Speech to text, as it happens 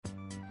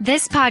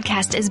This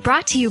podcast is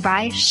brought to you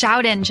by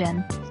Shout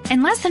Engine.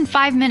 In less than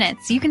 5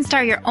 minutes, you can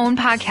start your own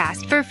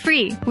podcast for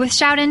free with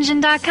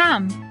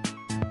shoutengine.com.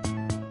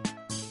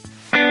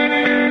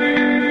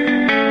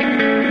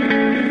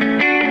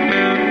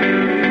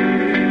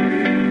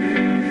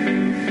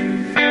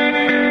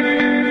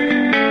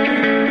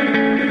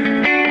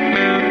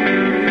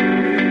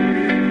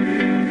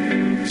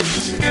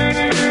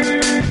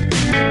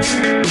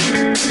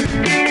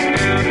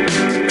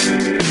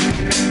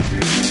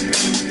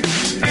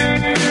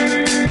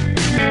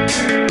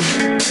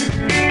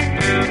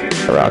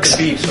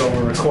 So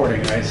we're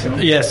recording, right? So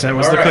yes, that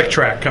was the click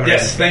track coming in.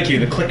 Yes, thank you,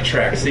 the click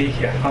track. See,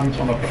 yeah,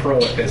 I'm a pro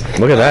at this.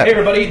 Look at that. Hey,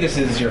 everybody, this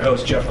is your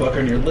host, Jeff Glucker,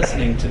 and you're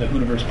listening to the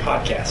Hooniverse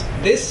Podcast.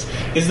 This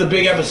is the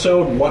big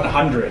episode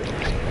 100.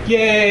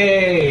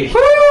 Yay!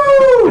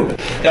 Woo!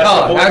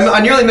 I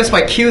nearly missed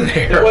my cue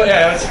there. Well,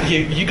 yeah,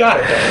 you got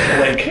it, though,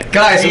 Blake.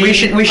 Guys, we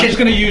should. I'm just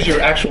going to use your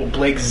actual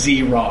Blake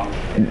Z wrong.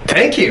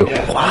 Thank you.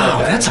 Yeah, wow,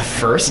 that's a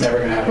first. Never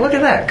gonna happen. Look at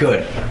that.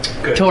 Good.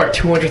 Till our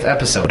 200th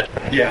episode.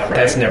 Yeah, right.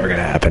 That's never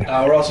gonna happen.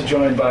 We're also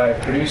joined by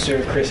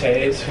producer Chris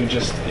Hayes, who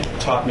just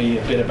taught me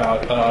a bit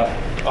about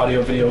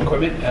audio-video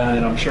equipment,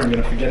 and I'm sure I'm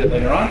going to forget it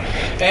later on.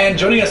 And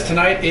joining us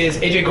tonight is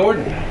AJ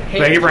Gordon. Hey,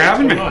 thank you for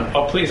having me.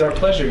 Oh, please, our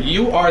pleasure.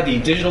 You are the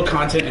digital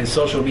content and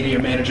social media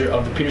manager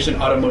of the Peterson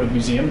Automotive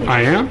Museum. Which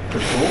I am.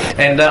 Pretty cool.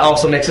 And that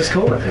also makes us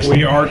co-workers.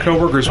 We are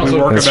co-workers. We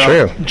work That's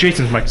about... true.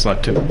 Jason's mic's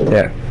live, too.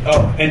 Yeah.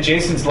 Oh, and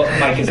Jason's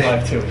mic is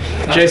live, too.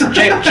 Jason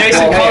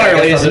Collar,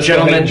 ladies and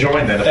gentlemen.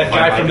 That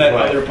guy from that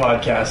other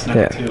podcast,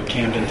 number 2,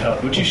 Camden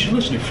Tubb, which you should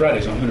listen to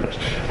Fridays on Hooners.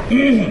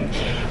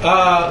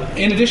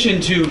 In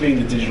addition to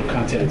being the digital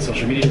content and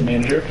social media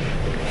manager,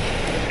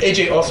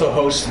 AJ also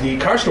hosts the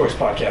Car Stories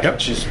podcast,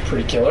 which is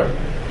pretty killer.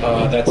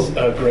 That's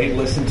a great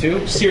listen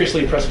to.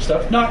 Seriously impressive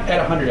stuff. Not at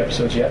 100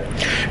 episodes yet.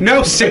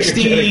 No,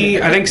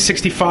 60. I think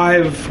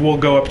 65 will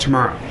go up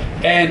tomorrow.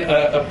 And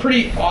a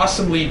pretty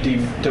awesomely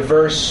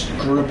diverse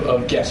group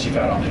of guests you've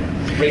had on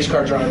there. Race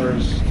car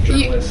drivers,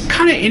 journalists.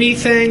 Kind of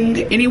anything.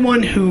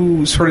 Anyone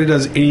who sort of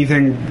does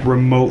anything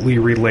remotely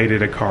related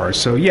to cars.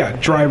 So, yeah,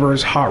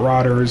 drivers, hot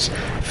rodders,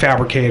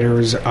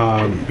 fabricators.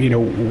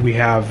 We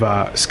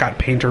have Scott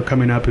Painter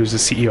coming up, who's the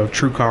CEO of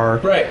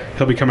TrueCar. Right.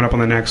 He'll be coming up on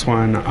the next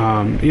one.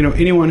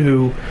 Anyone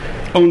who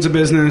owns a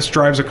business,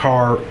 drives a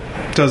car,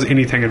 does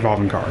anything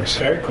involving cars.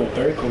 Very cool,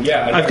 very cool.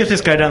 Yeah, I've got this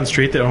guy down the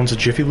street that owns a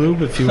Jiffy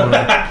Lube. If you want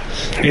to,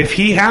 if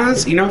he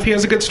has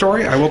a good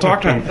story, I will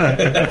talk to him.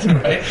 That's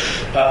right.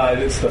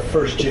 It's the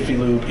first Jiffy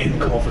Lube in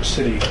Culver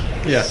City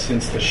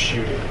since the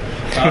shooting.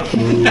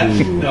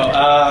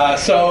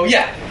 So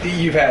yeah,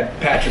 you've had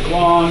Patrick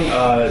Long,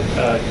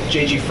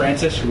 J.G.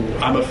 Francis, who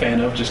I'm a fan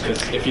of, just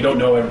because if you don't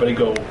know, everybody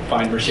go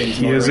find Mercedes.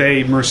 He is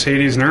a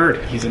Mercedes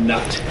nerd. He's a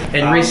nut.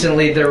 And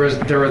recently there were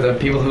the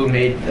people who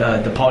made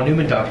the Paul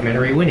Newman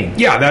documentary Winning.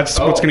 Yeah, that's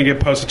what's going to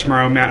get posted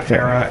tomorrow. Matt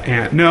Farah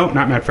and not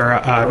Matt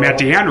Farah, Matt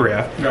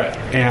D'Andrea, right,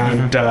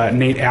 and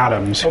Nate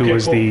Adams, who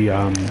was the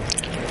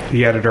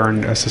editor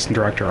and assistant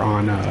director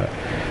on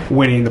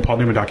Winning, the Paul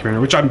Newman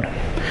documentary. Which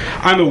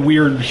I'm a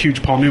weird,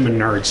 huge Paul Newman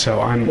nerd, so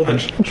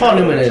Paul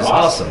Newman is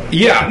awesome.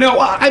 Yeah, no,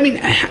 I mean,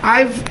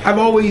 I've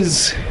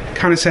always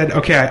kind of said,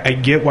 okay, I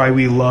get why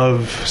we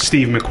love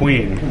Steve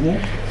McQueen.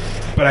 Mm-hmm.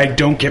 But I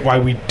don't get why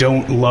we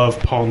don't love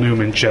Paul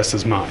Newman just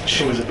as much.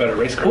 Who was a better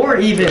race car? Or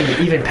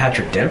even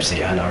Patrick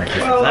Dempsey, I'd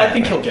argue. Well, I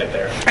think he'll get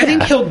there. I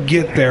think he'll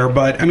get there,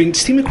 but I mean,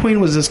 Steve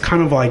McQueen was this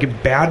kind of like a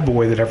bad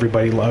boy that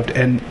everybody loved,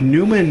 and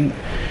Newman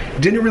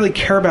didn't really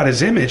care about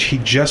his image. He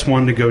just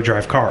wanted to go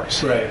drive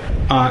cars. Right.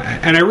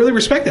 And I really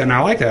respect that, and I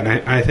like that.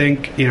 And I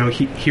think,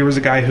 he was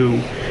a guy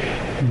who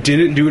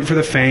didn't do it for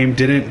the fame,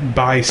 didn't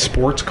buy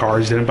sports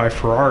cars, didn't buy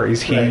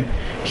Ferraris. He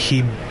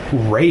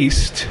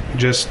raced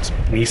just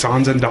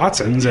Nissans and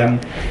Datsuns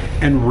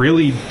and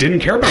really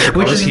didn't care about the cars.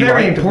 Which is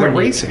very important.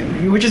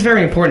 Racing. Which is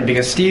very important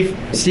because Steve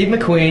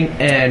McQueen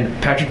and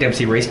Patrick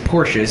Dempsey raced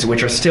Porsches,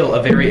 which are still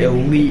a very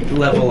elite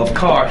level of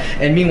car,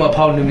 and meanwhile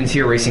Paul Newman's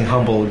here racing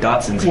humble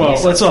Datsuns.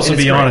 Well, let's also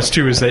be honest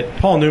too, is that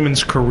Paul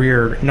Newman's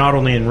career, not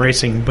only in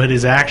racing, but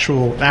his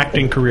actual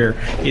acting career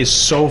is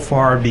so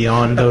far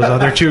beyond those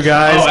other two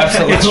guys. Oh,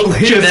 absolutely.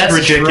 It's just That's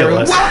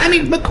ridiculous. Well, I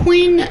mean,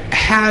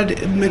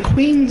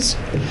 McQueen's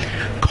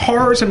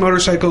cars and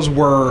motorcycles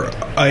were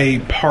a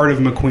part of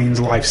McQueen's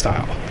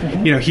lifestyle.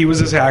 Mm-hmm. He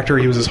was this actor,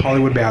 he was this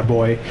Hollywood bad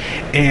boy,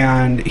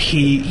 and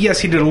he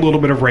did a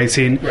little bit of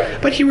racing,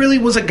 but he really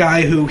was a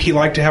guy who he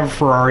liked to have a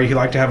Ferrari, he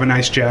liked to have a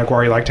nice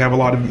Jaguar, he liked to have a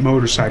lot of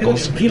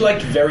motorcycles. He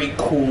liked very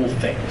cool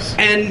things.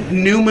 And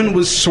Newman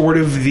was sort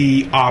of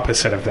the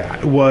opposite of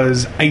that.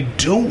 I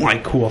don't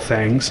like cool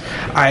things.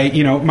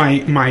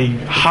 My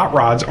hot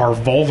rods are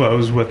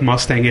Volvos with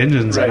Mustang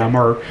engines in them,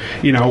 or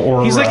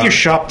he's like your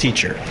shop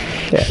teacher.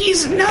 Yeah.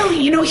 He's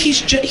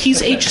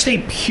just a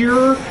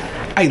pure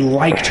I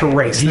like to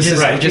race. This is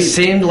It just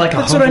seemed like a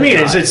That's what I mean.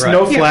 humble Is guy, it's right.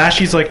 no flash.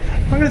 He's like,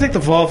 I'm going to take the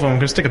Volvo. I'm going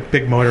to stick a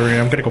big motor in.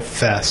 I'm going to go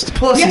fast.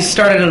 Plus, he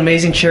started an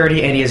amazing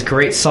charity, and he has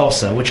great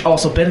salsa, which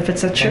also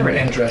benefits that charity.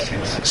 And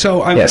dressings.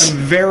 So I'm Yes.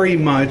 very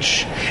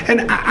much,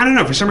 and I don't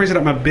know, for some reason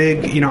I'm a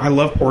big, I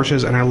love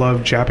Porsches and I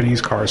love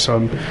Japanese cars, so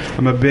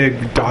I'm a big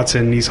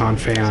Datsun Nissan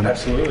fan.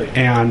 Absolutely.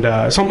 And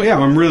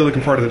I'm really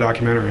looking forward to the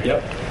documentary.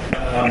 Yep.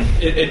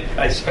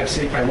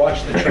 I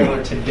watched the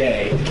trailer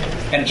today,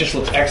 and it just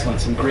looks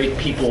excellent. Some great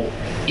people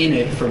in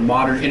it for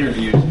modern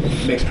interviews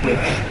mixed with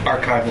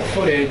archival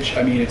footage.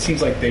 I mean, it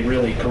seems like they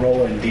really,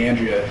 Corolla and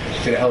D'Andrea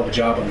did a hell of a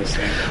job on this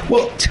thing.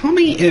 Well, tell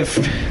me if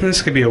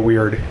this could be a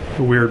weird.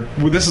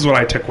 This is what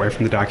I took away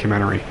from the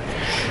documentary.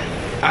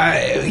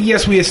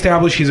 Yes, we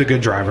established he's a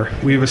good driver.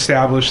 We've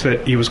established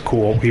that he was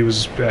cool. He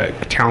was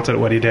talented at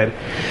what he did.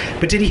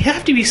 But did he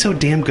have to be so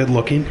damn good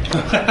looking?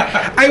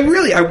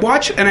 I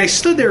watched, and I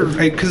stood there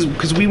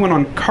because we went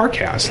on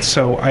CarCast,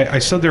 so I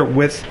stood there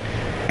with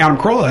Adam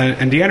Carolla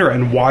and D'Andrea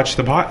and watched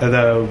the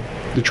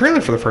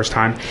trailer for the first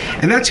time.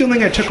 And that's the only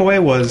thing I took away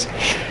was,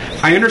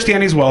 I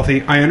understand he's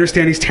wealthy. I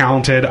understand he's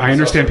talented. I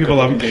understand people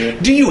love him.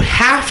 Do you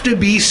have to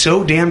be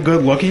so damn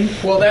good looking?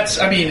 Well,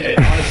 honestly,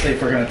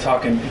 if we're going to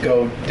talk and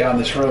go down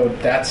this road,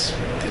 that's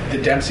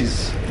the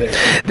Dempsey's there.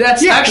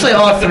 That's actually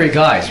all three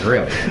guys,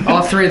 really.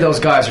 All three of those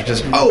guys are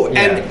just... We're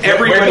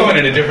going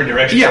in a different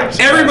direction. Yeah,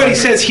 everybody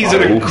says he's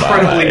an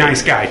incredibly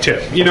nice guy,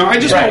 too. I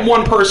just want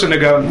one person to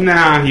go,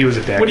 nah, he was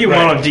a dick. What do you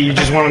want him? Do you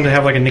just want him to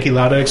have like a Niki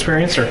Lauda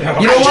experience, or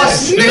You know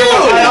what?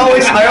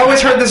 I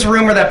always heard this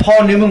rumor that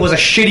Paul Newman was a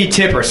shitty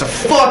tipper, so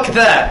fuck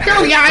that.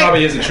 Oh, yeah,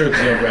 Probably isn't true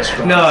because he owned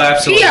restaurants. No,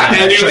 absolutely. Yeah,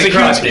 not. and it was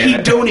God damn he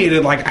it.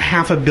 donated like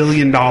 $500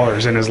 million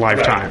in his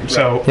lifetime. Right.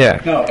 So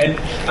Yeah. No, and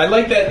I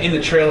like that in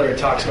the trailer it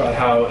talks about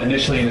how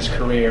initially in his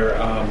career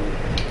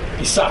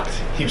he sucked.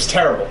 He was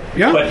terrible.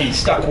 Yeah. But he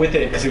stuck with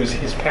it because it was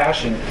his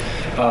passion.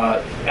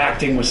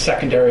 Acting was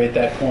secondary at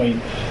that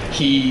point.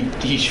 He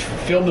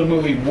filmed the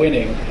movie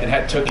Winning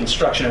and took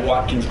instruction at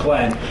Watkins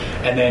Glen,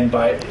 and then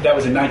that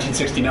was in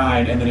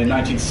 1969, and then in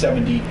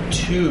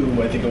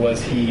 1972, I think it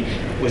was, he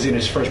was in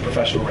his first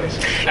professional race.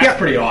 That's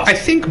pretty awesome. I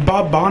think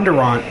Bob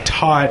Bondurant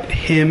taught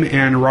him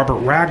and Robert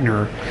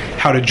Wagner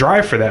how to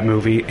drive for that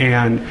movie,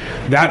 and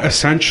that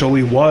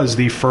essentially was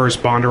the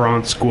first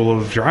Bondurant school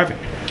of driving.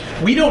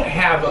 We don't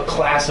have a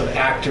class of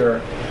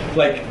actor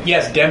like,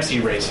 yes,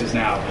 Dempsey races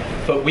now,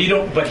 but we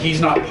don't. But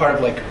he's not part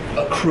of like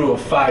a crew of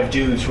 5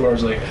 dudes who are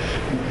like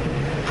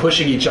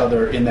pushing each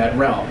other in that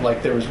realm.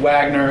 Like there was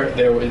Wagner,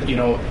 there was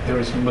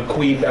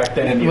McQueen back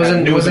then.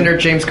 Wasn't there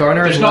James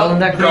Garner as well in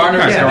that group?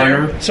 Garner's Yeah.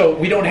 in there. So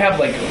we don't have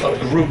like a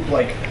group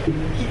like.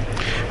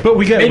 But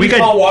we Maybe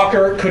got. Paul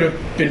Walker could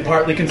have been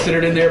partly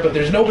considered in there, but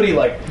there's nobody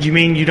like. You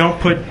mean you don't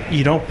put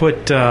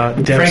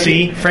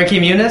Dempsey, Frankie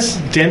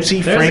Muniz?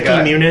 Dempsey, There's a Frankie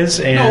guy.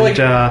 Muniz, and No, like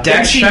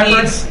Dempsey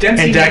Shepard? needs-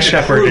 Dempsey And Dax needs a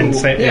Shepard, crew didn't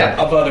say- yeah.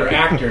 of other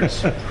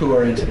actors who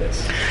are into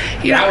this.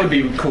 Yeah. That would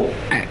be cool.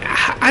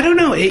 I don't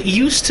know. There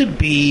used to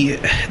be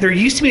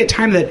a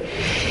time that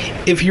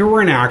if you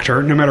were an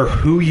actor, no matter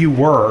who you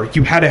were,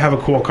 you had to have a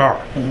cool car.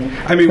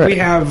 I mean, we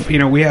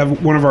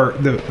have one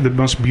of the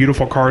most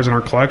beautiful cars in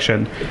our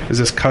collection is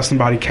this custom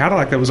body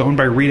Cadillac that was owned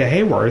by Rita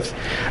Hayworth,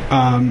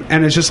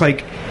 and it's just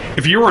like,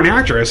 if you were an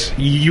actress,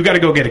 you got to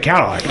go get a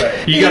Cadillac.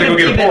 Right. You got to go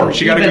get a Porsche.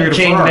 You got to go get a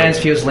Jane Ferrari.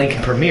 Mansfield's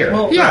Lincoln Premier.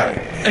 Yeah,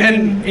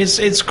 and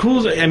it's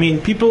cool. I mean,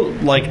 people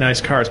like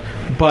nice cars,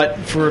 but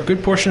for a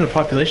good portion of the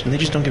population, they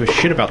just don't give a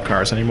shit about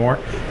cars anymore.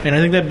 And I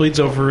think that bleeds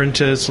over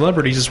into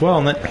celebrities as well,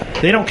 and that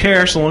they don't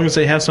care so long as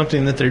they have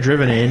something that they're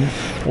driven in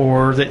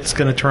or that's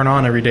going to turn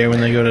on every day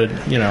when they go to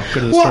the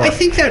Well, store. I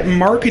think that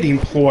marketing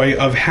ploy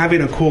of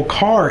having a cool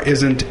car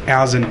isn't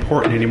as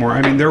important anymore.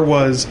 I mean, there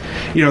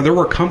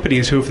were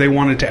companies who, if they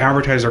wanted to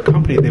advertise their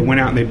company, they went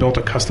out and they built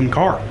a custom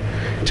car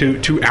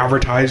to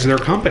advertise their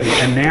company.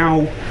 And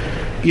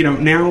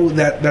now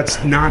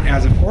that's not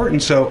as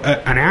important. So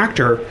an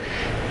actor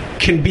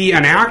can be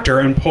an actor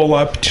and pull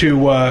up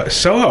to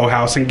Soho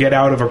House and get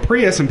out of a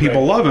Prius and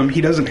people love him. He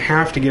doesn't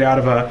have to get out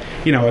of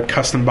a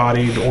custom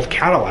bodied old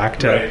Cadillac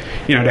to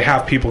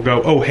have people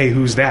go, oh, hey,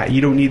 who's that?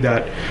 You don't need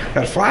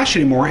that flash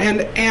anymore.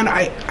 And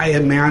I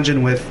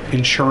imagine with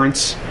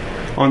insurance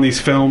on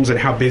these films and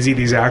how busy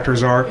these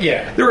actors are,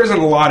 there isn't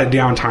a lot of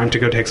downtime to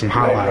go take some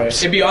hot laps.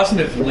 Right. It'd be awesome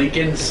if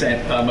Lincoln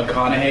sent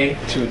McConaughey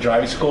to a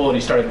driving school and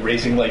he started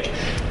racing like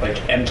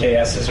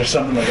MKSs or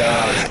something like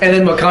that. And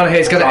then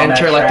McConaughey's going to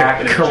enter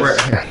like a career.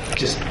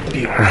 Just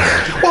be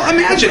Well,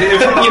 imagine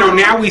if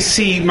now we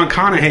see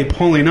McConaughey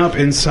pulling up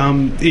in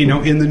some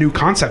in the new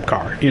concept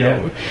car.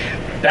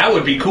 That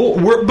would be cool.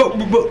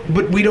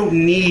 But we don't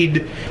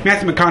need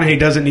Matthew McConaughey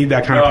doesn't need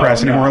that kind of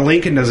press anymore.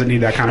 Lincoln doesn't need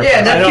that kind of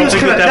press.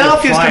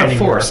 that feels kind of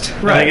anymore. forced.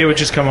 I think it would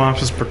just come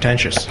off as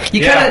pretentious.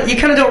 You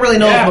kind of don't really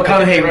know if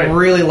McConaughey right.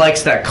 really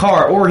likes that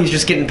car, or he's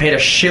just getting paid a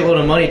shitload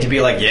of money to be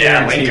like,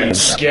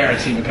 Lincoln's.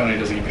 Guarantee McConaughey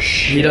doesn't give a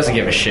shit. He doesn't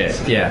give a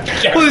shit. Yeah.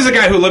 Well, this is a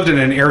guy who lived in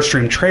an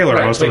Airstream trailer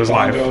most of his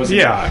life.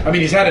 I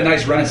mean, he's had a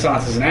nice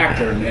renaissance as an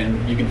actor,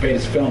 and you can fade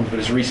his films, but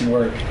his recent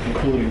work,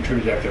 including True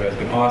Detective, has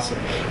been awesome.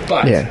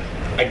 But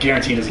I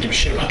guarantee he doesn't give a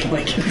shit about the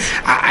Lincolns.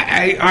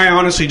 I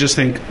honestly just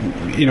think,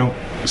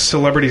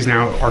 celebrities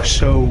now are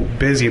so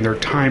busy and their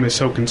time is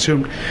so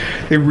consumed.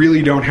 They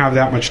really don't have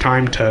that much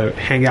time to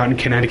hang out in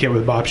Connecticut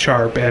with Bob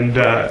Sharp and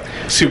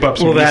soup up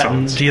some that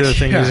and Nissans. the other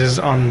thing is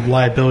on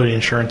liability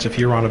insurance, if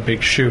you're on a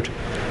big shoot,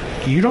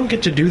 you don't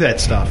get to do that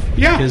stuff.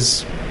 Yeah.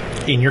 Because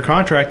in your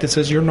contract it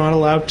says you're not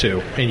allowed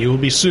to, and you will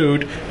be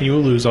sued and you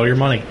will lose all your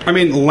money. I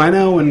mean,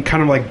 Leno and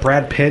kind of like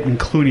Brad Pitt and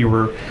Clooney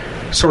were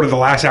sort of the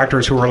last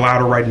actors who were allowed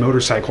to ride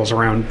motorcycles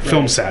around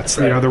film sets.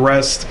 Right. The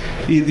rest,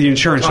 the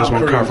insurance just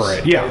won't cover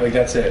it. Yeah. Like,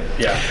 that's it.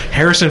 Yeah.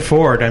 Harrison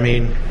Ford, I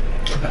mean,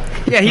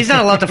 Yeah, he's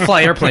not allowed to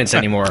fly airplanes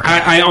anymore.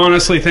 I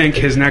honestly think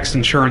his next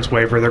insurance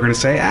waiver, they're going to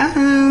say,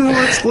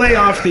 let's lay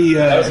off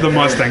the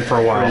Mustang for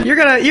a while. You're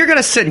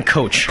gonna sit and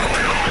coach.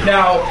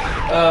 Now,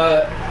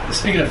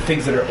 speaking of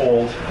things that are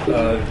old,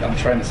 I'm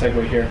trying to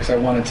segue here because I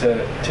wanted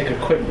to take a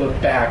quick look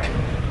back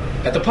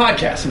at the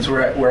podcast since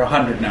we're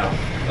 100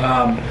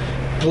 now.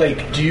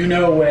 Blake, do you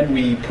know when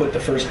we put the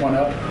first one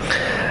up?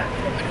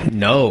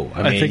 No,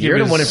 I mean, think it you're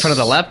the was- one in front of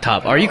the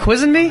laptop. Are you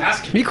quizzing me?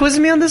 Ask me. Are you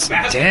quizzing me on this?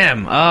 Ask me.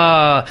 Damn.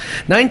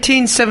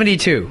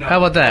 1972. How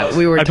about that?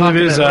 We were I talking.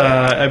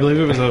 believe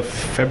it was a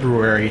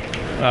February.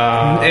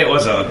 It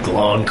was a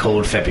long,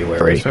 cold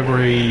February.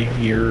 February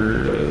year.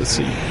 Let's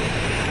see.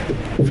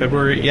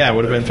 February. Yeah, it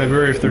would have been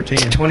February of 13.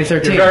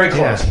 2013. You're very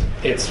close. Yeah.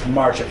 It's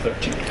March of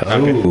 13.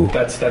 Ooh.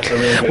 That's a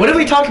really good. What did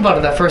we talk about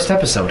in that first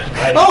episode?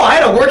 I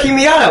had a Working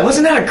Miata.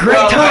 Wasn't that a great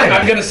time?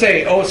 I'm going to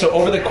say, so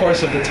over the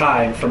course of the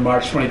time from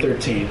March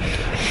 2013,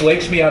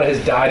 Blake's Miata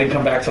has died and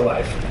come back to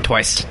life.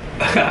 Twice.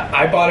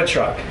 I bought a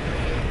truck.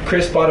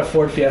 Chris bought a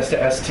Ford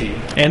Fiesta ST.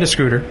 And a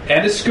scooter.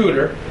 And a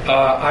scooter.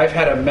 I've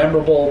had a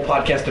memorable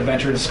podcast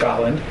adventure in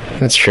Scotland.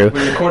 That's true.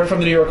 We recorded from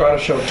the New York Auto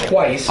Show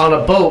twice. On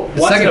a boat.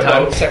 The Once second in a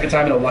time. boat, second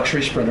time in a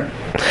luxury Sprinter.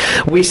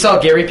 We saw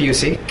Gary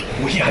Busey.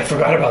 I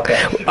forgot about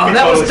that. Oh,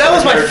 that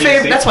was my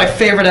favorite. That's my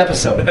favorite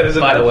episode. That is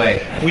by the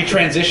way. We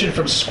transitioned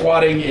from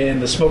squatting in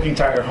the Smoking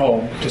Tire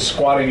home to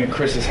squatting in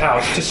Chris's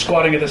house to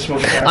squatting at the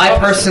Smoking Tire I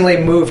office. personally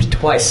moved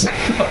twice.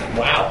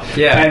 Wow.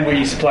 Yeah. And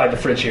we supplied the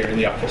fridge here in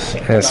the office.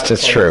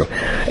 That's true.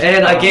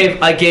 And I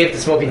gave the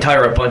Smoking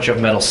Tire a bunch of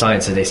metal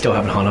signs, and they still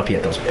haven't hung up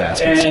yet. Those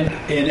bastards. And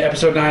in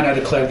episode 9, I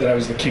declared that I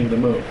was the king of the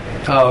moon.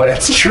 Oh,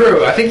 that's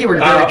true. I think you were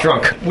very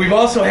drunk. We've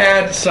also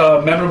had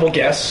some memorable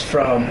guests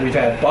we've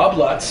had Bob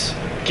Lutz,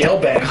 Gail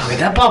Banks. I mean,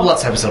 that Bob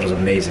Lutz episode was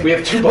amazing. We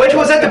have two Bob Which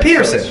was Lutz at the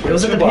episodes. Peterson. It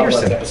was at Two the Bob Lutz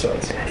Peterson.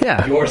 episodes.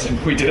 Yeah. Yours,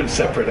 and we did them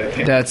separate, I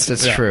think. That's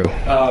true.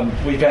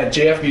 We've had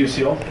JF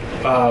Musial.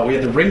 We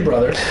had the Ring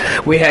Brothers.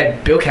 We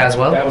had Bill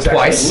Caswell That was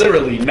twice. actually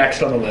literally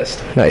next on the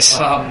list. Nice.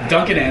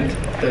 Duncan End.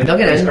 The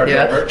Duncan race End, car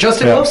yeah. driver.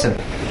 Justin Wilson.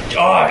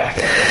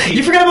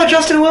 You forgot about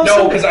Justin Wilson?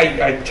 No, because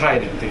I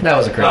tied it. That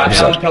was a great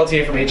episode. Alan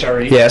Peltier from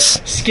HRE.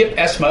 Yes. Skip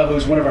Esma,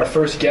 who's one of our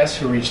first guests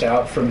who reached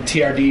out from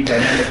TRD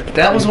Dynamic.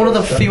 That was one of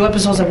the few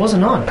episodes I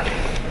wasn't on.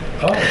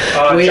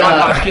 John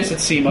Hotchkiss at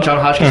SEMA. John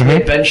Hotchkiss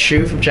made Ben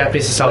Shu from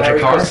Japanese Nostalgia Larry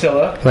Car.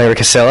 Casilla. Larry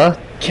Casilla.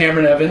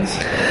 Cameron Evans.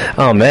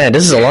 Oh man,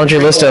 this is a laundry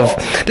list of.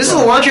 This is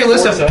a laundry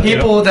list Forza. of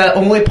people that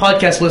only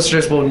podcast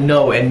listeners will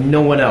know and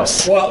no one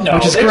else. Well, no,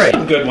 which is there's great.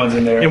 some good ones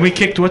in there. And we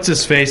kicked what's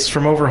his face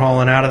from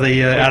Overhauling out of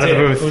the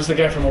booth. Who's the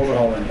guy from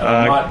Overhauling?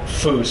 Not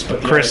Foos,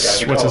 but the Chris,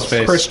 other guy. what's his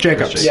face? Chris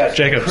Jacobs. Yeah,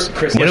 Jacobs.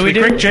 Chris. What do we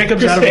do? Rick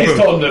Jacobs Chris out of the Hayes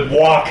booth. told him to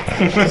walk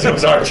because it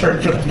was our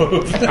turn for the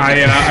booth.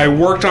 I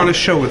worked on a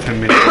show with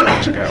him many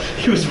years ago.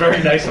 He was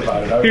very nice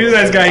about it. He's a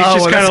nice guy. He's Oh,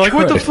 just kind that's of like,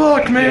 what good. the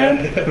fuck,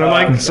 man? And I'm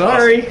like,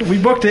 sorry, we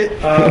booked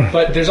it.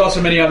 But there's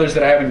also many others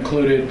that I haven't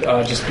included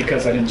just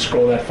because I didn't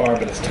scroll that far.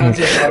 But it's tons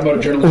of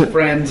automotive journalist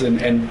friends and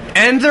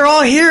And they're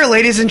all here,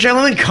 ladies and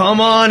gentlemen.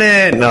 Come on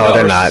in. No,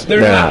 they're not.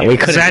 they're They're not. not. We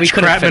couldn't. Zach We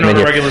couldn't Chapman fit on them a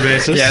in. regular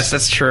basis. Yes,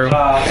 that's true.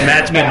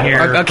 Matt's been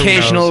here. who knows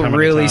Occasional how many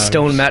really times.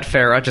 stoned Matt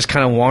Farah just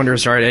kind of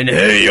wanders right in.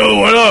 Hey, yo,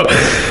 what up?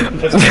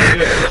 that's pretty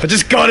good. I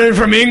just got in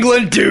from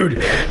England,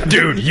 dude.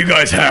 You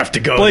guys have to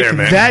go Blake,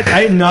 that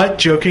I'm not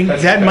joking.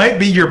 That might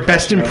be your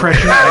best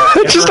impression.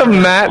 I've Just ever a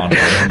heard. Matt.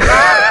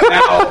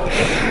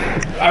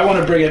 Now, I want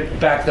to bring it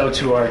back though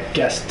to our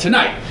guest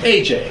tonight,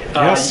 AJ.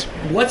 Yes.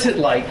 What's it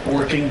like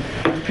working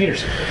with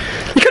Peterson?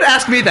 You could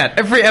ask me that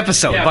every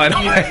episode, by the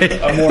way.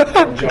 A more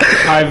important job.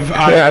 I've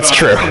That's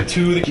true.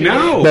 To the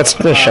No, That's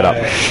shut up.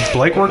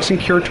 Blake works in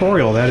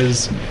curatorial. That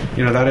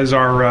is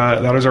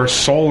our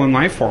soul and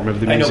life form of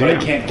the I know, museum.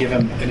 but I can't give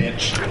him an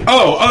inch.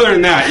 Oh, other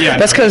than that, yeah.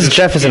 That's 'cause just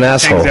Jeff is an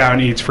hangs asshole. out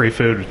and eats free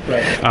food.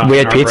 Right. We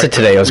had pizza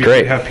today. It was we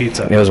great. did have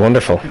pizza. It was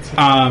wonderful.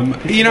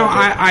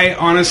 I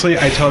honestly,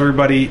 I tell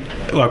everybody,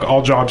 look,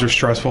 all jobs are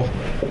stressful.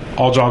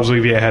 All jobs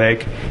leave you a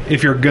headache.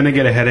 If you're going to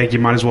get a headache, you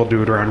might as well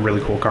do it around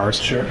really cool cars.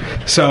 Sure.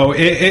 So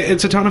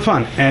it's a ton of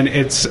fun. And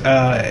it's,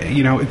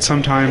 it's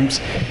sometimes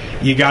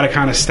you got to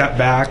kind of step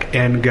back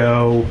and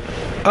go,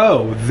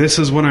 oh, this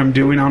is what I'm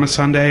doing on a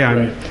Sunday.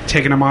 I'm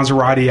taking a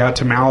Maserati out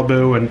to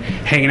Malibu and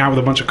hanging out with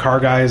a bunch of car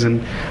guys,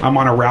 and I'm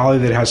on a rally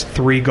that has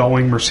 3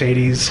 going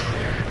Mercedes.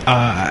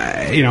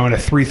 And a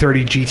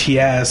 330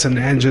 GTS,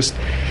 and just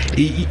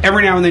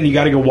every now and then you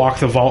got to go walk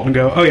the vault and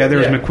go, oh yeah,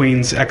 there's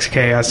McQueen's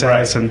XKSS,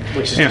 Right. and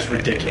Which is just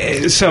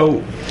ridiculous.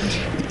 So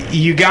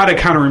you got to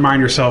kind of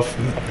remind yourself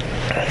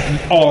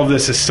all of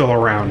this is still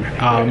around.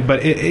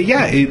 But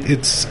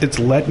it's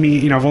let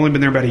me. I've only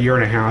been there about a year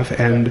and a half,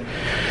 and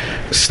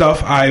stuff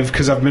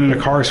because I've been into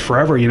cars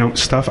forever.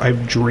 Stuff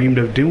I've dreamed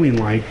of doing,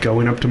 like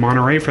going up to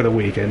Monterey for the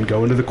weekend,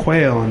 going to the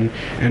Quail,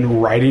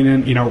 and riding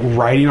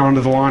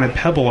onto the lawn at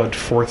Pebble at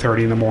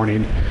 4:30 in the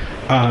morning.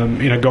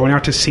 Going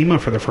out to SEMA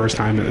for the first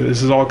time.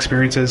 This is all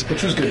experiences.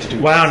 Which was good to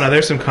do. Wow, now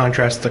there's some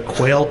contrast. The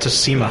Quail to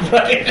SEMA.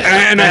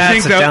 And I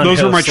think that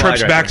those were my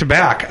trips back to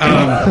back.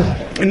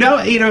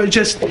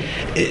 Just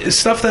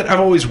stuff that I've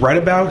always read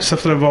about,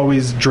 stuff that I've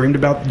always dreamed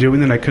about doing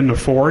that I couldn't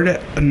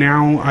afford.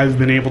 Now I've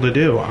been able to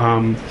do.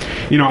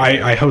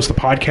 I host a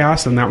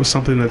podcast, and that was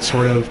something that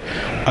sort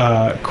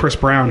of Chris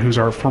Brown, who's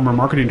our former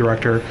marketing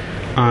director,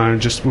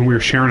 just when we were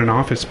sharing an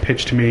office,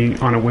 pitched to me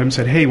on a whim,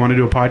 said, "Hey, you want to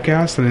do a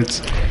podcast?" And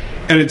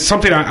it's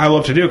something I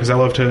love to do because I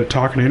love to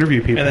talk and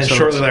interview people. And then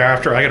shortly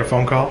thereafter, I get a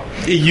phone call.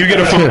 You get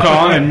a phone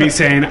call and me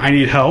saying I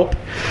need help.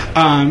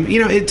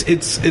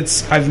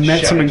 It's. I've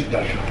met some.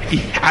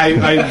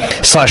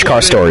 /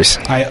 car stories.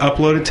 I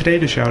uploaded today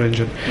to Shout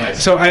Engine.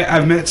 Nice. So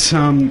I've met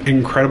some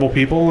incredible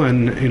people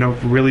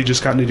and really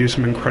just gotten to do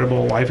some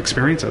incredible life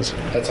experiences.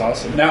 That's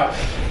awesome. Now,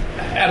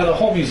 out of the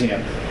whole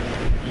museum,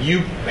 you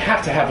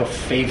have to have a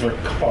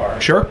favorite car.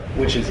 Sure.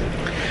 Which is it?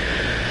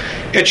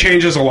 It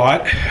changes a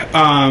lot.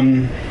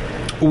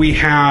 We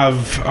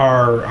have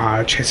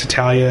our Chase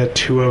Italia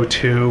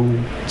 202.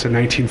 It's a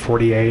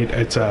 1948.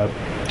 It's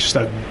just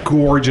a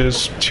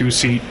gorgeous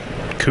two-seat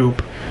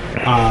coupe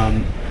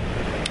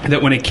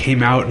that when it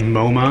came out,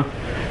 MoMA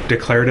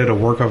declared it a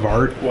work of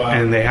art. Wow.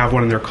 And they have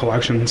one in their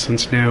collection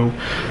since new.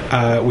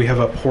 We have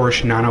a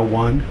Porsche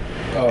 901,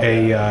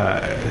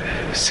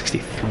 a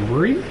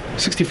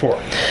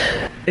 64.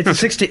 It's a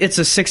 60. It's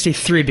a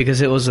 63 because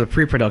it was a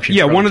pre-production.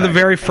 Yeah, one of the prototype.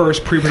 very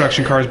first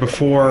pre-production cars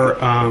before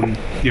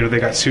they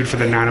got sued for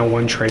the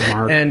 901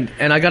 trademark. And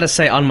I gotta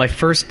say, on my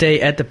first day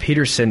at the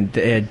Peterson,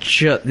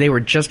 they were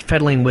just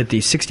peddling with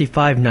the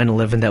 65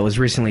 911 that was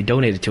recently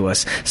donated to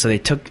us. So they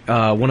took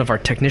one of our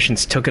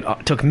technicians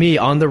took me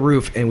on the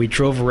roof, and we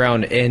drove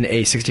around in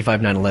a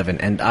 65 911,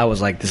 and I was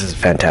like, "This is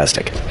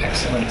Fantastic.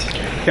 Excellent.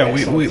 Yeah,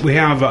 we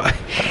have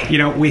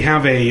we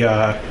have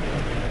a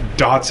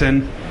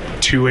Datsun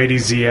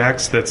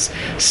 280ZX that's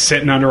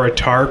sitting under a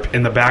tarp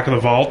in the back of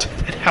the vault.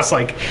 It has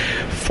like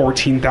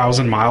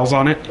 14,000 miles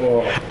on it.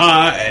 Oh.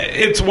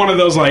 It's one of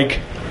those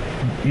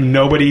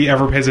nobody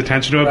ever pays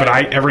attention to it, but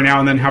I every now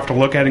and then have to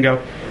look at it and go,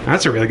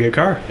 "That's a really good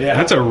car. Yeah.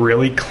 That's a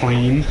really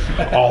clean,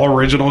 all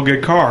original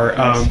good car."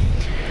 Nice.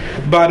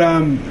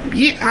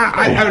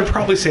 I would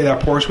probably say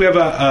that Porsche. We have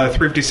a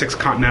 356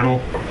 Continental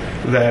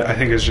that I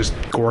think is just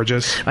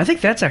gorgeous. I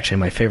think that's actually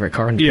my favorite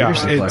car in the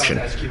Peterson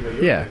collection.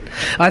 Yeah.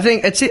 I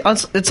think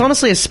it's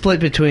honestly a split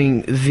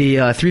between the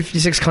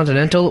 356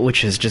 Continental,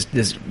 which is just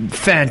this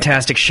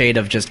fantastic shade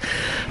of just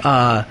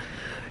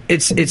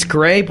it's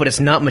gray, but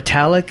it's not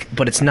metallic,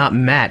 but it's not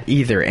matte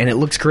either, and it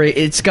looks great.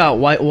 It's got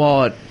white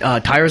wall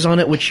tires on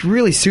it, which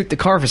really suit the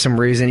car for some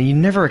reason. You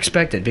never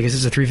expect it because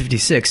it's a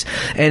 356,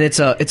 and it's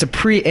a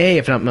pre-A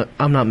if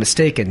I'm not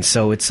mistaken.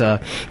 So it's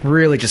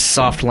really just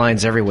soft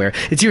lines everywhere.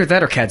 It's either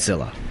that or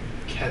Cadzilla.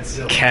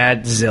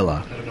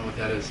 Cadzilla. I don't know what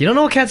that is. You don't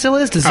know what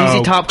Cadzilla is? The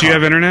ZZ Top car. Do you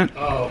have internet?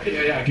 Oh,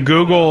 yeah.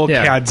 Google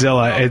Yeah.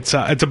 Cadzilla. It's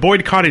a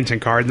Boyd Coddington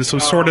car. This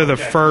was sort of the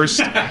first.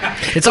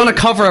 It's on a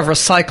cover of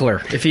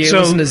Recycler. If you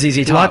listen to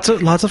ZZ Top,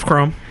 Lots of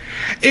chrome.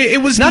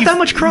 It was Not that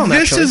much chrome,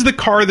 This actually. is the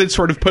car that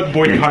sort of put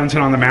Boyd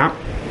Coddington on the map,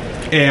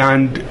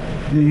 and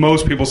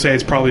most people say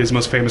it's probably his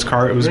most famous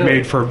car. It was Really?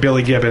 made for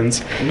Billy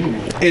Gibbons.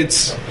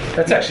 It's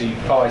That's actually.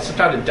 Oh, I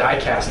found a die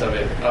cast of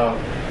it.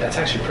 That's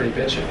actually pretty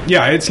bitchin'.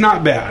 it's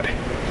not bad.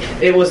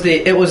 it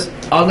was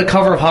on the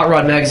cover of Hot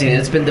Rod magazine. And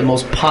it's been the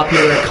most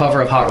popular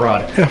cover of Hot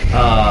Rod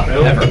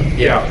ever.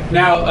 Yeah.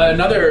 Now,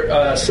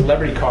 another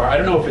celebrity car. I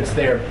don't know if it's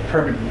there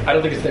permanent. I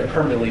don't think it's there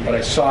permanently, but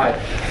I saw it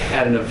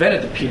at an event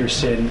at the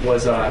Peterson.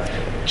 Was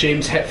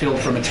James Hetfield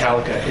from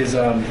Metallica? His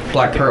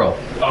Black Pearl.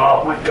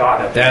 Oh my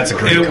God, That's a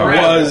great car.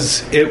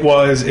 It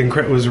was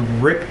incredible. It was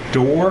Rick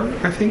Dorr,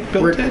 I think,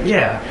 built it.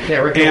 Yeah,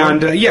 Rick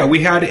And Dorr.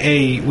 we had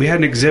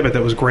an exhibit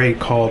that was great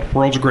called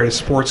World's Greatest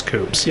Sports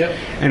Coupes. Yep.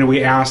 And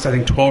we asked, I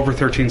think, 12 or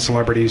 13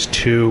 celebrities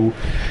to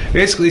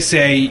basically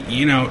say,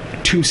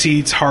 two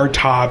seats, hard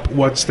top,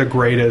 what's the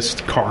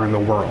greatest car in the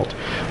world?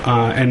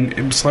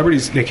 And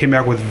celebrities, they came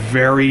back with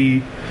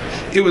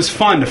it was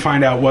fun to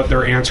find out what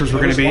their answers were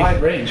going to be.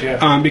 Wide range,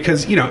 yeah.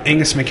 Because,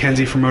 Angus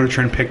McKenzie from Motor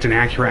Trend picked an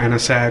Acura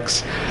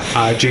NSX.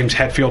 James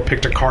Hetfield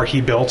picked a car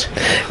he built.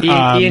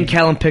 Ian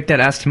Callum picked that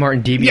Aston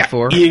Martin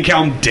DB4. Ian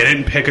Callum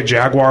didn't pick a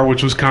Jaguar,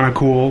 which was kind of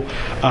cool.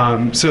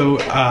 So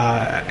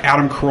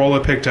Adam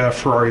Carolla picked a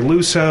Ferrari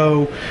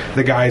Lusso.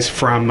 The guys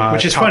from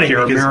Which is Top funny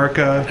Gear because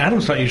America.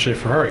 Adam's not usually a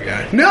Ferrari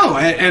guy. No,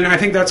 and I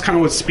think that's kind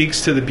of what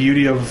speaks to the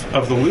beauty of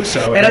the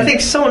Lusso. And I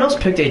think someone else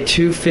picked a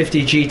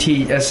 250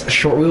 GT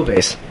short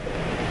wheelbase.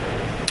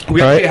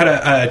 we actually Right. had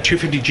a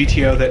 250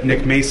 GTO that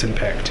Nick Mason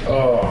picked.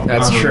 Oh,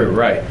 That's true,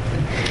 right?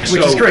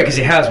 Which is great because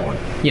he has one.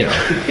 You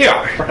know.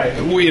 Yeah, right.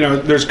 Well,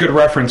 there's good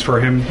reference for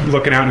him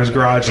looking out in his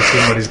garage and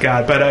seeing what he's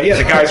got. But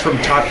the guys from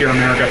Top Gear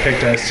America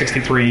picked a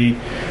 '63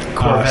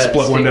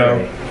 split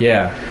window.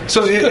 Yeah.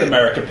 So Good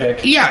America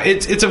pick. Yeah,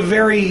 it's a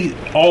very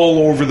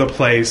all over the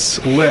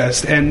place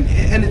list, and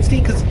it's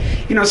neat because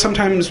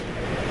sometimes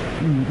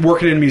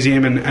working in a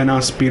museum and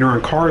us being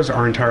around cars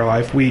our entire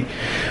life, we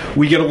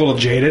get a little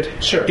jaded.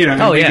 Sure. You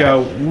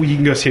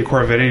can go see a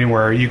Corvette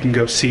anywhere. You can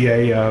go see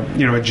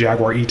a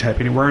Jaguar E-Type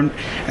anywhere,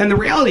 and the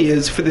reality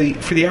is for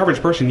the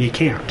average person you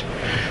can't.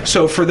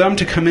 So for them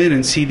to come in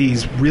and see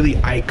these really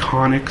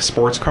iconic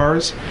sports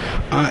cars,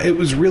 it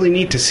was really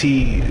neat to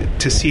see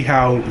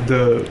how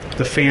the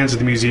fans of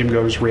the museum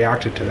goers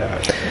reacted to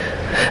that.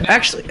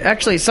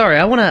 Actually, sorry.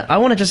 I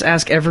wanna just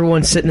ask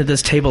everyone sitting at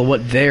this table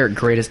what their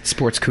greatest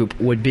sports coupe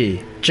would be.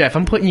 Jeff,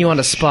 I'm putting you on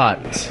the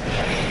spot.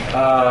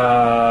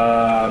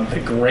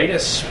 The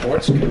greatest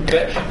sports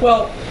coupe?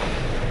 Well,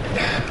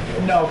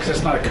 no, because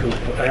it's not a coupe.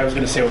 I was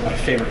going to say what my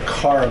favorite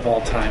car of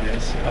all time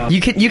is. You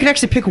can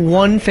actually pick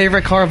one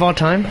favorite car of all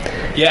time?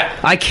 Yeah.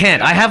 I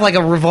can't. I have like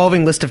a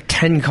revolving list of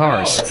 10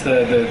 cars. It's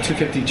the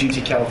 250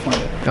 GT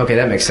California. Okay,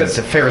 that makes sense. It's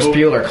a Ferris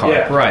Bueller car.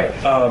 Yeah. Right.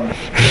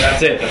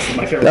 That's it. That's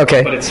my favorite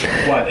Okay. car. But it's,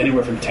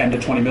 anywhere from 10 to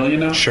 20 million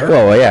now? Sure.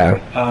 Well,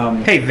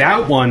 yeah. Hey,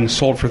 that one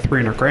sold for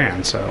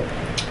 $300,000. So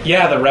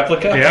Yeah, the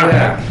replica.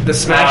 yeah. The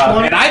Smash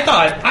one? And I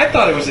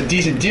thought it was a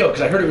decent deal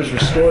because I heard it was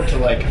restored to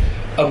like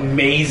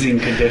amazing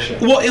condition.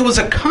 Well, it was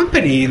a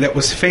company that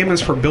was famous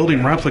for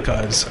building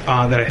replicas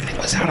that I think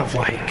was out of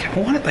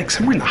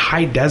somewhere in the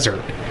high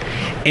desert.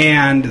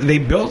 And they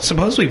built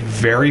supposedly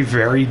very,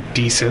 very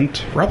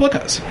decent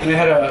replicas. And it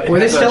had a Were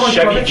they it had still a on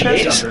Chevy Corvette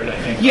V8 chassis? under it,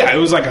 I think. Yeah, it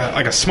was like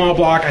a small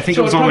block. I think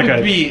So it was on like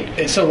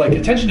a.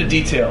 attention to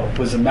detail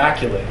was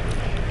immaculate,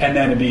 and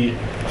then it'd be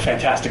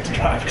fantastic to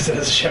drive because it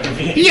has a Chevy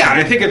V8. Yeah,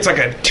 I think it's like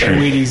a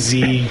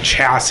 280Z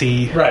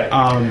chassis. Right.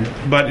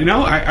 But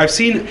I've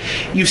seen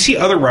you see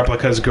other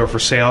replicas go for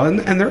sale, and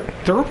they're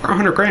over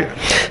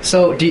 $100,000.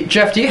 So,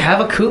 Jeff, do you have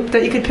a coupe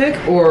that you could pick,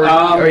 or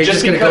are you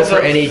just going to go for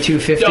any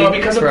 250 No,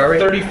 because Ferrari?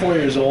 I'm 34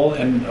 years old,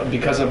 and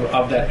because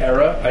of that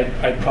era,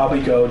 I'd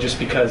probably go just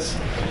because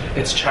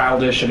it's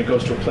childish and it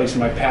goes to a place in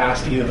my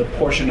past, either the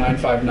Porsche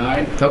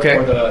 959 Okay.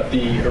 or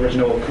the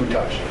original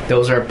Countach.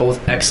 Those are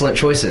both excellent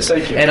choices.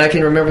 Thank you. And I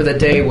can remember the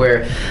day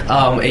where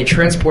a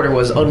transporter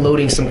was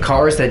unloading some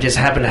cars that just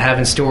happened to have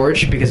in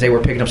storage because they were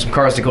picking up some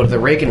cars to go to the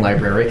Reagan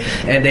Library,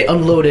 and they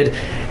unloaded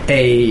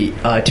a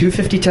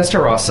 250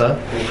 Testarossa,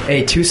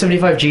 a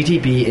 275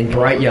 GTB in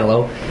bright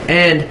yellow,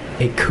 and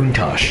a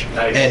Countach.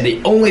 Nice. And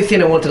the only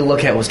thing I wanted to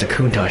look at was the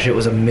Countach. It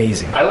was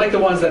amazing. I like the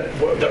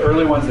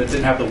early ones that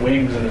didn't have the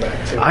wings in the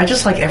back too. I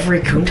just like every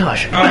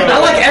Countach. I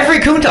like every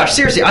Countach.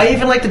 Seriously, I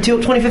even like the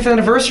 25th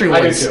anniversary I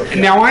do ones. too.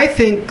 Now I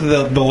think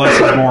the less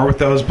is more with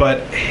those,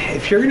 but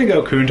if you're going to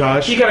go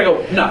Countach, You gotta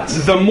go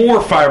nuts. the more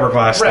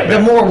fiberglass, Right. the The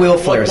better. more wheel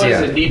flares, What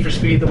is yeah. it, Need for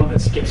Speed, the one that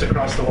skips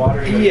across the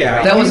water?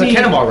 Yeah. That was a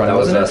Cannonball Run, That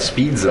was wasn't a it?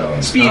 speed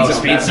zone. Speed zone.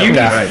 You That's need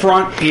right.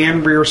 front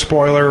and rear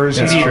spoilers.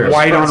 That's you need true.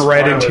 white on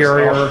red Spoilers,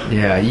 interior. oh.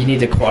 Yeah, you need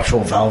the Quattro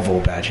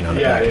Valvo badging on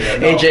the Yeah, back. yeah,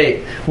 no.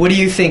 AJ, what do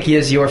you think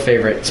is your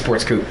favorite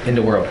sports coupe in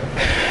the world?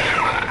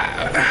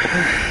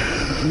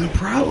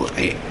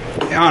 Probably.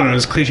 I don't know.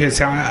 As cliche as it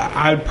sounds,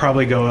 I'd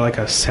probably go like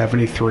a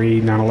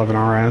 '73 911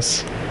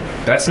 RS.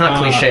 That's not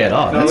cliche at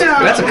all.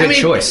 That's a good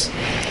choice.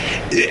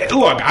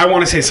 Look, I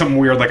want to say something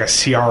weird like a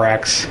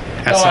CRX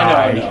SI.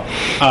 I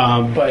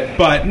know.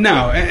 But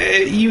no,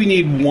 you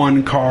need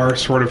one car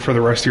sort of for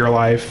the rest of your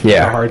life.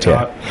 Yeah, a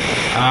hardtop.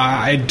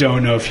 I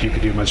don't know if you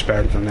could do much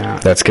better than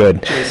that. That's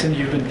good. Jason,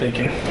 you've been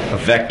thinking. A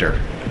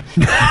Vector.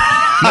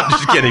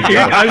 Just kidding. No,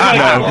 I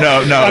was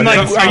like, no. I'm like,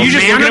 are you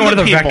just looking at one of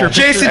the Vector?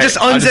 Jason just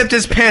unzipped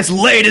his pants,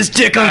 laid his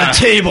dick on the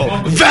table.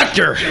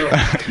 Vector!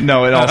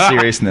 No, in all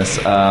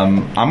seriousness,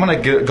 I'm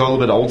going to go a little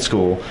bit old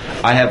school.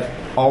 I have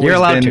always You're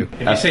allowed been to.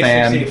 If a you say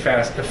fan. 68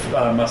 fast,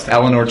 Mustang.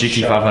 Eleanor shut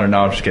GT up. 500.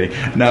 No, I'm just kidding.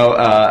 No,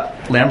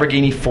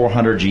 Lamborghini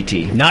 400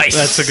 GT. Nice.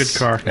 That's a good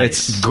car.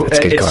 It's a good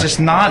it's car. just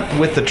not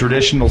with the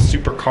traditional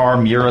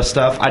supercar Miura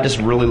stuff. I just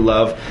really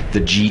love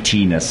the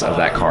GT-ness of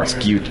that car. It's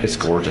cute. It's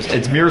gorgeous.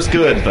 Its Miura's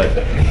good, but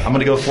I'm going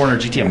to go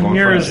 400 GT. I'm going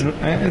Mirrors, for it.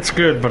 it's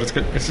good, but it's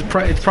good. It's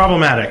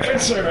problematic.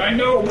 Yes, sir, I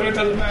know, but it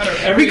doesn't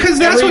matter. Because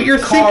that's what you're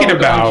car thinking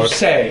we're going about. to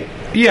say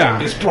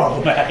Yeah. is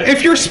problematic.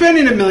 If you're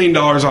spending $1 million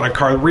on a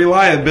car,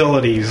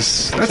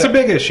 reliability's that's a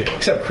big issue.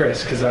 Except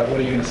Chris, because what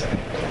are you going to say?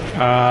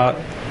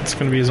 It's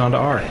going to be his Zonda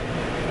R.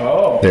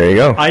 Oh. There you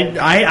go. I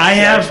I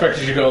have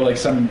expected you to go like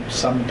some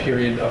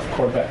period of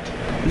Corvette.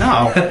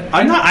 no.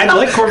 I'm not. I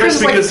like Corvettes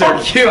because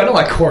they're. you. I don't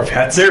like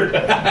Corvettes.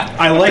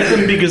 I like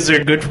them because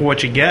they're good for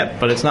what you get,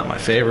 but it's not my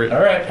favorite. All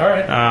right.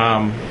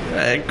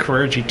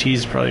 Carrera GT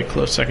is probably a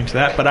close second to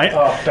that, but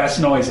Oh,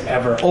 best noise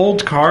ever.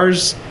 old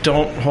cars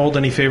don't hold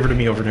any favor to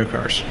me over new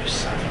cars.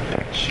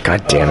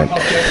 God damn it.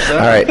 Okay. All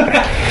right.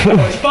 No,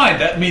 it's fine.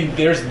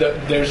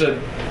 There's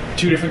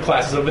two different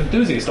classes of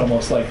enthusiasts.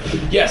 Almost like,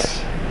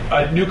 yes,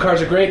 new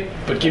cars are great,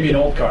 but give me an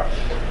old car.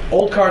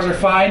 Old cars are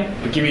fine,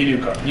 but give me a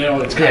new car. You know,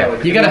 it's kind of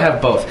like you gotta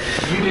have both.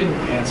 You didn't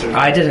answer.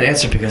 I didn't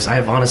answer because I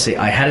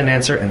had an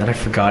answer and then I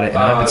forgot it, and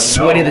I've been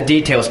sweating the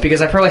details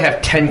because I probably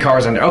have 10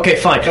 cars on there. Okay,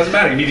 fine. Doesn't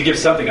matter. You need to give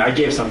something. I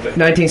gave something.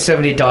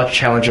 1970 Dodge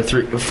Challenger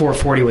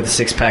 440 with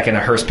a 6-pack and a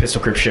Hearst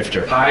pistol grip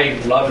shifter. I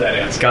love that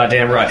answer.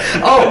 Goddamn right.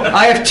 Oh,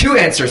 I have 2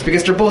 answers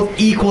because they're both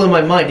equal in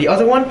my mind. The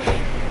other one,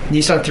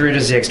 Nissan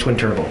 300ZX twin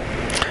turbo.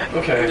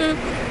 Okay.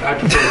 I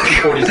prefer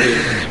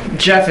 240Z.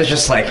 Jeff is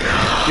just like,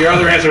 your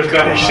other answer was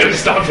better. You should have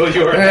stopped with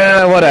yours.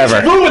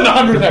 Whatever. Ruin the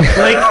 100th.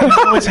 Like,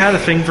 you've always had a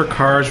thing for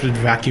cars with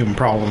vacuum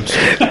problems.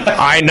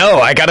 I know.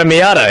 I got a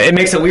Miata. it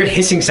makes a weird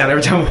hissing sound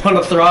every time I want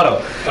to throttle.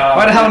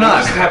 Why the hell I'm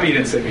not? just happy you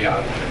didn't say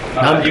Miata.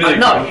 Even though you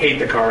probably hate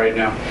the car right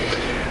now.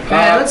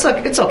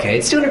 It's okay.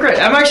 It's doing great.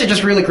 I'm actually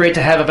just really great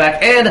to have it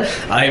back, and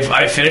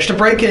I finished a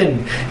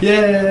break-in.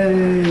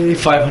 Yay!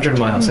 500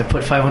 miles. I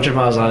put 500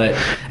 miles on it,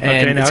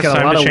 and now it's got it's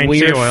a time lot to of change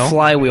weird the oil.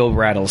 flywheel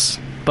rattles.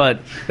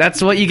 But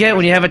that's what you get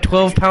when you have a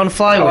 12-pound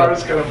flywheel. I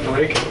was going to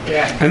break.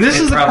 Yeah. And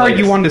this is the car probably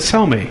you is. wanted to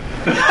sell me.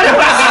 This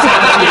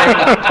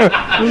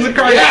is the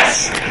car.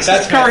 Yes!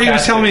 That's the car he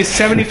was selling me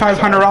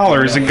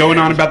 $7,500 and going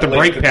on about the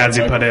brake pads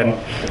he put in.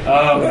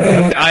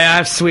 I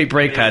have sweet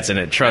brake pads in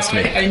it. Trust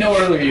me. I know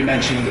earlier you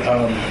mentioned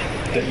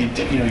that you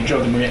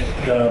drove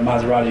the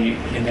Maserati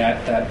in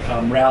that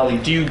rally.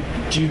 Do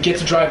you get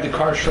to drive the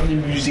cars from the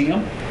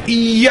museum?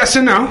 Yes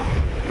and no.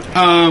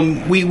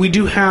 We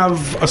do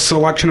have a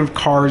selection of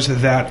cars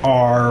that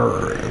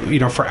are,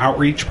 for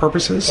outreach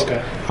purposes.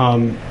 Okay.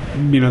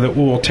 That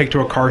we'll take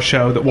to a car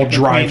show, that we'll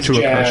drive to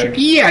a car show. Jag.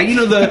 Yeah,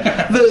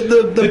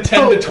 the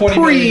 10 to $20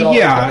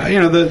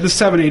 million the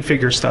 7-8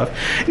 figure stuff.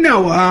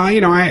 No,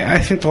 I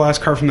think the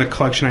last car from the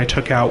collection I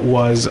took out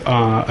was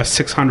a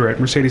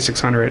 600, Mercedes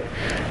 600.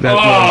 That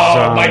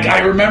was, Mike, I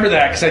remember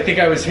that because I think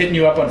I was hitting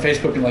you up on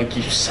Facebook and like,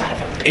 you son of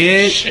a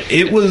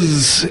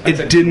bitch.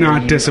 It did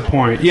not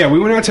disappoint. Yeah, we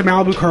went out to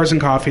Malibu Cars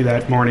and Coffee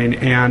that morning,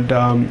 and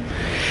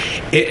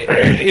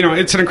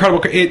it's an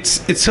incredible car.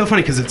 It's so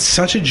funny because it's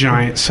such a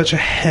giant, such a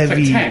heavy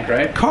tank,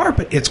 right? car,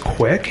 but it's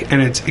quick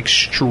and it's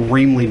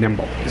extremely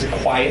nimble. Is it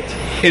quiet?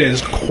 It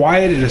is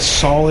quiet, it is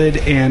solid,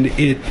 and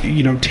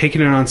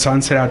taking it on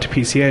Sunset out to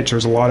PCH,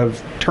 there's a lot of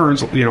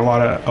turns, a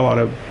lot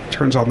of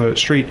turns on the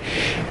street.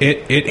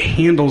 It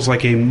handles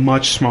like a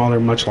much smaller,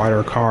 much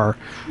lighter car.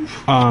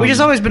 Which has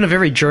always been a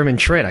very German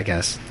trait, I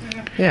guess.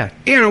 Yeah.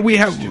 We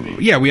have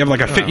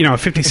like a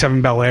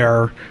 57 Bel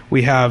Air.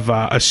 We have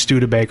a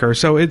Studebaker.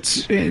 So we're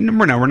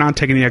not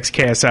taking the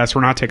XKSS.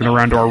 We're not taking the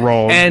Round Door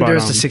Rolls. And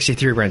there's the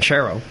 63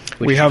 Ranchero.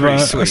 We have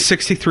a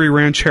 63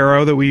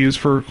 Ranchero that we use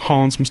for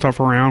hauling some stuff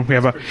around. We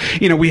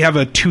have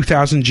a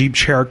 2000 Jeep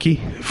Cherokee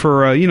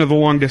for the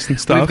long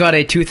distance stuff. We've got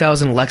a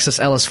 2000 Lexus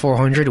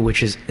LS400,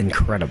 which is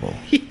incredible.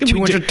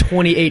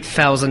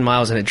 228,000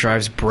 miles, and it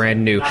drives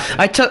brand new.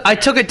 I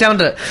took it down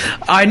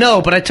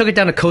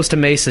to Costa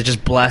Mesa,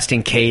 just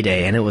blasting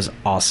K-Day, and it was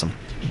awesome.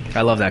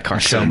 I love that car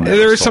so much.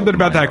 There is something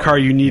about that car.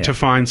 You need to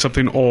find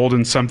something old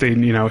and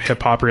something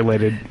hip hop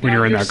related when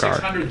you're in that car.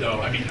 600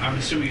 though. I mean, I'm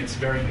assuming it's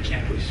very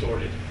mechanically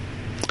sorted.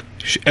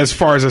 As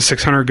far as a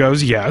 600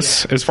 goes,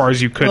 yes. As far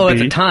as you could be. At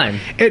the time.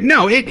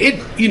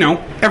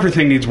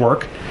 Everything needs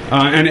work.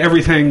 And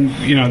everything,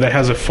 that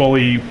has a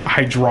fully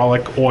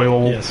hydraulic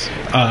oil. Yes.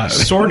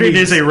 Sorted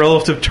is a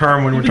relative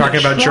term when we're talking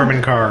about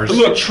German cars.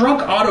 Look,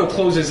 trunk auto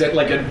closes at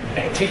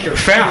take your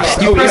fast.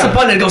 You press a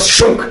button and it goes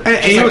shunk. And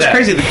it's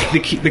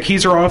crazy. The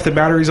keys are off, the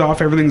battery's off,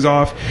 everything's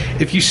off.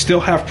 If you still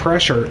have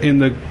pressure in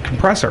the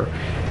compressor,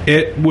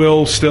 it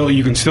will still.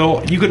 You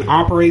can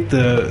operate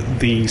the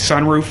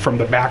sunroof from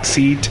the back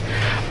seat.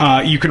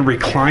 You can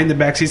recline the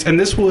back seats. And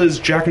this was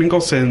Jack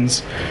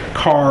Nicholson's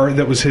car.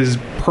 That was his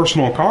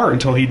personal car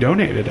until he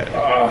donated it.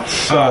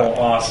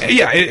 Awesome.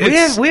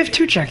 Yeah, we have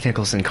 2 Jack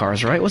Nicholson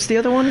cars, right? What's the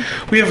other one?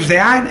 we have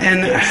that,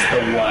 and That's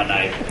the one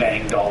I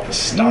banged all the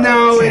stars.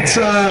 no, it's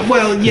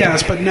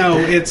yes, but no,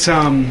 it's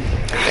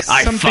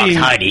I fucked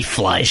Heidi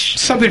Fleisch.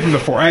 something from the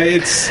 4.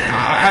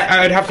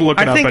 I'd have to look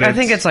it up. But I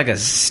think it's like a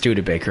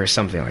Studebaker or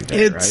something like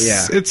that, right?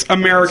 Yeah. It's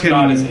American. It's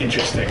not as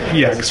interesting.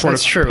 Yeah, sort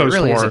That's of true. It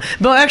really post-war. isn't.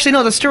 But actually,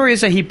 no. The story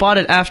is that he bought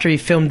it after he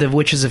filmed The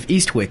Witches of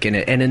Eastwick in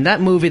it, and in that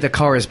movie, the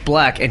car is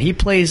black, and he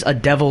plays a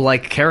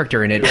devil-like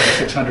character in it.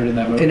 600 in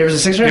that movie. And there was a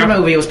 600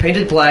 movie. It was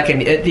painted black,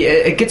 and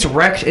it gets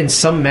wrecked in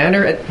some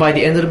manner by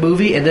the end of the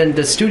movie. And then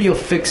the studio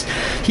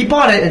he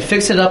bought it and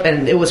fixed it up,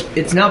 and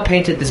it's now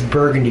painted this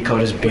burgundy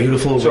color, this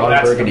beautiful So raw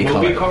that's burgundy the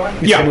movie color. car?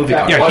 It's the movie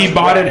car. Yeah, he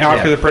bought it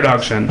after Yeah. the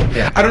production.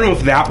 Yeah. I don't know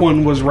if that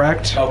one was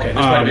wrecked. Okay, this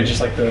might have been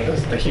just like the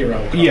hero.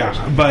 car or Yeah,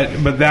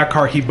 something. but that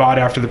car he bought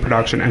after the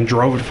production and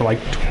drove it for like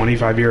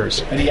 25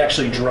 years. And he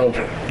actually drove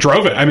it.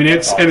 Drove it. I mean,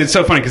 it's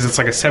so funny because it's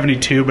like a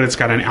 72, but it's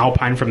got an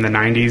Alpine from the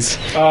 90s,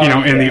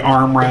 in the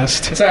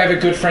armrest. So I have a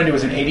good friend who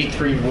has an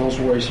 '83 Rolls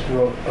Royce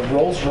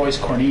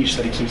Corniche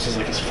that he keeps as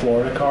like his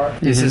Florida car.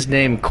 Is his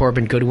name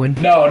Corbin Goodwin?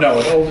 No.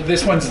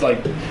 This one's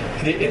like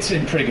It's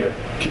in pretty good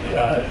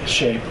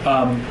shape.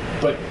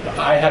 But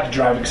I had to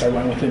drive it because I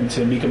went with him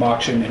to Mecum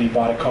Auction and he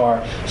bought a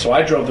car. So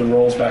I drove the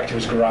Rolls back to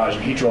his garage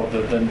and he drove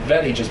the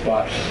Vet he just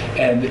bought.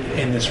 And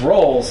in this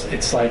Rolls,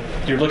 it's like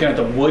you're looking at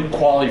the wood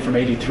quality from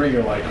 '83.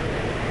 You're like,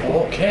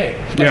 okay.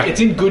 Like,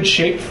 it's in good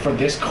shape for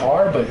this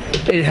car, but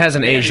it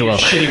hasn't aged well.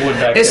 Shitty wood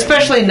back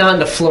Especially not in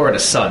the Florida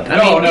sun.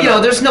 I mean, you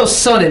know, there's no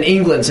sun in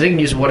England, so they can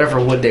use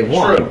whatever wood they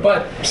want. True,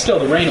 but still,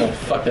 the rain will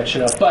fuck that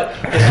shit up.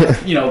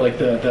 But, you know, like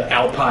the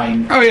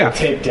Alpine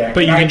tape deck.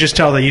 But you can just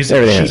tell they use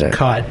a cheap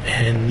cut.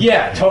 And,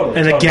 totally.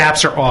 And the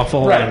gaps are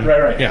awful.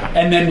 Right. Yeah.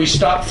 And then we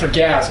stopped for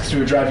gas because we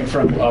were driving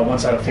from one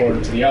side of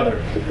Florida to the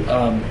other,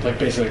 like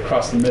basically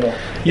across the middle.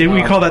 Yeah,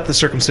 we call that the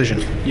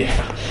circumcision.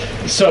 Yeah.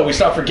 So we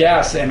stopped for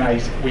gas, and I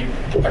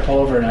pull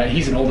over, and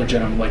he's an older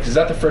gentleman. I'm like, is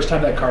that the first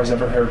time that car's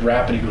ever heard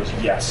rap? And he goes,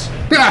 yes.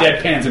 He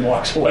deadpans and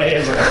walks away. I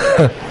was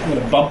like, I'm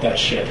going to bump that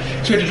shit. So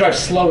we had to drive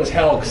slow as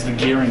hell because the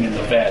gearing in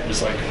the Vet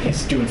was like,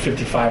 he's doing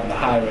 55 on the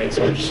highway.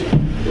 So I'm just,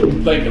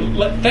 like,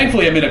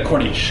 thankfully I'm in a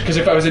Corniche, because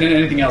if I was in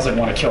anything else, I'd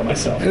want to kill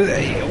myself.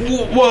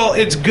 Well,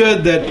 it's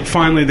good that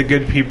finally the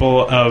good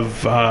people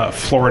of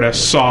Florida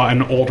saw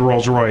an old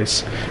Rolls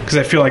Royce, because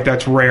I feel like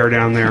that's rare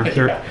down there.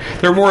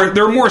 They're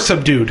more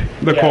subdued,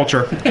 the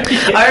culture.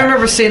 I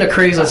remember seeing a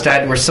Craigslist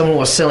ad where someone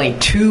was selling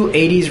two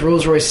 80s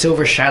Rolls Royce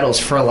Silver Shadows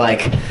for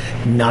like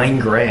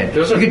 $9,000.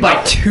 Those you could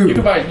buy two.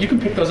 You can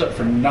pick those up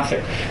for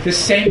nothing. This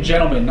same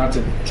gentleman, not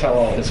to tell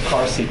all his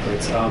car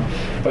secrets,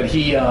 but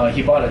he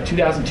bought a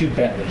 2002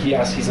 Bentley.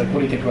 He's like, what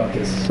do you think about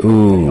this?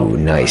 Ooh,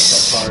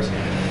 nice.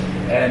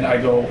 And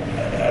I go,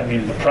 I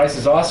mean, the price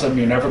is awesome.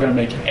 You're never going to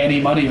make any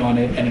money on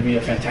it, and it'd be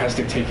a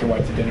fantastic take your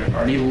wife to dinner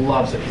car. And he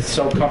loves it. It's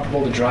so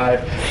comfortable to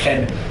drive.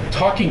 And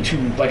talking to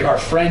like our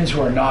friends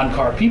who are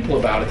non-car people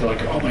about it, they're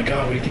like, "Oh my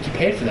god, what do you think you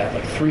paid for that?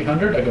 Like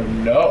 $300?" I go,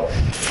 "No,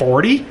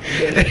 40?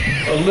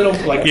 A little,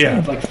 like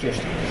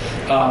 50."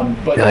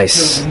 But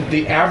nice.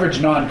 the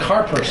average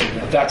non-car person,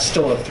 that's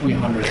still a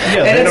 $300.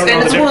 And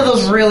it's one of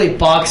those really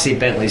boxy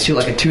Bentleys too,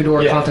 like a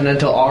two-door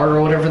Continental R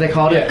or whatever they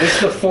call it. Yeah, it's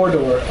the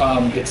four-door.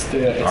 It's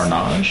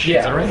Arnage. Yeah,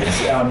 is that right?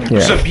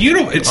 It's a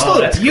beautiful. It's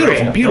still a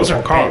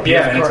beautiful car.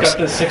 Yeah, and it's got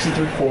the 6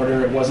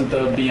 3/4. It wasn't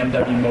the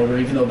BMW motor,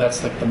 even though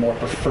that's like the more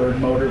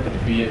preferred motor. But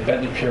the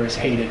Bentley purists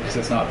hate it because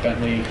it's not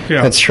Bentley.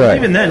 Yeah, that's right.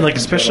 Even then, like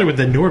especially with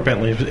the newer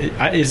Bentley,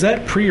 is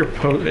that pre or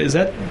post?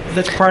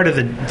 That's part of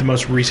the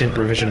most recent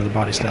revision of the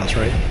body styles,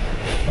 right?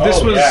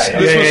 This was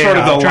sort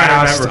of the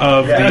last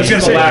of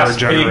the last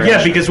generation.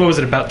 Yeah, because what was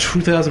it, about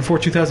 2004,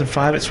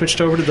 2005? It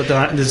switched over to the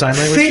design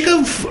language. Think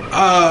of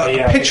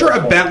picture a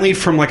Bentley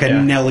from like a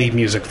Nelly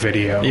music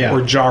video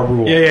or Ja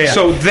Rule. Yeah.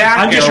 So that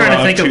I'm just trying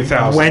to think of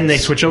 2000s. when they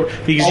switch over,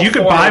 because you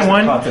could buy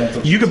one.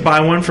 You could buy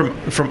one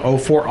from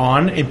 04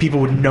 on, and people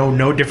would know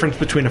no difference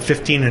between a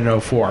 15 and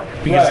an 04.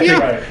 Because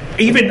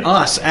even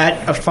us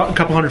at a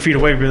couple hundred feet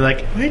away would be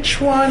like,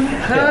 which one?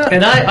 Huh?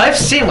 And I've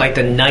seen like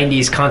the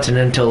 90s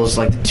Continentals,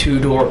 like the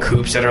two-door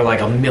coupes that are like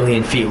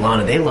 1,000,000 feet long,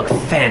 and they look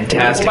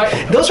fantastic.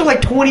 Those are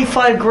like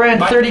 $25,000,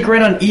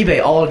 $30,000 on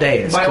eBay all day.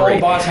 It's my great.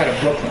 old boss had a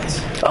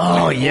Brooklands.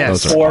 Oh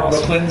yes, 4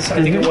 Brooklands,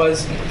 I think it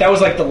was. That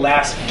was like the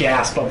last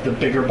gasp of the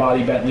bigger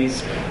body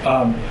Bentleys.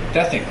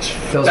 That thing was.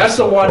 That's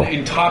the one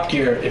in Top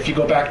Gear. If you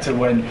go back to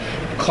when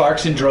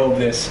Clarkson drove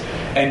this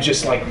and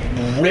just like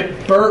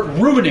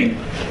ruining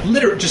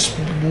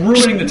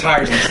the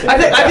tires.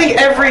 I think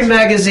every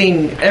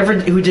magazine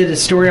who did a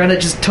story on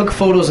it just took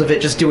photos of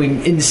it just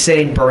doing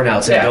insane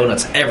burnouts and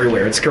donuts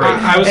everywhere. It's great.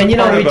 And you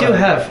know, we do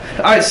have.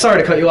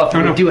 Sorry to cut you off,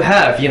 but we do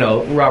have, you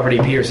know, Robert E.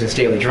 Peterson's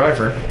Daily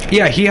Driver.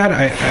 Yeah, he had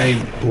a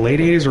late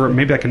 80s or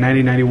maybe like a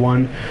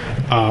 1991,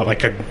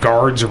 like a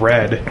Guards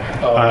Red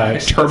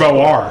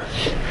Turbo R.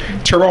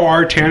 Turbo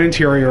R, tan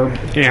interior,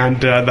 and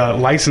the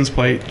license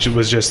plate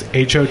was just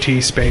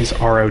HOT space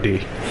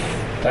ROD.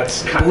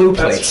 That's blue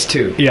plates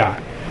too. Yeah.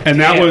 And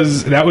that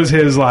was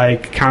his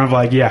like kind of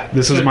like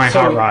this is my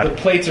hot rod. The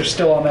plates are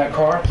still on that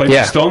car. Plates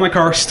are still on the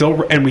car,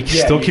 and we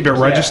still keep it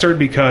registered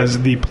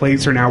because the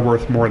plates are now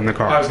worth more than the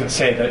car. I was going to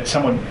say that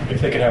someone,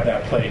 if they could have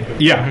that plate,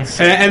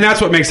 and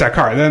that's what makes that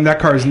car. Then that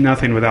car is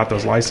nothing without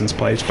those license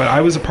plates. But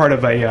I was a part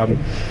of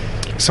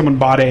someone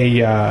bought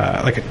a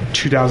like a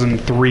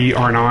 2003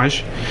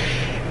 Arnage.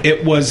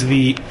 It was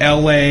the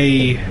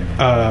LA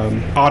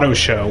Auto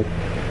Show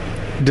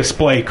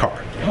display car.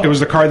 It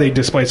was the car they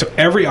displayed. So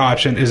every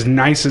option is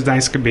nice as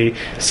nice could be.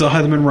 Still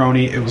had the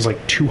Monroney. It was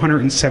like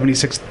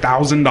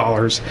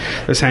 $276,000.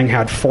 This thing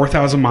had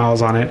 4,000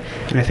 miles on it,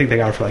 and I think they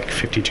got it for like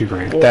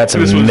 $52,000. That's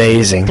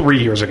amazing.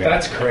 3 years ago.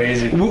 That's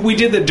crazy. We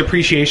did the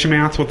depreciation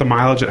math with the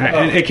mileage,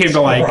 and it came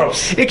to like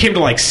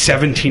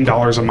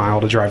 $17 a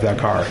mile to drive that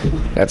car.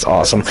 That's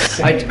awesome.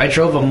 I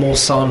drove a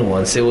Mulsanne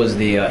once. It was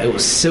it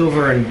was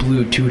silver and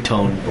blue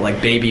two-tone, like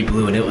baby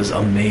blue, and it was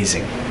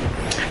amazing.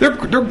 They're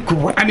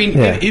great. I mean,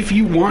 if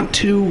you want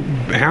to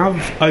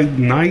have a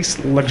nice,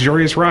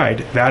 luxurious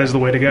ride, that is the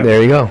way to go.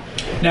 There you go.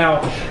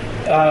 Now,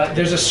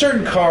 there's a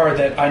certain car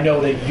that I know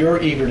that you're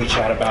eager to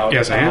chat about.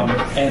 Yes, I am.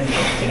 And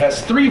it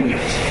has 3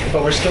 wheels,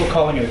 but we're still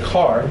calling it a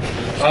car.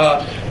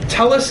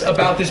 tell us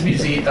about this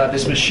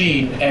this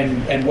machine,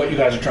 and what you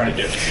guys are trying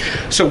to do.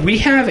 So we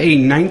have a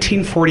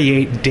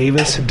 1948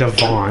 Davis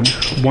Devon,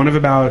 one of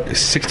about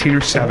 16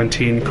 or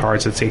 17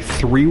 cars. It's a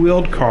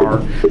three-wheeled car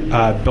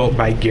built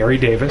by Gary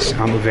Davis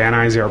on the Van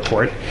Nuys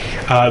Airport.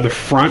 The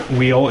front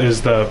wheel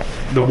is the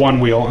one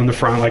wheel in the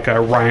front, like a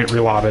Reliant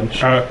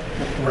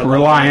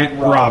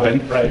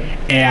Robin. Right.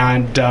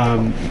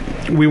 And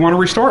we want to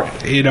restore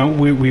it. You know,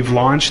 we've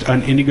launched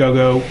an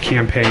Indiegogo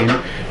campaign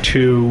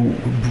to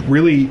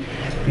really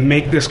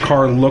make this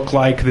car look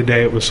like the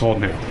day it was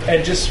sold new.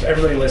 And just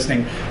everybody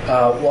listening,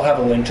 we'll have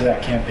a link to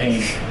that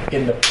campaign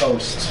in the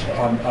post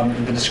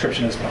on the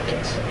description of this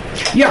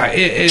podcast. Yeah,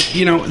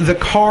 you know, the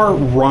car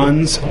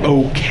runs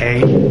okay.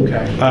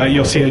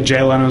 You'll see a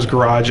Jay Leno's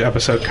Garage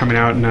episode coming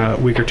out in a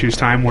week or two's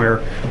time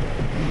where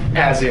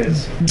as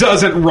is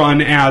doesn't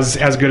run as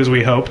good as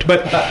we hoped,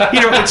 but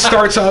you know, it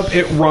starts up,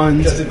 it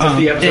runs,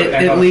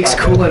 it leaks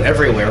coolant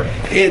everywhere.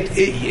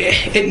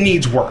 It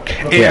needs work.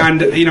 And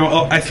you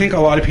know, I think a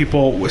lot of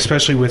people,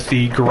 especially with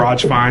the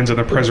garage finds and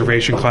the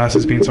preservation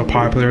classes being so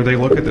popular, they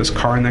look at this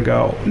car and they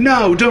go,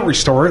 no, don't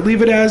restore it,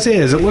 leave it as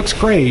is, it looks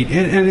great.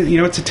 And you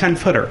know, it's a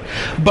 10-footer,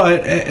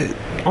 but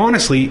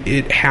honestly,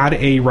 it had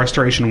a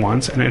restoration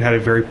once, and it had a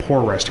very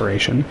poor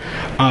restoration.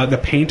 The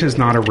paint is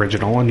not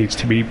original and needs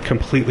to be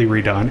completely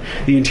redone.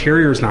 The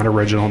interior is not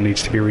original and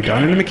needs to be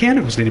redone, and the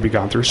mechanicals need to be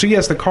gone through. So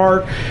yes, the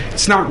car,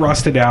 it's not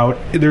rusted out.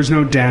 There's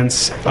no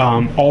dents.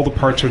 All the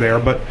parts are there,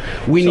 but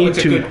we need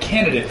to... So it's a good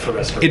candidate for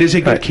restoration. It is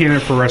a good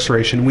candidate for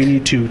restoration. We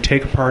need to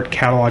take apart,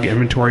 catalog,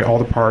 inventory all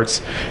the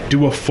parts,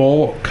 do a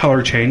full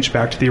color change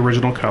back to the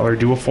original color,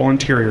 do a full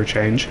interior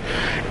change,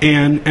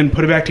 and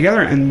put it back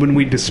together. And when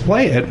we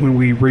display it, when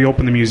we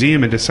reopen the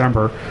museum in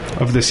December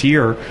of this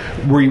year,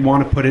 we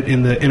want to put it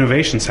in the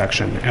innovation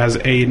section as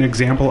an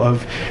example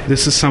of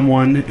this is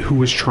someone who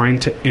was trying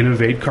to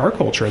innovate car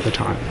culture at the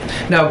time.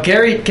 Now,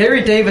 Gary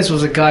Davis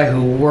was a guy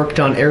who worked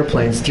on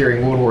airplanes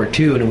during World War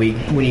II,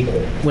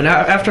 and when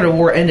after the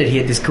war ended, he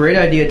had this great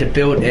idea to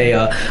build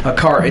a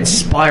car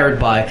inspired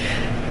by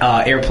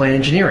airplane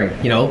engineering,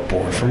 you know,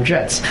 born from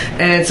jets.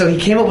 And so he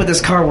came up with this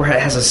car where it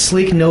has a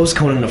sleek nose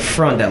cone in the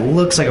front that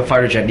looks like a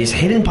fighter jet. These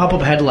hidden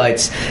pop-up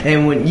headlights,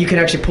 and when you can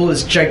actually pull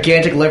this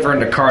gigantic lever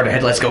in the car, the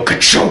headlights go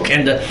ka-chunk,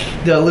 and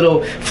the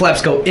little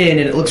flaps go in,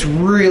 and it looks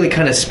really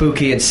kind of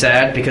spooky and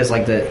sad because,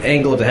 like, the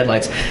angle of the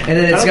headlights. And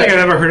then I don't think I've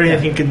ever heard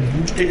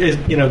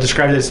anything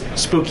described as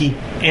spooky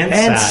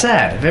and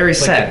sad. Very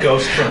sad. Like the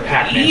ghost from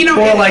Pac-Man. You know,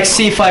 or like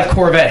C5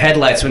 Corvette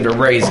headlights when they're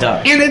raised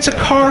up. And it's a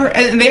car,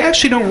 and they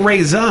actually don't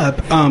raise up.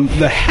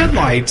 The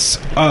headlights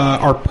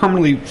are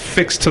permanently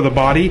fixed to the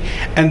body,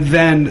 and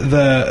then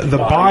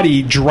the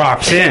body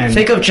drops in.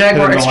 Think of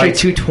Jaguar Then the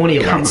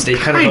XJ220 lights. They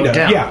kind of go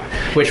down.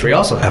 Yeah. Which we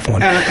also have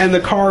one. And the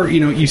car, you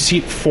know, you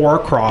seat 4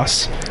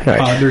 across.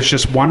 Right. There's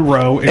just one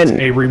row. It's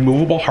a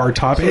removable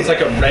hardtop. So it's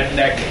like a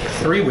redneck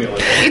three-wheeler.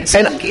 It's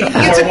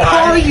a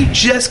car you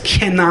just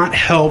cannot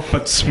help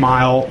but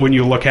smile when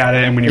you look at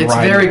it and when you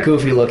ride it. It's very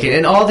goofy looking.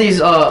 And all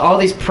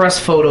these press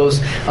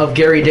photos of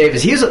Gary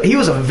Davis, he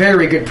was a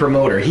very good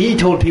promoter. He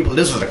told people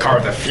this was the car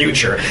of the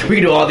future. We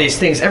can do all these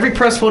things. Every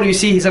press photo you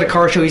see, he's at a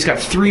car show. He's got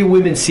 3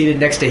 women seated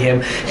next to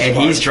him, and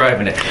he's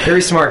driving it.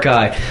 Very smart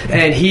guy.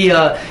 And he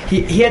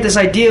had this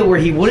idea where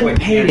he wouldn't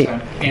pay.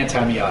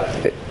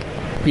 Anti-Miata.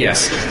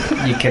 Yes,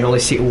 you can only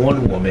see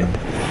one woman.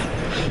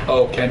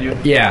 Oh, can you?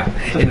 Yeah,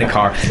 in the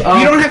car. You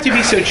don't have to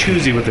be so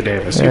choosy with the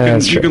Davis.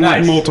 You can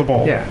let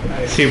multiple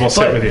people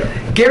sit with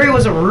you. Gary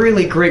was a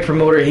really great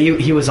promoter.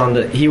 He was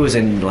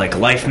in like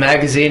Life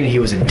magazine. He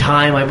was in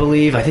Time, I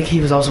believe. I think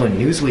he was also in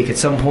Newsweek at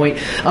some point.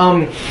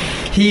 And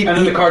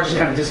then the car just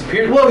kind of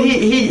disappeared. Well,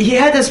 he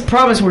had this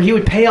promise where he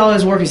would pay all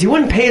his workers. He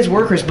wouldn't pay his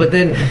workers, but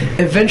then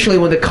eventually,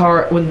 when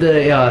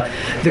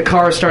the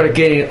car started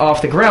getting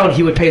off the ground,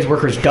 he would pay his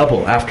workers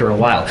double after a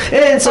while.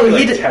 And so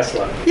he did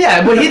Tesla.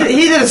 Yeah, but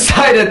he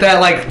decided that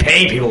like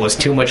paying people was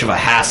too much of a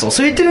hassle,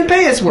 so he didn't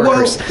pay his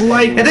workers.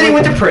 And then he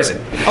went to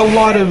prison. A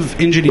lot of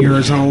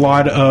engineers and a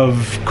lot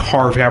of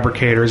car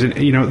fabricators, and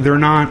you know, they're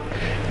not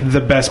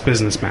the best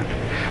businessmen.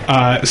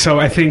 So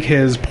I think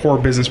his poor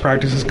business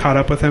practices caught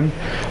up with him,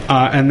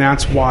 and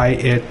that's why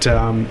it's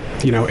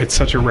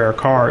such a rare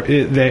car.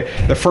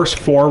 The first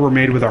 4 were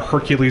made with a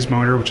Hercules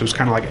motor, which was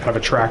kind of like out of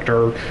a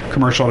tractor,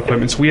 commercial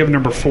equipment. So we have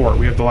number 4.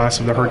 We have the last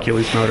of the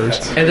Hercules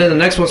motors. And then the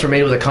next ones were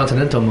made with a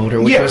Continental motor,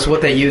 which was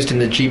what they used in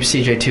the Jeep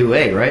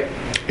CJ2A, right?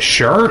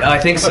 Sure. I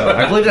think so.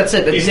 I believe that's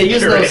it. They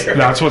use those.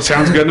 That's what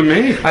sounds good to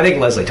me. I think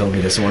Leslie told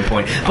me this at one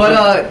point.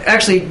 But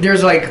actually,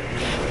 there's like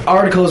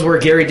articles where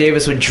Gary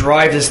Davis would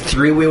drive this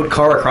 3-wheeled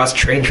car across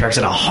train tracks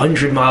at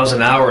 100 miles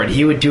an hour, and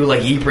he would do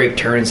like e-brake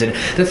turns, and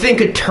the thing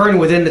could turn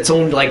within its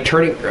own like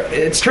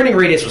its turning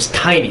radius was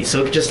tiny,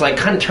 so it could just like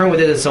kind of turn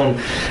within its own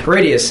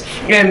radius.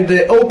 And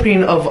the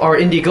opening of our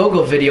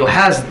Indiegogo video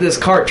has this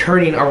car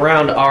turning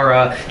around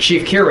our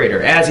chief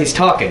curator as he's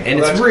talking, and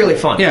it's really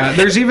fun. Yeah,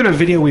 there's even a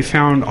video we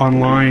found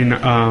online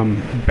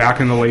back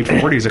in the late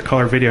 40s, a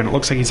color video, and it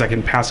looks like he's like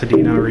in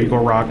Pasadena or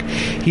Eagle Rock.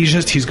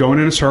 He's going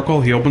in a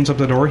circle. He opens up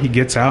the door. He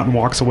gets out. out and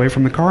walks away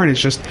from the car, and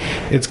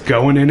it's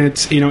going, and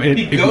it's he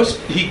ghost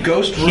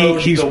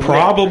rode he's the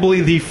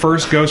probably the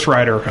first Ghost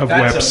Rider of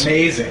That's whips.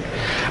 Amazing.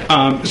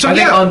 So I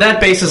think on that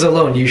basis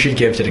alone, you should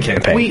give to the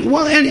campaign.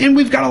 And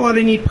we've got a lot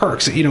of neat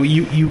perks.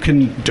 You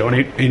can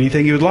donate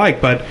anything you would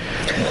like, but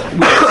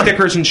we have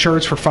stickers and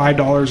shirts for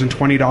 $5 and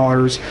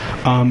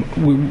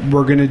 $20.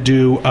 We're going to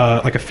do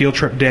like a field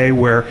trip day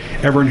where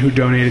everyone who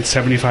donated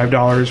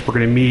 $75, we're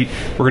going to meet.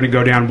 We're going to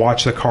go down,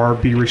 watch the car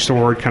be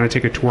restored, kind of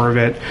take a tour of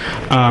it.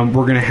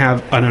 We're going to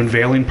have an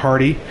unveiling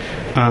party,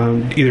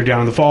 either down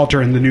in the vault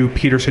or in the new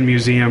Peterson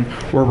Museum,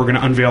 where we're going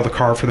to unveil the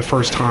car for the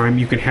first time.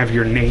 You can have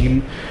your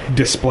name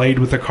displayed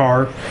with the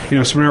car.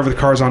 So whenever the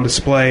car's on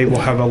display, we'll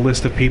have a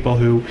list of people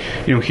who,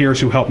 here's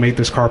who helped make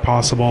this car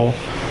possible.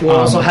 We'll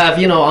also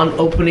have, on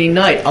opening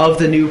night of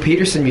the new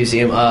Peterson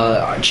Museum,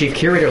 Chief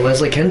Curator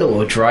Leslie Kendall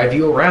will drive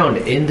you around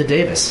in the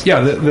Davis.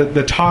 Yeah,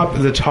 the top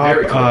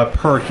cool.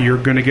 Perk, you're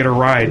going to get a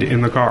ride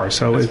in the car.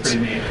 So That's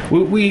it's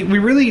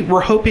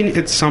we're hoping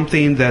it's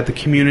something that the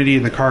community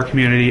and the car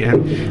community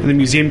and the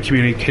museum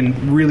community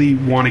can really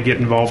want to get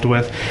involved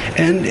with.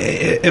 And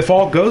if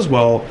all goes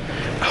well,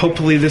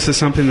 hopefully this is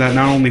something that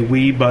not only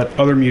we but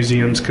other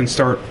museums can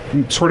start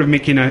sort of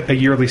making a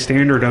yearly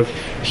standard of,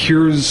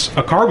 here's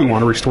a car we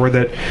want to restore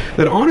that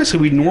honestly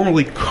we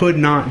normally could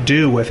not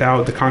do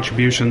without the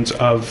contributions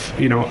of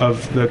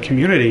the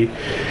community.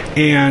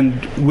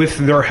 And with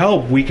their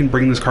help, we can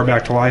bring this car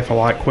back to life a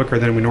lot quicker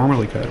than we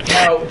normally could.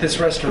 Now, this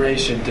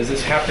restoration, does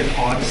this happen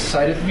on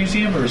site at the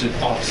museum, or is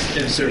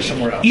there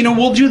somewhere else?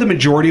 We'll do the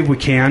majority if we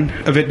can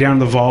of it down in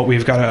the vault.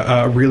 We've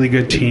got a really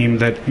good team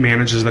that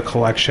manages the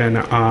collection.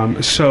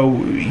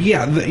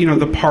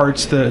 The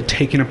parts, the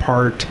taking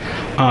apart,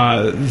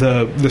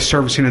 the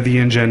servicing of the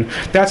engine,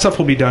 that stuff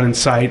will be done in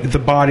site. The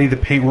body, the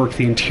paintwork,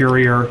 the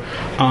interior,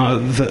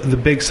 the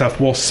big stuff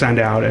we'll send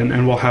out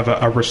and we'll have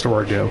a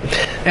restorer do.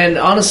 And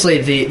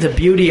honestly, the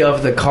beauty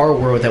of the car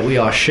world that we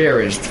all share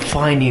is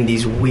finding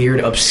these weird,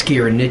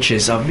 obscure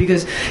niches of,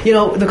 because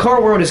the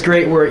car world is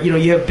great where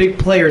you have big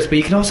players, but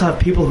you can also have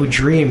people who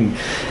dream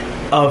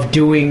of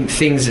doing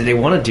things that they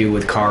want to do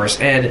with cars.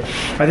 And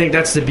I think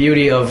that's the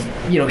beauty of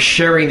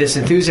sharing this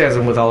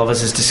enthusiasm with all of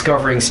us, is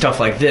discovering stuff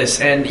like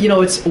this. And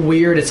it's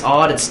weird, it's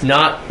odd, it's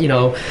not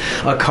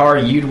a car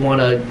you'd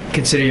want to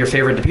consider your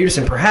favorite to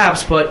Peterson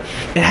perhaps, but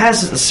it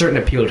has a certain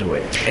appeal to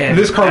it. And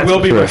this car will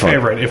be my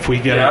favorite if we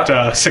get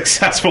it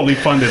successfly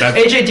funded.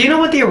 AJ, do you know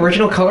what the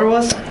original color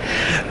was?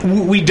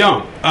 We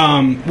don't.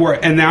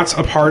 And that's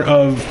a part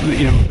of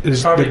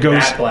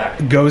matte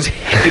black. Goes.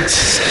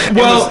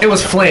 It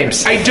was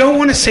flames. I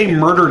don't want to say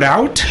murdered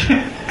out.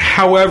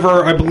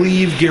 However, I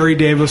believe Gary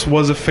Davis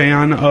was a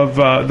fan of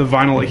the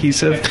vinyl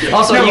adhesive.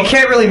 Also, you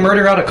can't really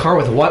murder out a car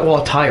with white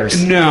wall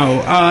tires.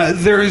 No,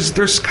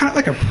 there's kind of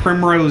like a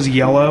primrose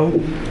yellow.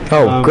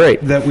 Oh,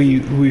 great! That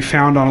we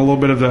found on a little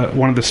bit of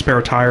one of the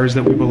spare tires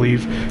that we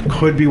believe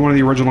could be one of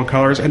the original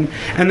colors, and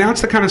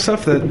that's the kind of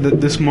stuff that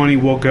this money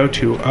will go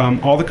to.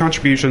 All the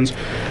contributions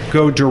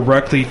go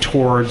directly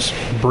towards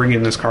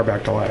bringing this car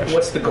back to life.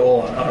 What's the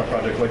goal on a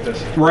project like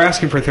this? We're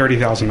asking for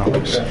 $30,000.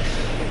 Okay.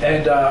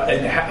 And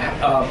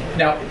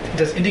now,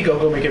 does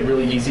Indiegogo make it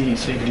really easy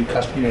so you can do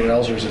custom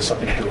URLs, or is it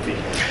something goofy?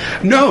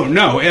 No.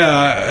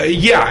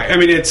 Yeah, I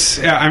mean,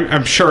 it's.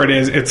 I'm sure it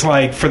is. It's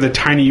like for the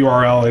tiny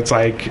URL, it's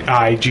like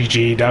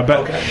IGG.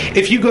 But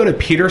if you go to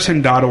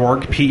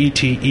petersen.org,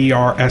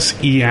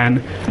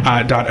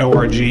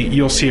 petersen.org,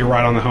 you'll see it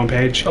right on the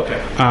homepage. Okay.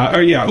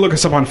 Look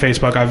us up on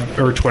Facebook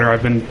or Twitter.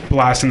 I've been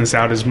blasting this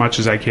out as much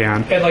as I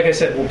can. And like I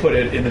said, we'll put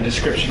it in the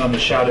description on the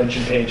Shout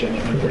Engine page and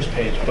the members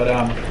page.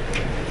 But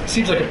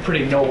seems like a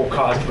pretty noble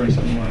cause to bring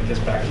something like this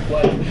back to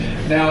play.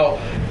 Now,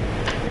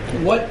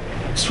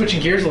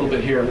 switching gears a little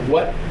bit here,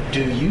 what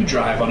do you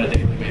drive on a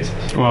daily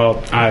basis?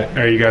 Well,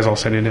 are you guys all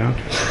sitting down? I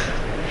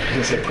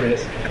was going to say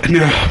Prius.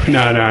 No.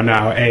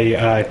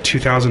 A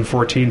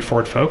 2014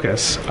 Ford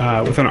Focus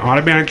with an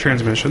automatic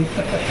transmission,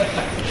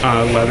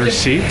 leather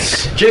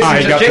seats.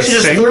 Jason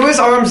just threw his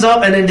arms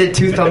up and then did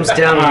two thumbs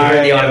down when he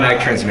heard the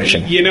automatic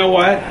transmission. You know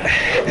what?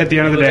 At the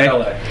end of the day,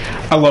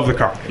 I love the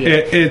car. Yeah.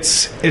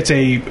 It's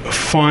a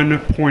fun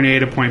point A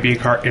to point B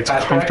car. It's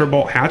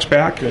comfortable,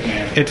 hatchback. Good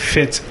man. It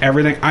fits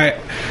everything.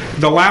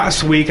 The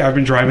last week I've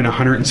been driving a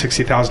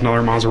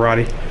 $160,000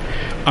 Maserati.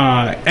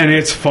 And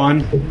it's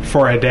fun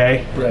for a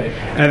day, right?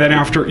 And then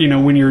after,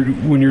 when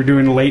you're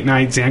doing late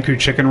night Zanku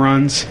chicken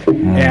runs,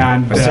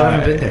 and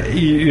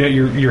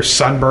you're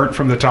sunburnt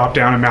from the top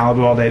down in Malibu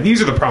all day.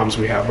 These are the problems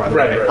we have, by the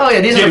way. Right. Oh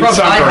yeah, these are the problems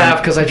I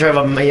have because I drive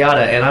a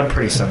Miata and I'm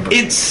pretty sunburned.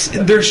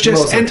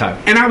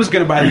 And I was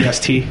going to buy the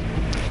ST.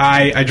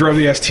 I drove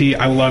the ST.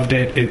 I loved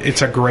it.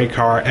 It's a great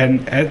car.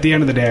 And at the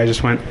end of the day, I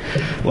just went,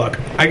 look,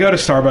 I go to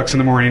Starbucks in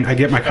the morning. I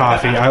get my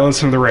coffee. I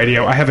listen to the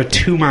radio. I have a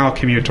 2-mile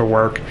commute to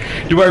work.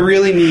 Do I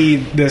really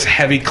need this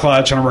heavy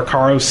clutch on a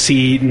Recaro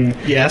seat? And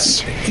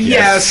Yes.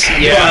 Yeah,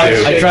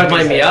 I drive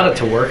my Miata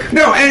to work.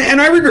 No, and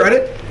I regret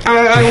it.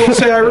 I will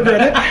say I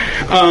regret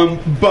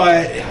it,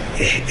 but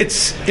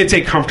it's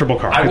a comfortable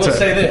car. I will It's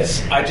say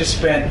this: I just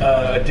spent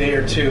a day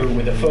or two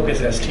with the Focus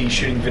ST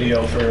shooting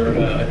video for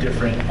a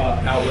different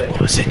outlet.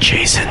 Was it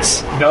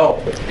Jason's? No,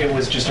 it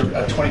was just a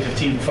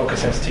 2015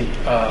 Focus ST.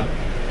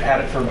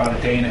 Had it for about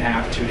a day and a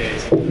half, 2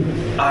 days.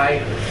 I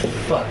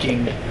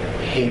fucking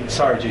hate.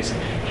 Sorry, Jason.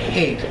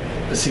 Hate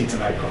the seats in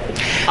that car.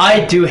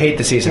 I do hate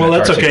the season. Well,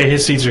 that's okay.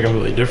 His seats are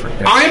completely different.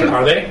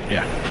 Are they?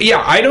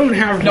 Yeah, I don't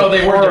have No,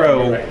 they were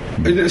Recaro.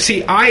 different,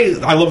 See, I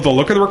love the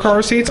look of the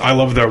Recaro seats. I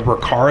love the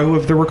Recaro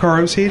of the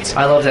Recaro seats.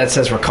 I love that it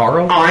says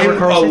Recaro. I'm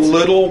Recaro a seats.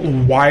 little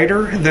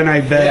wider than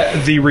I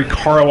bet the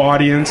Recaro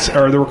audience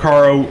or the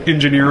Recaro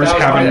engineers That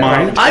was have my in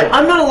mind.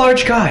 I'm not a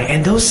large guy,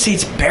 and those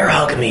seats bear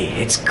hug me.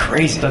 It's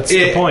crazy. That's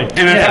the point.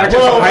 And in yeah, fact,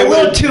 well, I a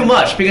little would, too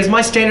much because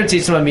my standard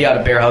seats don't let me out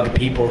to bear hug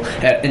people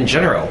in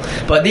general.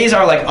 But these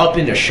are like up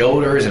into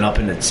shoulders and up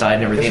into the side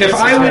and everything. if It's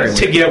I very were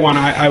to weird. get one,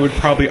 I would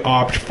probably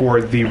opt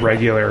for the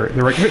regular.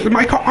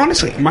 My car,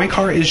 honestly, my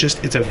car is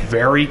it's a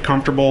very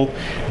comfortable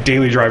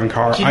daily driving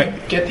car. Can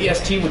you get the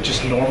ST with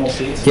just normal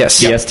seats?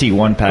 Yes, the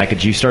ST1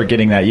 package. You start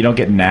getting that. You don't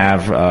get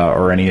nav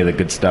or any of the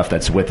good stuff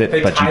that's with it.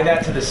 They but tie you,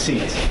 that to the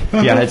seats.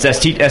 yeah, it's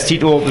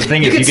ST. Well, the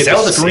thing is, can you get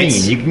sell the the screen.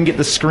 seats. You can get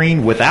the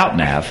screen without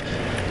nav.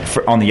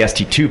 On the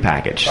ST2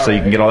 package, so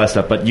you can get all that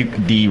stuff. But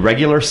the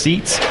regular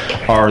seats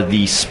are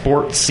the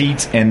sport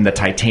seats and the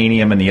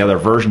titanium and the other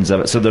versions of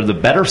it. So they're the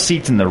better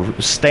seats in the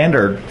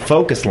standard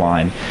Focus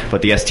line.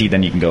 But the ST,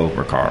 then you can go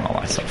Recaro and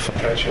all that stuff.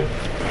 Gotcha.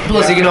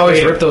 Plus, you can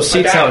always rip those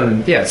seats Like out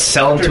and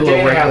sell them to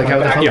a regular guy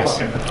with a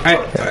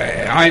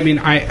Focus. I mean,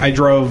 I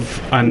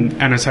drove an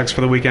NSX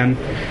for the weekend,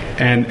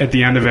 and at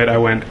the end of it, I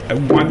went,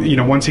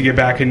 once you get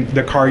back in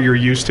the car you're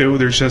used to,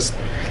 there's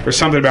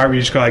something about where you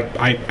just go like,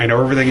 I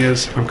know everything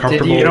is, I'm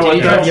comfortable. Did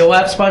you drive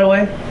Yoaps, by the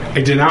way?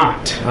 I did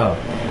not. Oh.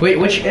 Wait,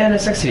 which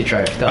NSX did you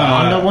drive? The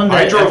Honda one?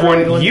 I drove one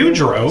everyone- you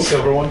drove.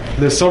 Silver one.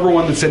 The silver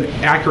one that's in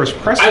Acura's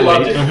press I fleet.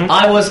 loved it.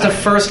 I was the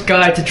first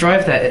guy to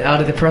drive that out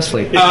of the press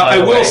fleet. I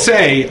will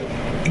say,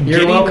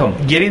 You're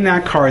welcome. Getting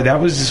that car, that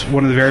was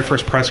one of the very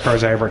first press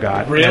cars I ever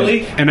got.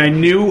 Really? And I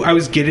knew I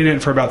was getting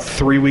it for about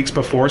 3 weeks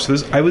before. So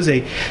because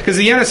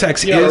the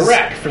NSX You're is a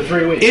wreck for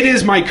 3 weeks. It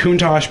is my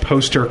Countach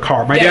poster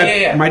car. My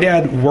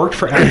dad worked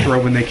for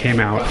Acura when they came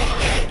out,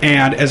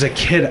 and as a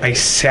kid, I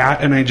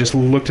sat and I just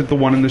looked at the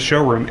one in the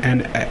showroom,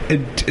 and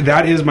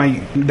that is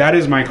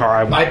my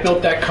car. I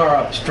built that car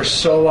up for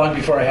so long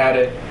before I had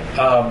it.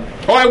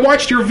 I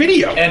watched your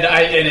video, and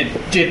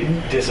it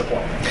didn't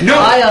disappoint. No,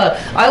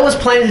 I was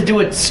planning to do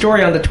a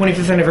story on the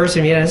 25th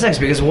anniversary of the NSX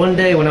because one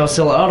day when I was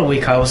still at Auto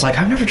Week, I was like,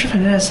 I've never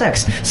driven an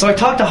NSX. So I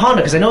talked to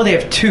Honda because I know they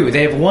have two.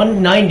 They have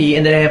 190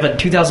 and then they have a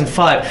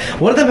 2005.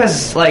 One of them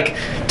has like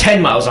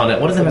 10 miles on it.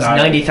 One of them has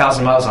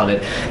 90,000 miles on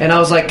it. And I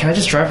was like, can I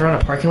just drive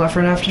around a parking lot for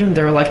an afternoon?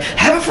 They were like,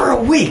 have it for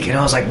a week. And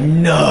I was like,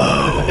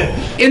 no.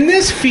 In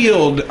this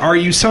field, are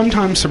you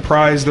sometimes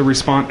surprised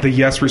the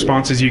yes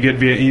responses you get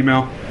via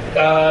email?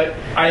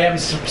 I am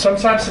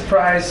sometimes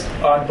surprised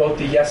on both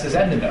the yeses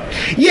and the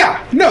nos.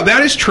 Yeah, no,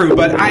 that is true.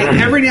 But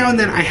every now and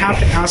then I have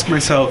to ask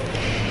myself,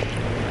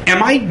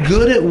 am I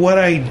good at what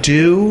I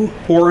do,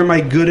 or am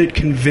I good at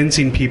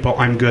convincing people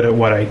I'm good at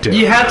what I do?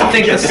 You have to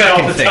think the All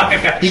second the thing.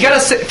 time. You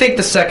got to think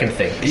the second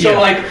thing. So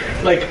like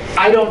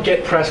I don't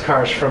get press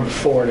cars from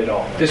Ford at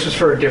all. This was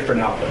for a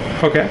different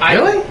outlet. Okay.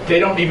 Really? They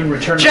don't even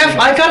return. Jeff,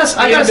 my emails.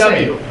 I gotta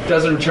say. BMW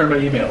doesn't return my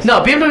emails.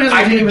 No, BMW doesn't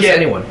I return can emails get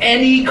to anyone.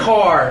 any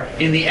car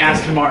in the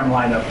Aston Martin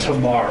lineup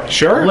tomorrow.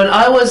 Sure. When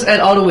I was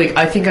at Auto Week,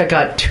 I think I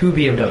got 2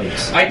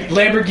 BMWs.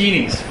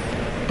 Lamborghinis.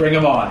 Bring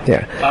them on.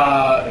 Yeah.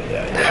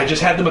 I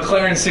just had the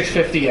McLaren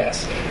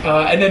 650S.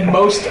 And then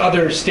most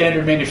other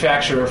standard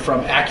manufacturer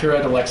from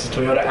Acura to Lexus,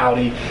 Toyota,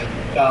 Audi.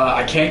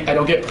 I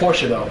don't get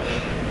Porsche though.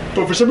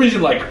 But for some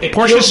reason, it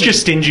Porsche's kills me.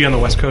 just stingy on the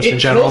West Coast in It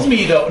general. kills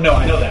me though. No,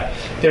 I know that.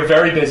 They're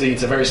very busy.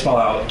 It's a very small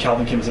outlet.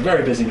 Calvin Kim is a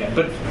very busy man.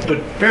 But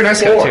Very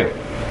nice guy, Ford, too.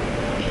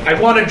 I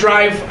want to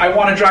drive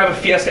a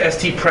Fiesta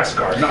ST press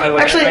car. No, I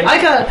want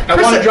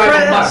to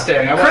drive a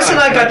Mustang. Chris and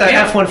I got that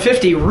can't.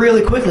 F-150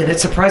 really quickly, and it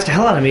surprised the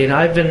hell out of me. And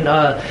I've been,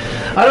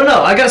 I don't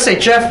know. I gotta say,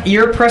 Jeff,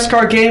 your press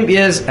car game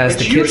is, as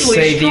It's the kids usually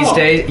say these strong.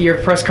 days, your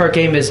press car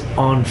game is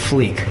on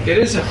fleek. It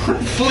is a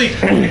fleet,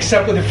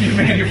 except with a few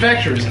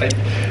manufacturers.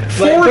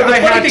 Ford, I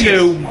had to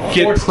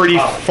get Ford's pretty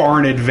tough. far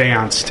in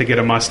advance to get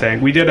a Mustang.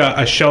 We did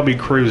a Shelby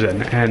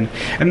Cruisin', and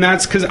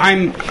that's because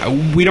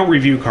we don't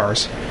review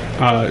cars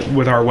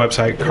with our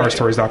website,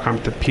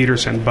 carstories.com, to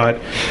Peterson, but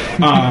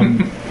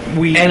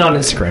we... And on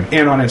Instagram.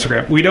 And on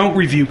Instagram. We don't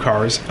review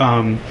cars,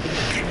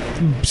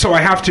 so I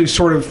have to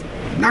sort of,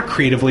 not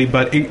creatively,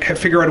 but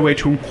figure out a way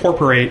to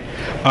incorporate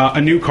a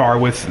new car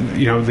with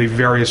the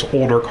various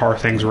older car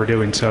things we're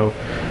doing. So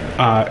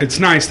it's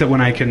nice that when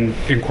I can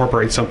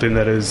incorporate something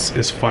that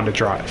is fun to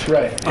drive.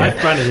 Right. I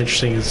find it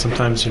interesting is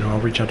sometimes,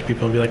 I'll reach out to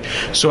people and be like,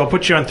 so I'll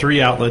put you on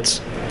 3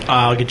 outlets.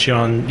 I'll get you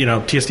on,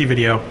 TSD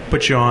video,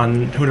 put you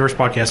on Hooniverse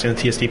podcast and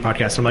the TSD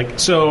podcast. I'm like,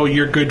 so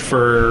you're good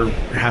for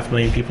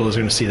 500,000 people is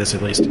going to see this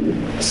at least.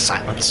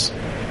 Silence.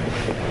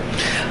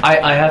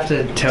 I have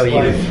to tell you,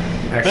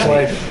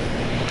 actually,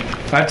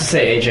 I have to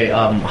say, AJ,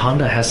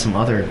 Honda has some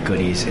other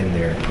goodies in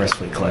their press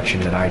fleet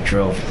collection that I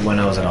drove when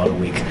I was at Auto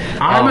Week.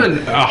 I'm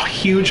a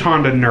huge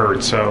Honda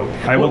nerd, so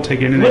I will take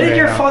anything. What did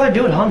your they have. father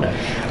do at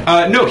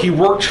Honda? No, he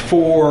worked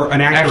for an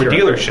Acura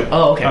dealership.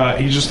 Oh,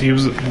 okay. He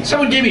was.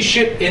 Someone gave me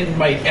shit in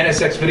my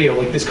NSX video.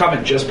 Like, this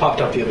comment just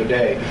popped up the other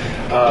day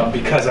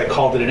because I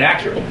called it an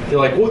Acura. They're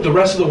like, well, the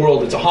rest of the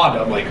world, it's a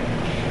Honda. I'm like,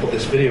 well,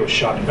 this video was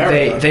shot in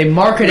America. They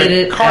marketed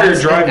it car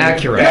as you're an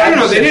driving. Acura.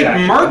 No, they didn't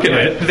Acura. market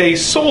it. They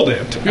sold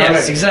it.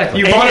 Yes,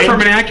 exactly. You bought it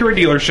from an Acura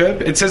dealership.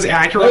 It says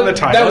Acura on the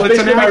title. It's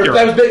an Acura.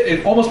 That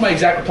was almost my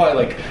exact reply.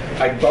 Like,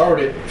 I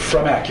borrowed it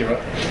from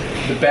Acura.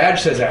 The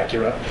badge says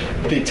Acura.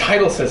 The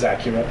title says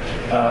Acura.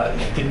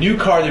 The new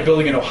car they're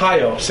building in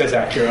Ohio says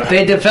Acura.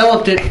 They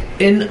developed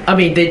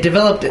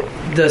it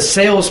the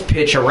sales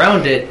pitch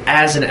around it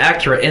as an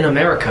Acura in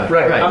America.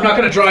 Right. I'm not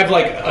going to drive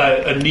like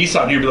a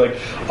Nissan here and be like,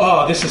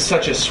 oh, this is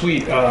such a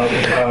sweet.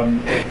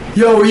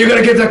 Yo, you're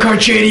gonna get the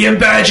Carchadian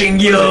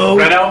badging, yo.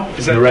 Renault?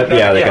 Is that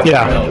They got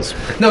Yeah.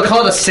 Renaults. No,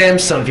 call it a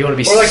Samsung if you want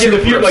to be Or like in the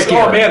super future, like,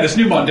 obscure. oh man, this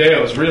new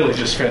Mondeo is really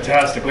just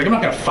fantastic. Like, I'm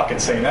not going to fucking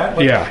say that.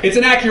 Like, Yeah. It's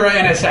an Acura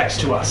NSX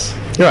to us.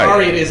 Right.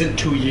 Sorry, it isn't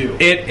to you.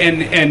 It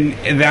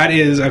and that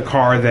is a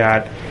car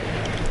that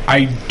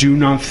I do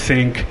not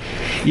think.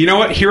 You know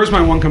what? Here's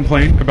my one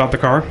complaint about the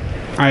car.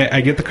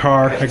 I get the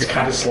car. It's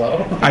kind of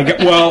slow. I get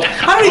well.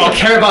 I don't even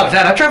care about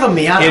that. I drive a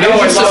Miata. It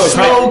Those is are slow.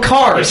 slow I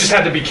cars. just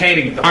had to be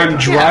caning it the whole I'm time.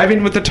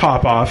 driving with the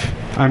top off.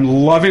 I'm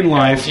loving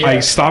life. Yeah. I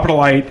stop at a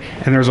light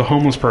and there's a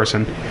homeless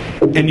person,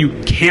 and you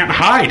can't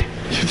hide.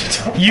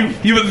 You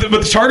with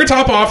the target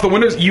top off, the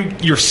windows.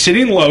 You're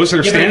sitting low, so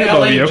they're Yeah, but standing in LA,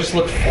 above you. you just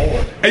look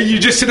forward. And you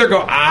just sit there and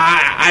go,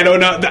 I don't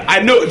know.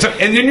 I know.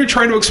 And then you're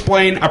trying to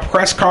explain a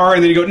press car,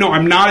 and then you go, no,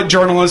 I'm not a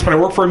journalist, but I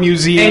work for a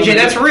museum. AJ,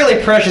 that's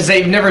really precious.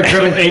 They've never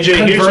driven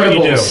AJ, here's what you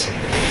convertibles.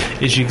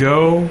 do. Is you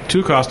go to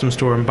a costume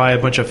store and buy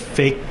a bunch of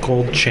fake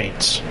gold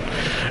chains,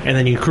 and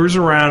then you cruise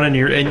around and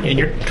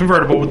you're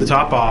convertible with the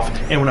top off.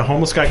 And when a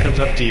homeless guy comes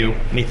up to you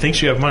and he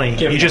thinks you have money,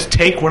 you just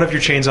take one of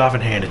your chains off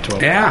and hand it to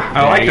him. Yeah,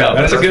 I like you that. go.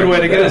 That's a good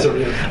way to That is go. a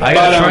really- I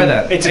gotta try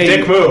that. It's a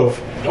dick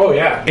move. Oh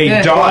yeah.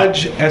 A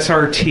Dodge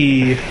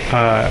SRT,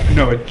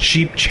 a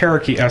Jeep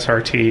Cherokee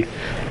SRT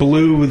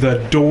blew the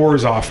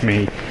doors off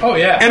me. Oh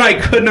yeah. And I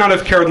could not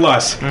have cared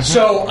less.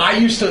 So I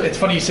used to. It's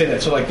funny you say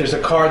that. So like, there's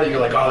a car that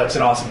you're like, oh, that's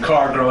an awesome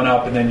car growing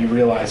up, and then you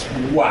realize,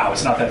 wow,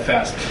 it's not that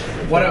fast.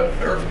 What a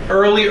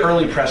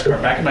early press car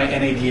back in my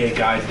NADA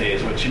guys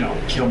days, which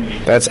kill me.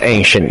 That's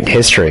ancient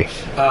history.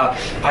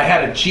 I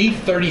had a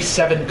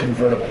G37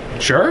 convertible.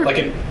 Sure. Like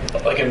an.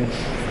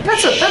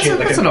 That's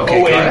an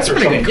okay 08 car. That's or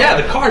pretty something. good. Yeah,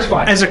 the car's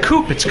fine. As a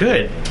coupe, it's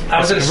good. I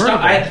was at a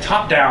stop. I had the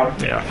top down.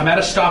 Yeah. I'm at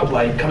a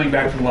stoplight coming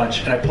back from lunch,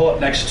 and I pull up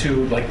next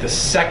to like the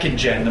second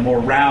gen, the more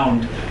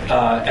round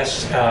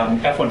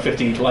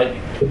F-150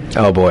 Lightning.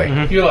 Oh boy.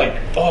 You're like,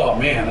 oh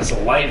man, that's a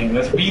Lightning.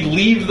 We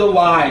leave the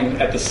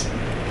line at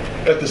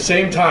the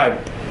same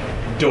time,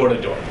 door to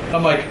door.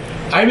 I'm like,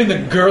 I'm in the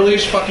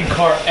girliest fucking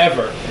car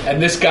ever,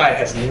 and this guy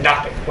has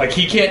nothing. Like,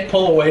 he can't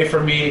pull away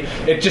from me.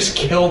 It just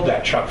killed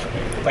that truck for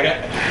me. Like,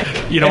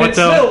 You know and what, it's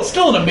though?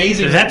 Still an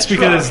amazing. That's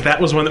because truck.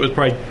 that was one that was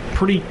probably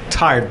pretty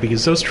tired,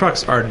 because those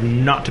trucks are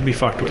not to be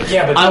fucked with.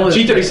 Yeah, but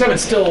G37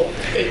 still,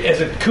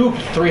 as a coupe,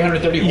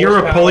 330 horsepower.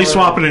 You're a pulley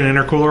swapping an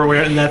intercooler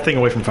away, and that thing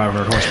away from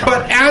 500 horsepower.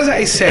 But as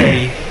I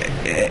say,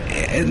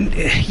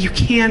 you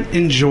can't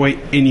enjoy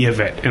any of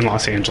it in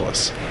Los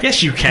Angeles.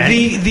 yes, you can.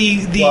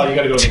 The Well, you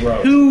gotta go to the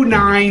road.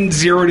 290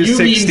 to You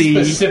 60.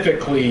 mean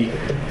specifically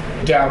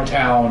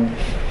downtown,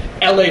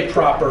 LA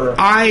proper.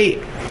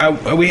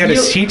 We had a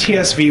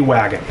CTSV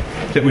wagon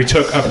that we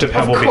took up to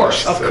Pebble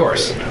Beach. Of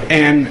course.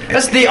 And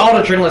That's the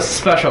auto journalist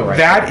special, right?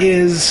 that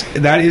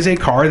is a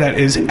car that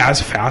is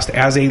as fast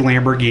as a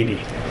Lamborghini.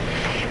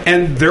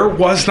 And there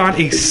was not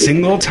a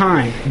single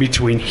time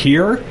between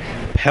here,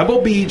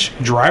 Pebble Beach,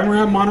 driving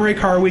around Monterey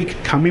Car Week,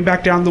 coming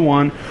back down the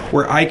one,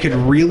 where I could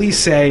really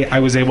say I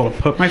was able to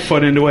put my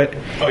foot into it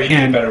Oh, you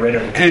need a better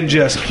radar. and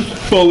just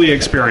fully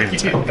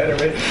experience it.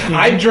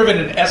 I've driven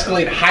an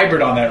Escalade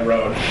hybrid on that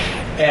road,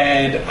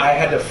 and I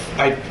had to.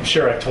 I'm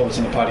sure I told this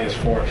in the podcast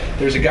before.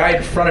 There's a guy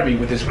in front of me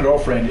with his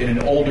girlfriend in an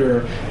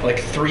older, like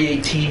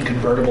 318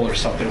 convertible or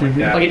something like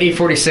that. Like an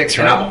E46,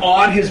 And right? I'm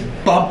on his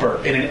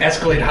bumper in an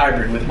Escalade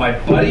hybrid with my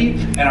buddy,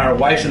 and our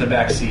wife's in the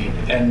back seat.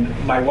 And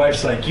my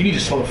wife's like, "You need to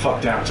slow the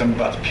fuck down, because I'm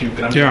about to puke."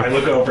 And I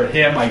look over at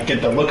him. I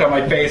get the look on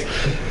my face.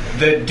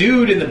 The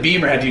dude in the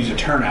Beamer had to use a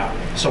turnout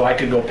so I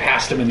could go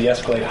past him in the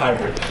Escalade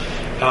hybrid.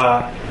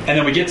 And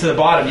then we get to the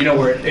bottom,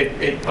 where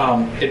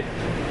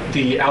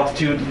the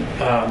altitude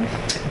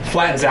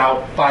flattens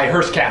out by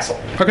Hearst Castle.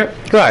 Okay.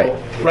 Right.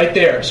 So, right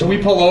there. So we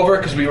pull over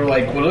because we were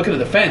like, we're looking at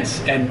the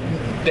fence, and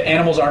the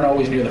animals aren't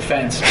always near the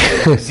fence.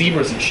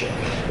 Zebras and shit.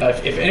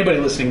 If anybody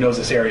listening knows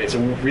this area, it's a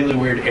really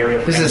weird area.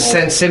 This is Animals.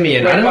 San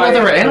Simeon. Right I didn't by know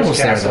there were Hearst animals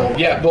there, Castle. though.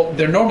 Yeah, well,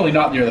 they're normally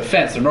not near the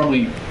fence. They're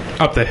normally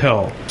up the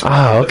hill.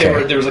 Oh,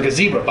 okay. There was like a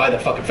zebra by the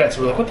fucking fence.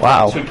 We're like, what the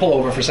Wow. fuck? So we pull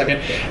over for a second,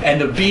 and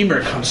the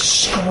Beamer comes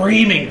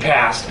screaming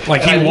past.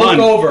 Like and he I won.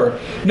 look over.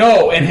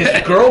 No, and his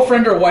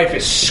girlfriend or wife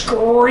is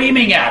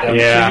screaming at him.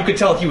 Yeah. So you could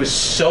tell he was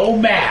so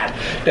mad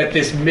that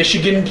this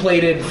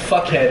Michigan-plated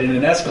fuckhead in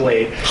an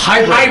Escalade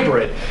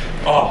hybrid.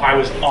 Oh, I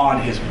was on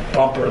his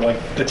bumper.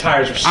 Like, the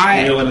tires were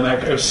squealing,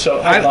 and it was so...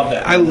 I love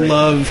that. I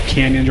love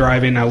canyon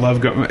driving. I love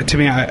going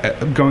through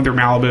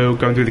Malibu,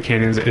 going through the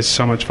canyons is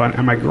so much fun.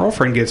 And my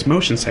girlfriend gets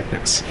motion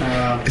sickness.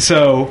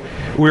 So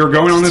we were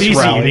going on this It's easy.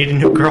 rally. You need a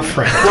new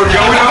girlfriend. We're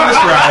going on this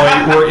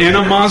rally. We're in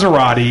a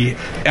Maserati.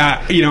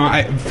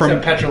 Is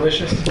that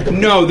Petrolicious?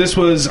 No, this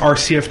was our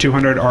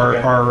CF200,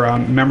 our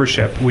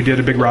membership. We did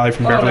a big rally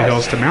from Beverly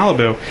Hills to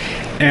Malibu,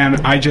 and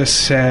I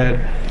just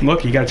said,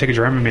 "Look, you got to take a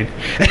drive with me."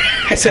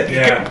 I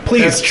said,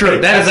 "Please." It's true.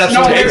 That is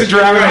absolutely take a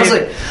drive with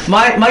me.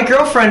 Honestly, my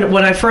girlfriend,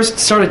 when I first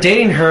started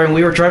dating her and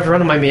we were driving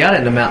around in my Miata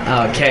in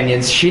the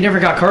canyons, she never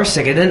got car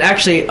sick. And then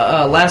actually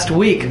last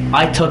week,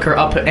 I took her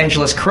up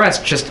Angeles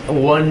Crest, just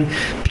one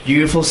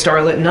beautiful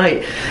starlit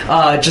night,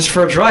 just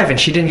for a drive, and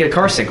she didn't get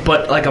car sick.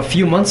 But like a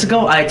few months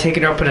ago, I had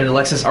taken her up in an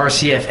Lexus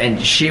RCF,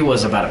 and she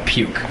was about to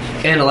puke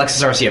in a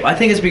Lexus RCF. I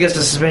think it's because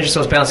the suspension is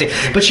so balancing.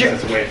 But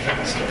That's way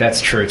faster.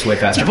 that's true. It's way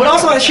faster. But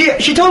also,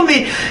 she told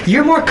me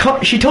you're more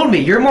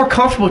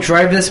comfortable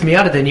driving this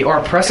Miata than you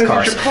are press Because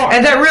cars, it's your car.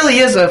 and that really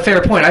is a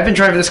fair point. I've been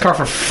driving this car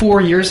for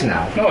 4 years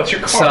now. No, it's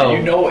your car. So-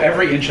 You know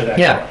every inch of that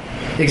Yeah, car.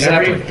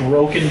 exactly. Every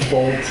broken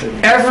bolt.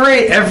 And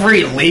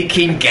Every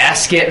leaking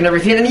gasket and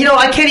everything, and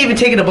I can't even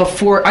take it above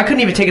four. I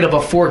couldn't even take it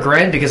above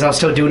 $4,000 because I was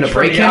still doing a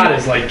break-in. yacht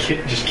is like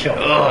just kill.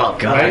 Oh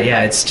god, Right?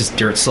 yeah, it's just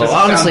dirt slow. Does it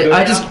sound Honestly, good I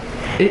now? just.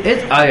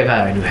 I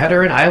have a new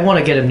header in. I want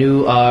to get a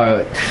new.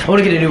 I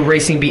want to get a new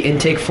Racing Beat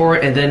intake for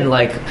it, and then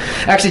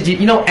actually,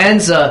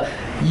 Anza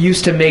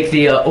used to make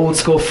the old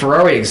school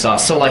Ferrari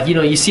exhaust. So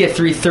you see a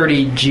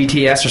 330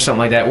 GTS or something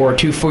like that, or a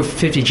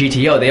 250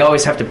 GTO. They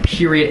always have the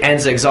period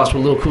Anza exhaust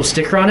with a little cool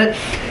sticker on it.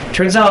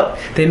 Turns out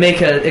they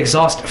make an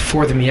exhaust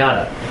for the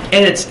Miata,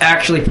 and it's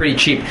actually pretty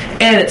cheap,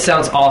 and it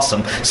sounds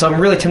awesome. So I'm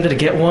really tempted to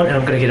get one, and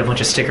I'm going to get a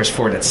bunch of stickers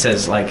for it that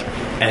says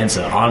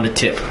Anza on the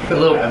tip, a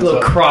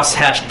little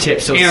cross-hatched tip.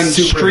 So And it's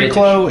super street vintage.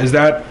 glow, is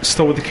that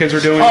still what the kids are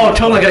doing? Oh,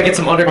 totally got to get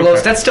some underglows.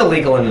 Okay. That's still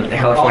legal in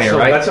California, Also,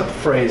 right? that's a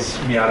phrase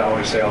Miata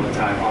always say all the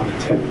time on the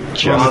tip.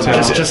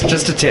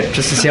 Just a tip,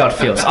 just to see how it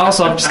feels.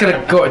 Also, I'm just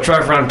gonna go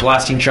drive around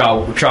blasting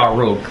Jaw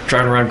Rogue,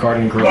 driving around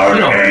Garden Grove.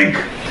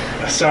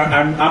 Sorry,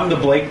 I'm the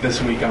Blake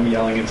this week. I'm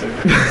yelling into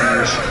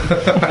ears.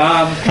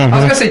 I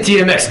was gonna say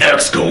DMX.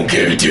 X gonna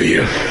give it to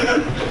you.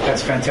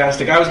 That's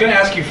fantastic. I was going to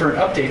ask you for an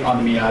update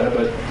on the Miata,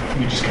 but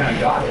you just kind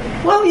of got it.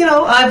 Well,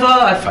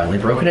 I've finally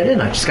broken it in.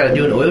 I just got to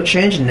do an oil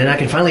change, and then I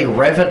can finally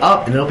rev it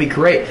up, and it'll be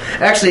great.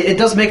 Actually, it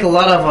does make a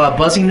lot of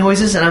buzzing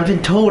noises, and I've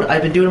been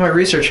doing my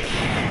research.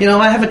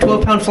 I have a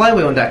 12-pound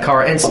flywheel in that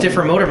car and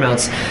stiffer motor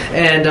mounts,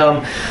 and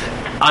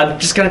I'm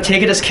just going to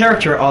take it as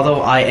character,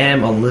 although I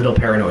am a little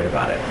paranoid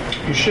about it.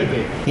 You should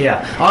be.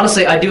 Yeah,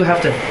 honestly, I do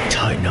have to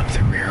tighten up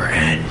the rear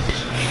end.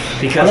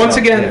 Because Once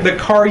again, the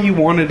car you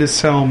wanted to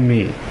sell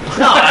me. No,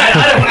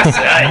 I don't want to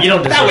say you don't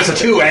deserve That was such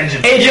two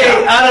engines.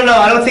 AJ, I don't know.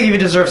 I don't think you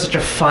deserve such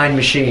a fine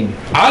machine.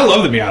 I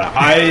love the Miata.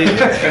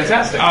 That's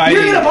fantastic.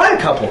 You're going to buy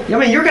a couple. I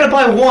mean, you're going to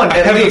buy one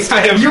at have- least.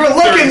 I have You were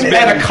looking third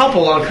at a been-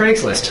 couple on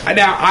Craigslist.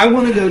 Now, I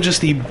want to go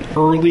just the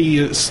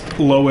earliest,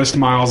 lowest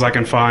miles I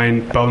can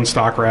find, bone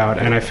stock route,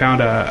 and I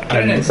found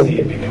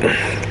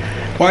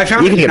I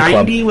found You a can get a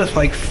club. 90 with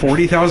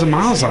 40,000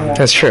 miles on it.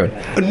 That's true.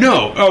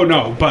 No,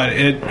 but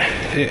it would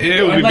be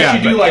Unless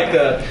bad. you do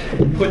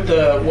but- put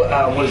the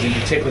what is it?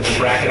 You take the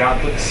bracket out,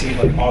 put the seat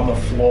on the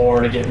floor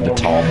to get more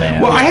tall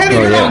man. Well, I had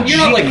You're, an not, MG. you're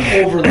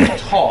not overly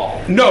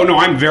tall. No,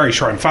 I'm very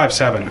short. I'm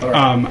 5'7".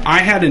 right. I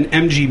had an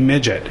MG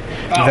midget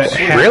that sweet.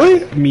 had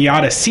Really?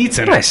 Miata seats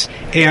in Nice.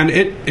 it, and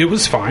it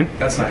was fine.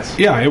 That's nice.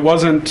 Yeah, it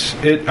wasn't.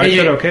 I Hey,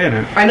 fit okay in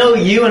it. I know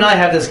you and I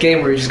have this game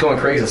where you're just going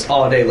Craigslist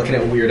all day looking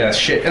at weird ass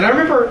shit. And I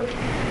remember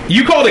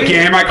You call it a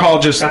game. I call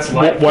it just That's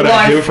life. what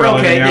I do for a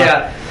okay, living.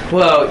 yeah.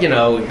 Well,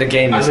 the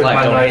game is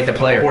life. Don't hate the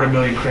player.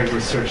 250,000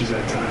 Craigslist searches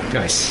at a time.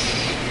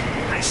 Nice.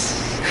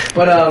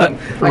 But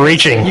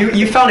Reaching.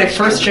 You found a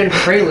first gen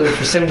Prelude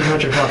for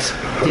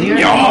 $1,700. Did you?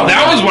 Oh,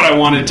 that was what I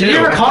wanted to Did you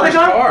do. ever call it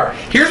on? Car.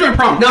 Here's my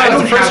problem. No, I it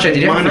was don't the first have gen.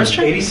 Did you have the money. first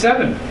gen?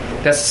 87.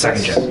 That's the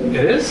second gen.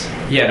 It is?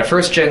 Yeah, the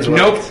first gen's were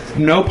Nope,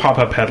 no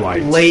pop-up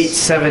headlights. late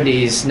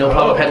 70s, no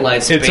pop-up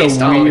headlights, It's a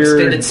based on weird-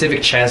 extended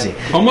Civic chassis.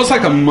 Almost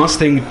like a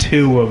Mustang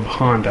 2 of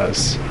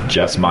Hondas.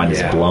 Jeff's mind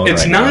is blown.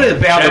 It's right not now. a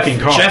bad-looking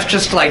car. Jeff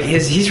just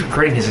he's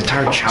regretting his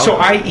entire childhood. So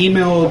I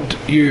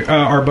emailed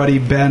our buddy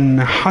Ben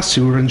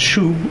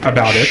Hasuran-Shu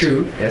about it.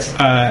 Shu, yes.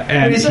 And What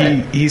did he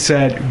say? he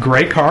said,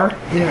 great car.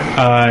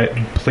 Yeah.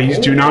 Please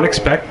do not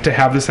expect to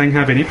have this thing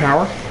have any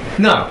power.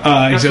 No, He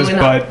says, absolutely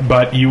not.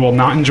 but you will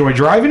not enjoy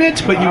driving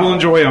it, but you will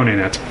enjoy owning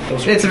it.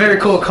 It's a very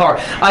cool car.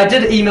 I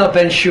did email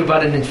Ben Shu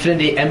about an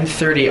Infiniti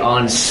M30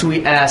 on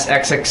sweet-ass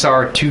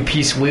XXR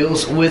two-piece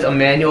wheels with a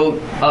manual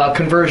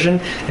conversion,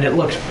 and it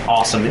looked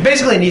awesome.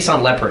 Basically a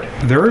Nissan Leopard.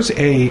 There's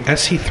a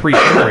SC3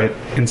 Turret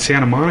in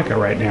Santa Monica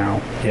right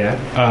now. Yeah,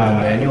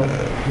 manual.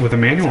 With a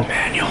manual.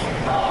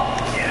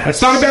 That's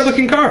not a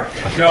bad-looking car.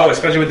 No,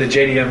 especially with the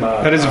JDM.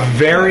 That is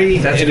very.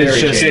 That's it is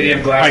very just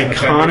JDM glass in the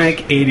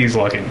iconic '80s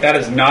looking. That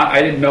is not.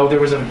 I didn't know there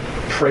was a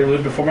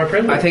Prelude before my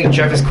Prelude. I think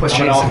Jeff is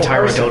questioning I'm his an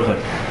entire awful adulthood.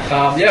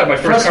 Yeah, my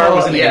First first of car all,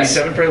 was an yes.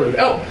 '87 Prelude.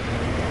 Oh,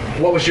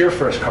 what was your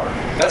first car?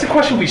 That's a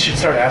question we should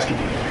start asking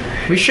you.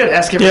 We should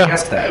ask every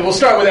guest that. We'll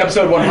start with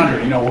episode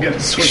 100. We'll get to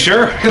swing.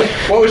 Sure.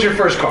 What was your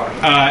first car?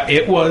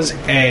 It was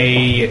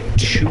a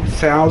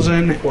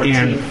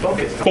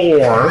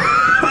 2004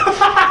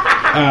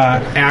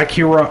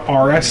 Acura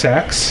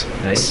RSX.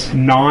 Nice.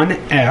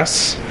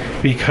 Non-S,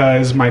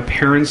 because my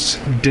parents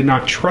did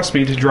not trust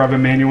me to drive a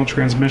manual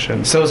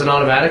transmission. So it was an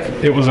automatic?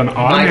 It was an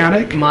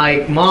automatic.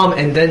 My mom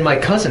and then my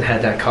cousin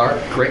had that car.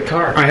 Great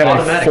car. I had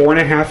automatic. a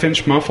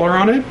 4.5-inch muffler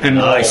on it, and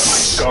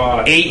Nice. Oh my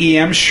God.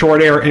 AEM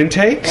short air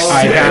intakes.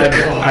 I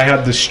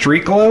had the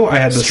street glow. I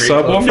had the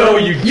subwoofer. No,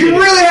 you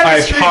really had I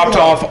the street popped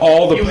glow. off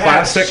all the You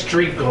plastic. had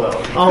street glow.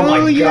 Oh my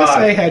god. Yes,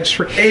 I had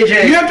street.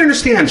 AJ. You have to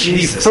understand.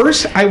 Jesus. The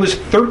first, I was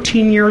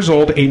 13 years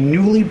old, a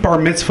newly bar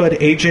mitzvahed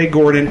AJ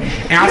Gordon,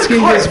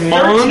 asking You're his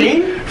mom 13?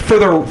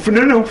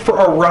 for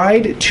a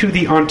ride to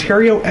the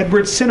Ontario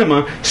Edwards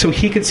Cinema so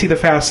he could see the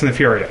Fast and the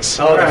Furious.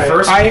 Oh, the Right.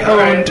 first I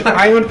one?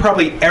 owned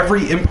probably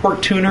every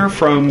import tuner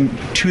from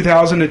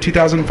 2000 to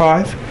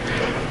 2005.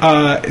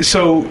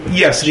 So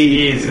yes,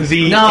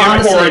 the No,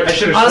 import.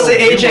 honestly,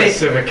 AJ,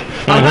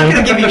 I'm not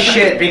going to give you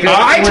shit because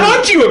I when-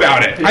 talked to you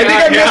about it. I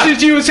think I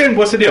messaged you and said,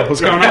 "What's the deal?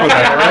 What's going on with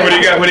that? What do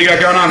you got? What do you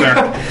got going on there?"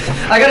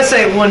 I gotta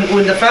say,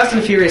 when the Fast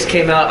and Furious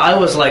came out, I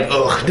was like,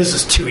 ugh, this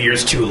is 2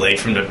 years too late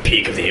from the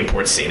peak of the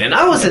import scene. And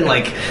I was in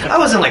like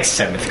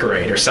 7th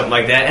grade or something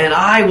like that, and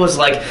I was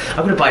like,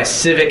 I'm gonna buy a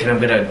Civic and I'm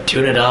gonna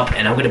tune it up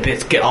and I'm gonna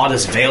get all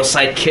this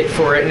Veilside kit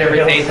for it and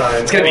everything.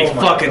 Veilside. It's gonna be Oh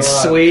my fucking God.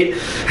 sweet.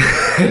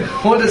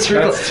 What is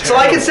real? So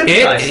I can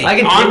sympathize. I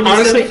can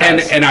honestly,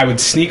 sympathize. and I would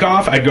sneak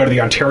off. I'd go to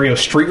the Ontario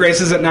street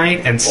races at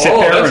night and sit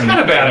there. That's and, kind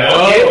of badass.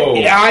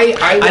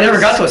 I never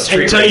got to a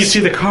street Until you race. see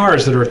the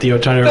cars that are at the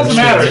Ontario. Doesn't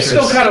matter. It's races.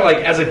 still kind of like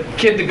as a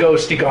kid to go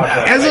sneak off.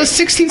 as a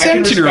 16, I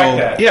can 17 year old,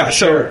 respect that. yeah.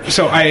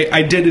 So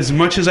I did as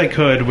much as I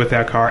could with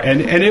that car,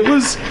 and it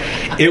was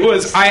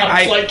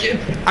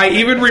I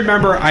even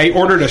remember I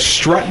ordered a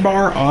strut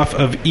bar off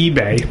of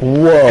eBay.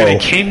 Whoa. And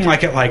it came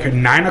like at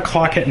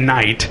 9:00 at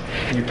night.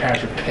 Your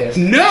parents were pissed.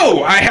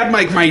 No, I had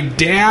my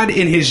dad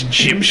in his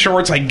gym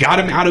shorts. I got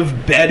him out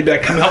of bed to be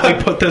like, come help me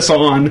put this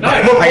on.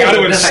 I got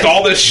to Nice.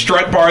 install this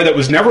strut bar that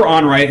was never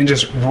on right and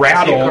just Is he a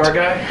rattled. car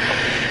guy?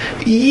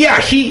 Yeah,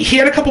 he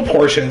had a couple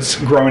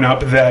Porsches growing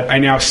up that I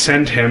now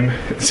send him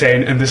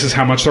saying, and this is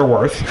how much they're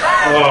worth.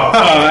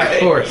 Of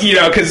course. You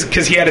know,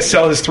 because he had to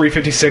sell his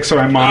 356 so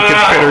my mom could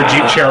fit her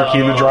Jeep Cherokee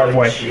in the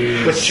driveway.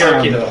 With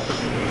Cherokee though.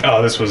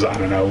 Oh, this was, I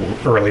don't know,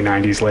 early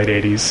 90s, late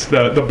 80s.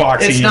 The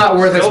boxy. It's not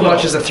worth as Still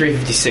much though. as a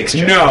 356.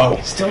 Jeff. No.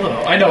 Still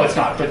though. I know it's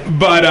not, but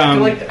But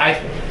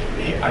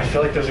I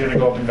feel like those are going to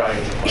go up in value.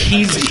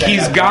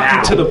 he's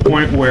gotten to the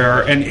point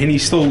where, and he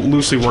still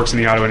loosely works in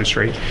the auto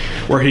industry,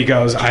 where he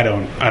goes, I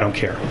don't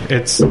care.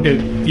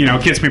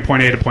 It gets me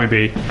point A to point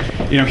B.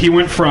 You know, he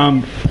went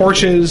from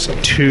Porsches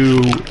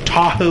to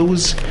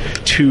Tahoes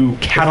to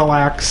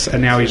Cadillacs,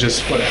 and now he's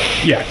just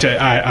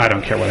I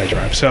don't care what I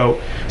drive.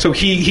 So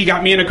he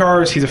got me into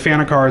cars. He's a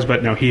fan of cars,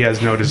 but no, he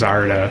has no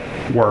desire to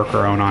work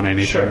or own on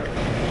anything. Sure.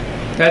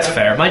 That's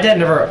fair. My dad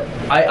never.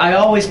 I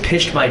always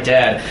pitched my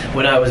dad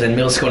when I was in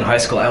middle school and high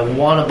school. I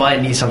want to buy a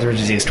Nissan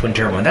 350Z twin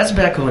turbo, and that's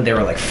back when they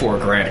were like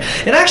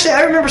 $4,000. And actually,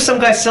 I remember some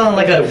guy selling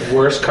like a. The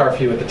worst car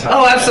for you at the time.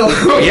 Oh,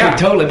 absolutely, yeah,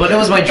 totally. But it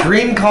was my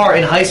dream car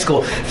in high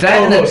school.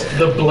 That and Almost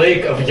the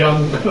Blake of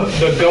young,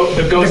 the ghost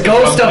the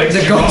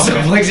ghost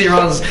of Blake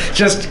Zeron's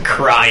just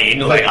crying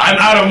like I'm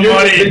out of The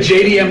money.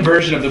 JDM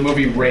version of the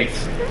movie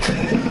Wraith.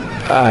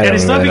 I And don't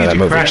it's not really know because that you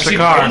movie. crashed the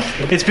car.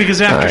 It's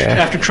because after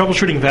yeah. after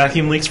troubleshooting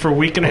vacuum leaks for a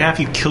week and a half,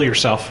 you kill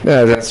yourself.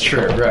 Yeah, that's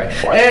True, right?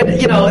 And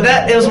you know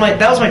that was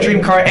my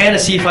dream car and a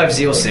C5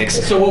 Z06.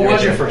 So what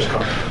was your first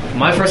car?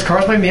 My first car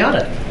was my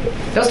Miata.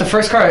 That was the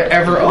first car I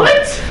ever owned.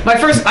 What? My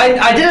first,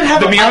 I didn't have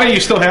The a Miata you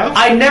still have?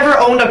 I never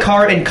owned a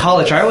car in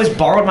college. I always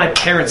borrowed my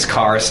parents'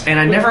 cars, and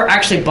I never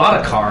actually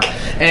bought a car.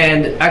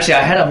 And actually,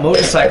 I had a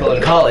motorcycle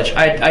in college.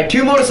 I had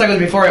 2 motorcycles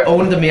before I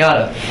owned the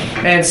Miata.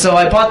 And so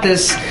I bought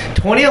this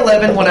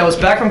 2011 when I was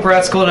back from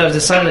grad school, and I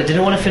decided I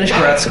didn't want to finish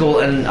grad school,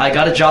 and I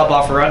got a job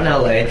offer out in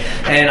LA.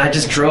 And I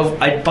just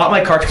drove. I bought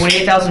my car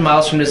 28,000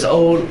 miles from this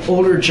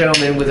older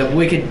gentleman with a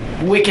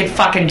wicked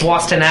fucking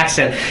Boston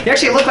accent. He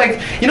actually looked like,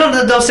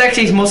 the Dos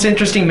Equis most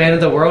interesting man in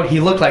the world. He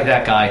looked like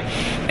that guy,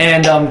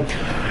 and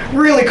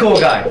really cool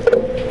guy.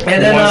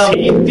 And then Was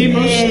he the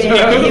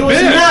most- he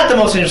was not the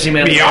most interesting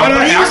man in the Miata world,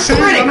 but he was accent?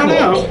 pretty I don't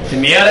know. cool.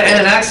 Miata and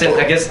an accent,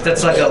 I guess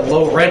that's like a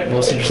low rent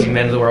most interesting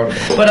man in the world.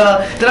 But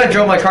then I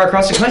drove my car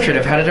across the country, and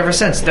I've had it ever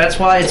since. That's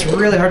why it's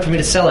really hard for me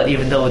to sell it,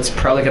 even though it's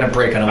probably going to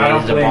break on a I way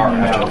don't to the blame bar you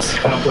now. afterwards.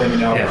 I don't blame you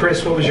now. Yeah.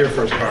 Chris, what was your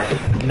first car?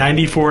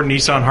 94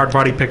 Nissan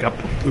hardbody pickup.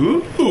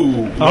 Ooh.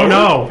 Oh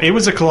no, it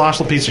was a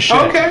colossal piece of shit.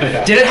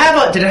 Okay. Did it have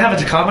a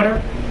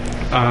tachometer?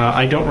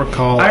 I don't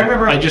recall.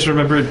 I just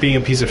remember it being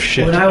a piece of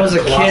shit. When I was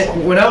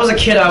a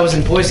kid, I was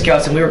in Boy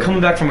Scouts, and we were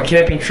coming back from a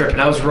camping trip, and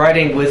I was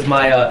riding with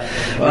my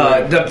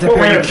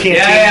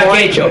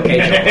gay joke.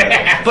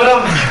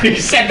 But You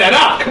set that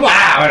up. Come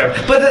on.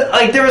 whatever.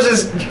 But there was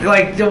this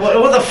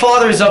one of the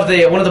fathers of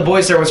one of the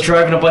boys there was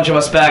driving a bunch of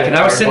us back, and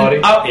I was sitting.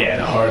 hard body?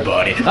 The hard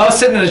body. I was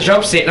sitting in the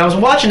jump seat, and I was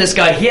watching this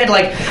guy. He had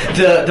like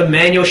the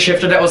manual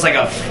shifter that was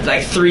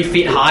like 3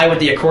 feet high with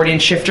the accordion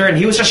shifter, and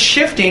he was just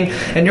shifting,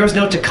 and there was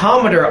no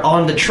tachometer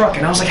on the truck,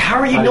 and I was like, "How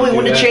are you knowing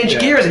when to change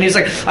gears?" And he was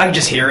like, "I can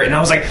just hear it," and I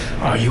was like,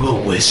 "Are you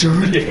a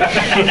wizard?" And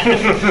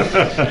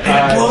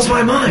it blows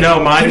my mind. No,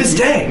 mine. to this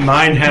day.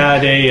 Mine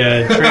had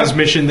a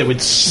transmission that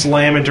would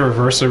slam into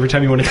reverse. So every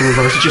time you went into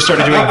reverse, it just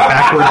started doing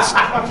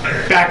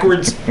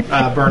backwards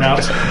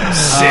burnouts.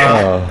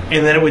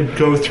 And then it would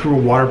go through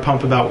a water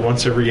pump about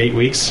once every 8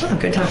 weeks. Oh,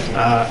 good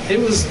time. It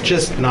was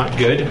just not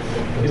good.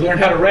 You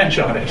learned how to wrench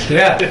on it.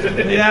 Yeah.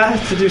 Yeah,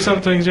 to do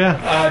some things.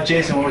 Yeah.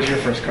 Jason, what was your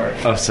first car?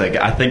 Oh, sick.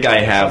 I think I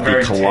have the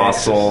Very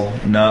colossal.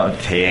 No,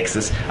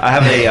 Texas. I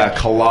have a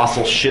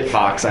colossal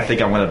shitbox. I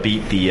think I'm going to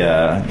beat the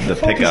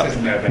pickup.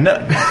 isn't that bad. No,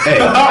 hey,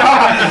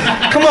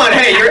 Come on,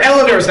 hey, your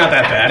Eleanor's not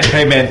that bad.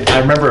 hey, man. I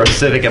remember a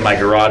Civic in my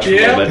garage for a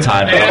little bit of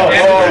time. But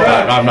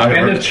And I'm not the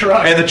gonna-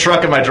 truck. And the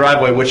truck in my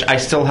driveway, which I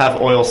still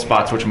have oil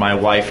spots, which my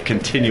wife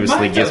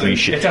continuously gives me It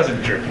shit.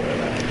 doesn't jerk oil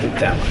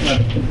that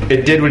much.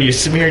 It did when you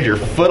smeared your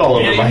foot all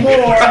over my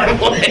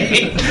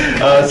driveway.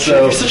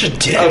 You're such a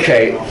dick.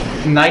 Okay,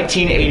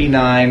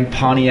 1989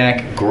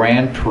 Pontiac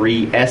Grand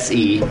Prix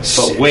SE.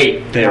 But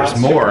wait, there's Not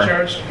more.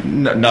 supercharged?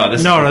 No,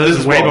 This this is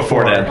is way way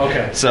before before. then.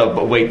 Okay. So,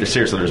 but wait,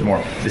 seriously, there's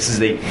more. This is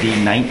the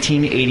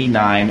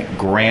 1989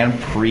 Grand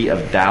Prix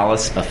of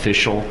Dallas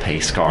official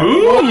pace car.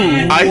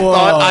 I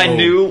thought I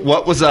knew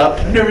what was up.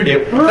 Never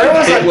did. It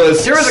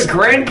was. There was a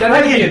Grand That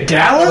had to Prix be in a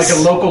Dallas? like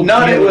a local.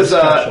 No, it was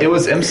special. it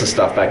was IMSA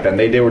stuff back then.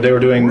 They were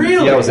doing.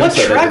 Really? Yeah, it was What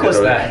IMSA. track They was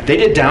did- that? They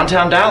did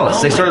downtown Dallas.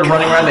 Oh They my started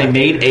running around. God. They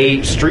made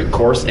a street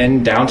course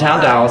in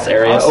downtown Dallas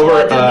area. Also, I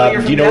Over. didn't know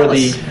you're Do you from know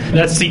Dallas. where the?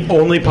 That's the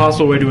only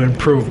possible way to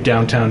improve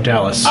downtown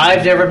Dallas.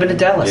 I've never been to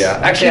Dallas. Yeah,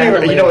 Actually, I actually,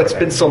 haven't you know, lived it's there.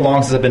 been so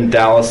long since I've been in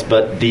Dallas,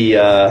 but the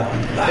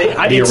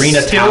it's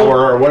Arena still-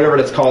 Tower or whatever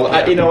it's called.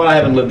 You know what? I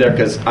haven't lived there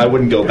because I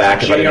wouldn't go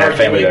back if I didn't have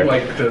family there.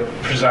 Like the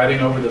presiding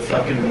over the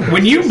fucking.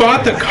 When you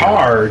bought the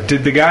car,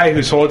 did the guy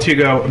who sold it to you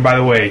go, by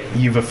the way,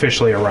 you've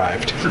officially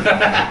arrived?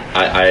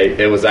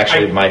 It was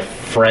actually my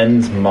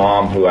friend's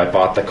mom who I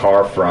bought the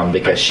car from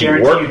because she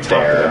Guarantee you worked topped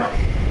there. it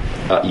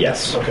out.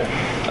 Yes. Okay.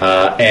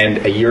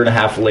 And a year and a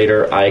half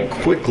later, I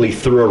quickly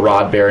threw a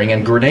rod bearing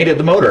and grenaded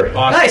the motor.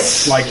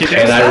 Nice. Like you did.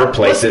 And I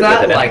replaced it with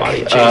What's an that like,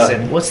 F-body.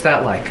 Jason? What's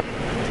that like?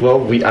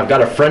 Well, I've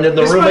got a friend in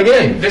the room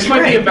again. This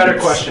might be a better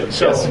question.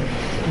 So,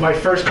 Yes. my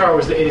first car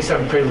was the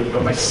 '87 Prelude,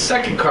 but my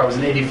second car was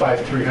an '85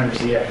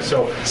 300ZX.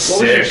 So, what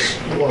was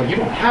your? Well, you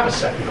don't have a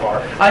second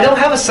car. I don't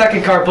have a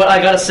second car, but I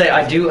gotta say,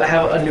 I do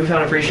have a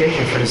newfound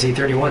appreciation for the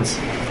Z31s.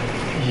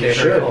 They're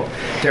very cool.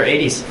 They're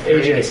 80s.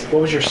 AJ,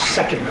 what was your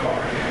second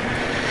car?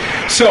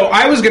 So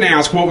I was going to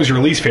ask, what was your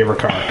least favorite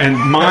car? And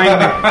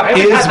mine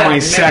is my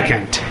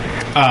second.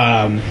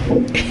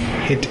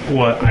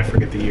 I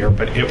forget the year,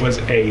 but it was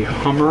a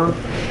Hummer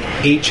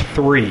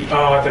H3.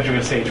 Oh, I thought you were going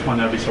to say H1.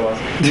 That'd be so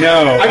awesome.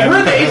 No, I've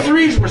heard the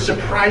A3s were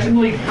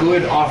surprisingly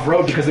good off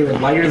road because they were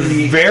lighter than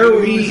the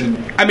very. H2s and-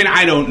 I mean,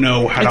 I don't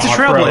know how It's to a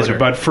off-road, Trailblazer.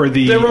 but for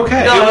the They were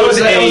okay. No, it was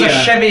a a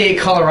Chevy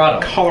Colorado.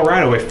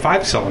 Colorado, a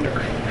 5-cylinder.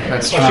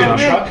 That's true. Shit,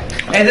 truck.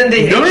 And then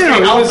the No,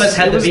 Alphas it was-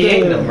 had it the was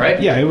V8 in them,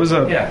 right? Yeah, it was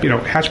a Yeah.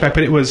 hatchback,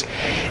 but it was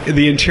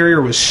the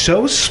interior was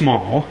so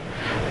small.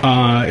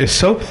 It's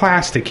so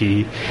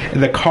plasticky.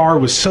 The car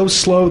was so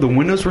slow. The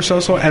windows were so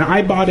slow, and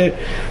I bought it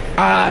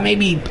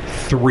maybe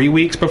 3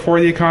 weeks before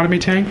the economy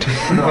tanked.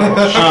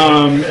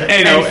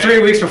 And 3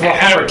 weeks before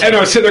Howard. And I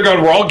was sitting there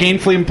going, "We're all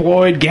gainfully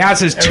employed.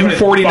 Gas is Everybody's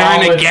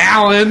 $2.49 a balling.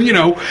 gallon." You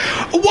know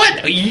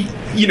what?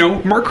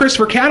 Mark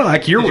Christopher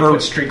Cadillac. Did you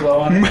put street glow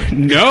on it?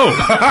 No.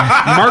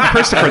 Mark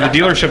Christopher, the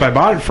dealership I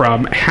bought it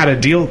from, had a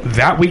deal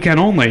that weekend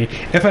only.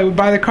 If I would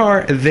buy the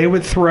car, they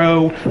would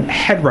throw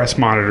headrest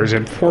monitors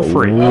in for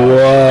free. You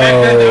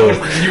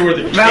were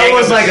the That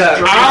was like a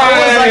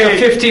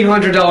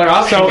 $1,500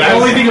 option. So The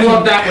only thing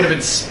above that would have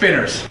been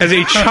spinners. As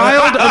a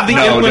child of the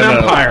No, Inland no, no.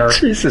 Empire,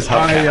 Jesus,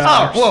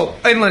 Oh, whoa!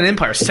 Inland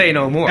Empire, say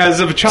no more. as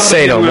of a child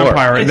Say of the no Inland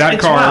more. Empire, It's that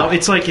car. wild.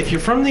 It's like if you're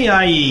from the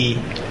IE,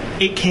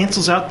 it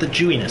cancels out the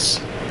Jewiness.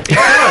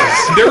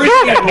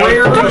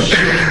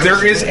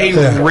 There is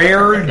a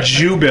rare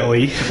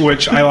Jubilee,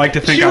 which I like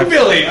to think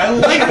Jubilee, I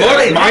like Look,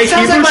 that. my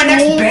sounds like Hebrew my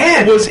next school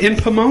band. was in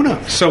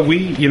Pomona, so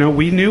we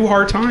knew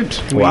hard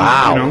times.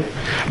 Wow.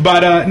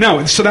 But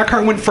no, so that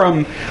car went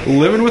from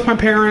living with my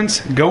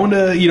parents, going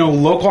to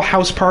local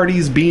house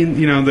parties, being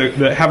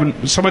the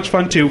having so much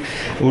fun, to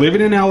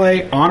living in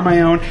LA on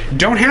my own.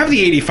 Don't have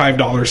the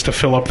 $85 to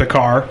fill up the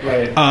car.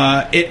 Right.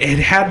 It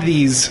had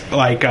these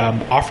like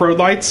off-road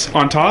lights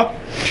on top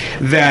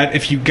that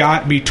if you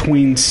got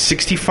between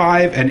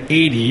 65 and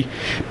 80,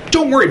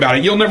 don't worry about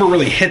it, you'll never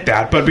really hit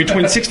that, but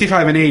between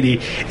 65 and 80,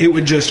 it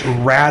would just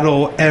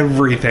rattle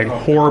everything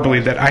horribly,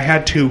 that I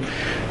had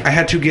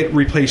to get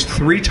replaced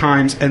 3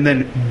 times and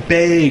then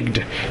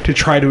begged to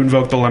try to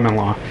invoke the lemon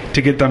law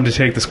to get them to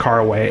take this car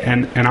away,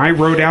 and I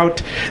wrote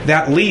out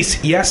that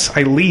lease. Yes,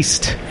 I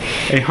leased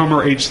a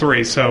Hummer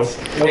H3. So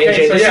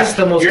AJ, this is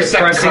the most your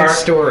second depressing car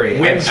story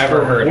wins I've ever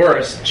for heard.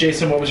 worst.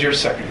 Jason, what was your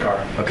second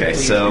car? Okay,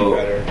 Please so be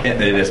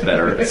better. it is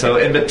better. So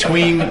in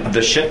between the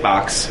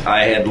shitbox,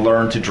 I had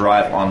learned to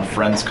drive on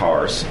friends'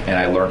 cars, and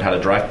I learned how to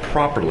drive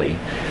properly,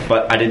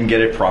 but I didn't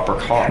get a proper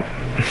car.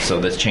 So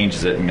this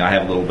changes it, and I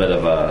have a little bit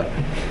of a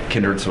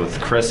kindred with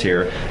Chris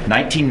here.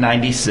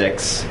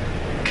 1996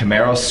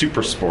 Camaro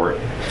Super Sport,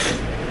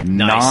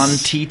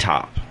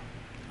 non-T-top.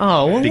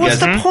 Oh, well,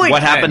 Because what's the point?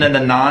 what happened in the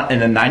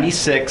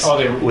 '96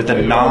 Oh, with the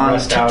they all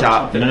rust out or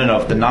non-T-top? something? No.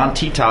 With the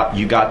non-T-top,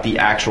 you got the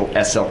actual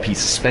SLP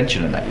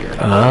suspension in that year.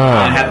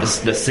 Ah. And it had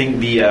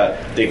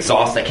the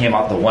exhaust that came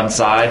out the one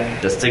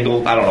side, the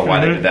single. I don't know why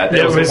they did that.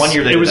 It was 1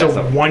 year. They It did was that a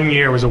stuff. 1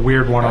 year. It was a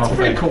weird one-off That's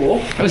pretty thing. cool.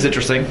 It was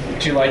interesting.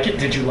 Did you like it?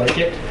 Did you like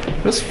it?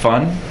 It was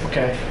fun.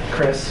 Okay,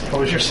 Chris, what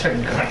was your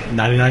second car?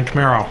 99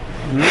 Camaro.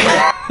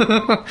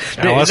 That's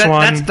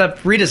LS1. the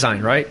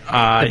redesign, right?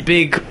 The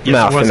big.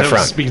 Mouth in the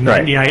front.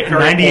 Right.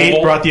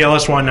 98 brought the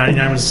LS1.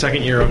 99 was the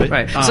second year of it.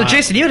 Right. So,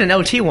 Jason, you had an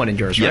LT one in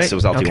yours, right? Yes, it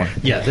was LT1. Okay.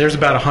 Yeah, there's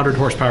about 100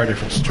 horsepower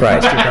difference.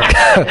 Right.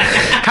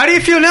 How do you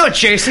feel now,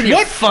 Jason?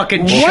 You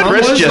fucking chump?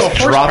 Chris was just the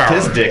dropped horsepower?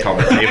 his dick on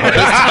the table.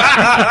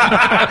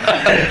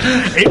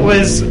 It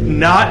was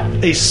not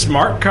a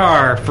smart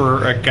car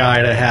for a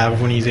guy to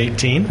have when he's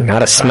 18.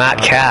 Not a smart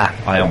car.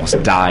 I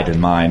almost died in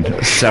mine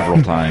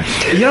several times.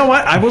 You know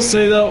what I will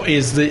say though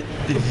is that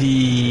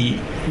the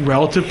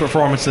relative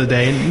performance of the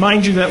day, and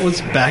mind you, that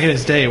was back in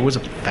its day. It was a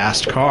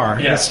fast car.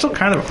 Yeah. It's still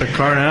kind of a quick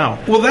car now.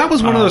 Well, that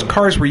was one of those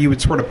cars where you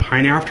would sort of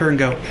pine after and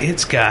go,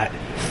 it's got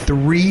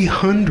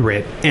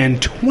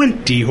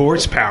 320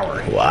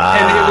 horsepower. Wow.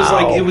 And it was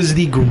like, it was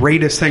the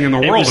greatest thing in the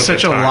It world. was at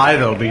such the a time. lie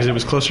though because it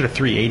was closer to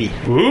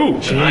 380. Ooh.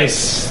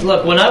 Nice.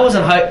 Look, when I was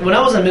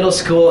in middle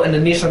school and the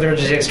Nissan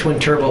 300ZX twin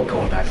turbo,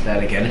 going back to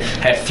that again,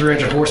 had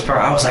 300 horsepower,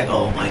 I was like,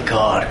 oh my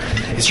god,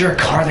 is there a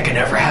car that can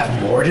ever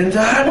have more than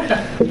that?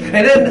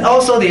 And then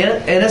also the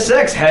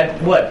NSX had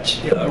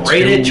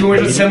rated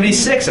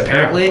 276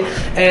 apparently,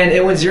 and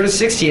it went 0 to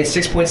 60 in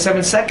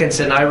 6.7 seconds.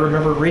 And I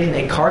remember reading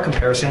a car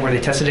comparison where they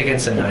tested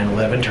against a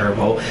 911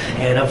 turbo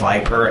and a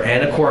Viper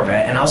and a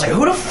Corvette, and I was like,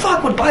 who the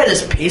fuck would buy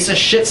this piece of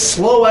shit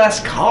slow ass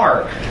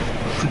car?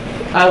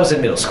 I was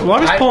in middle school.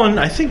 Well,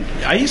 I think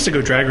I used to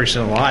go drag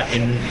racing a lot,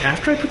 and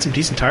after I put some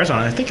decent tires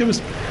on it, I think it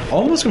was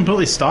almost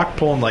completely stock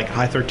pulling like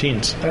high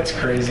 13s. That's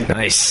crazy.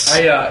 Nice.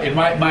 In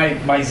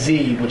my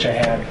Z, which I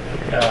had,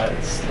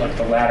 it's like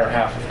the latter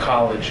half of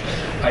college,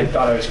 I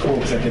thought I was cool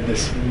because I did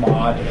this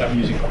mod, I'm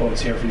using quotes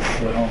here for you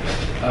people at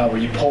home, where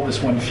you pull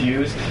this one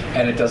fuse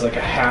and it does like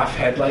a half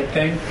headlight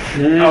thing.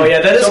 Oh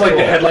yeah, that is So like cool.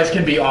 the headlights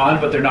can be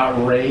on, but they're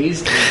not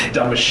raised. It's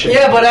dumb as shit.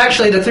 Yeah, but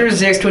actually, the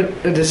 300ZX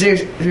the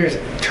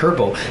ZX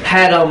Turbo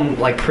had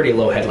like pretty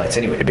low headlights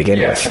anyway to begin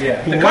with.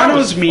 Yeah. The car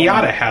Lano's was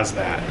Miata fun. has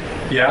that.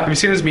 Yeah. Have you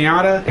seen his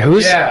Miata?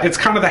 Who's? Yeah. It's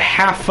kind of the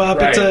half up.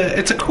 Right.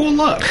 It's a cool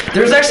look.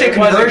 There's actually a It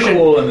wasn't conversion.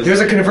 cool in the- There's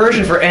a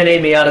conversion for NA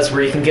Miatas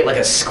where you can get like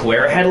a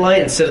square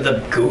headlight instead of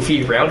the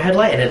goofy round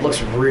headlight, and it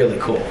looks really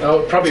cool. Oh,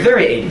 it probably It's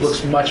very 80s.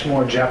 looks much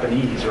more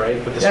Japanese, right?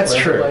 With the That's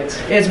square true. headlights.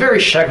 It's very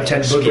Shakoten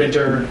Boogie.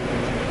 Sprinter,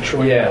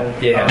 Troy.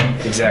 Yeah,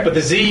 exactly. But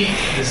the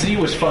Z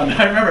was fun.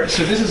 I remember.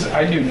 So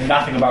I knew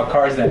nothing about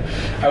cars then.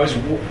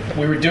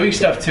 We were doing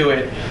stuff to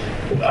it.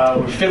 We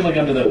were fiddling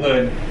under the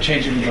hood,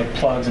 changing the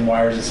plugs and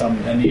wires and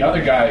something. And the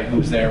other guy who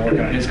was there working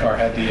on his car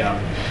had the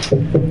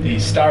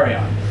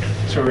Starion.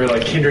 So we were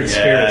like kindred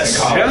spirits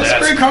in college. Yeah, that's a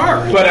great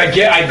car. But I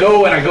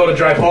go to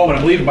drive home and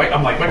I'm leaving.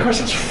 I'm like, my car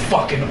sounds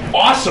fucking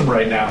awesome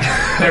right now.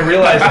 And I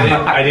realized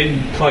I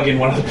didn't plug in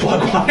one of the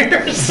plug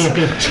wires,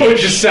 so it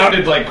just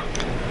sounded like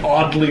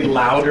oddly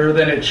louder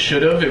than it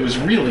should have. It was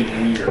really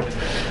weird.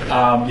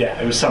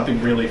 It was something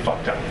really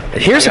fucked up.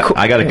 Here's a cool.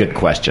 I got a good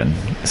question.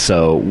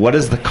 So, what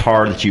is the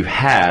car that you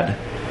had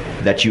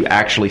that you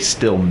actually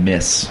still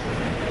miss?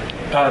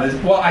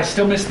 I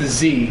still miss the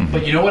Z,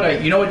 but you know what?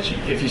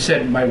 If you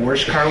said my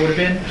worst car would have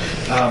been,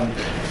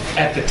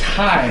 at the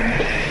time,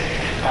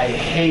 I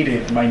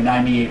hated my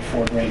 '98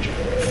 Ford Ranger,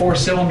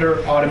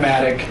 4-cylinder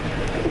automatic.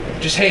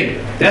 Just hated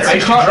it. That's I the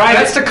used to car. drive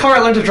That's it- the car I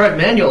learned to drive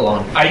manual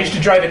on. I used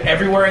to drive it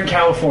everywhere in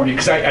California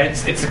because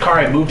it's the car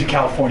I moved to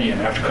California in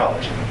after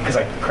college because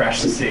I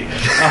crashed the sea.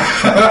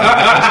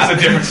 It's a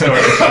different story.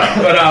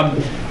 But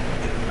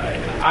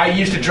I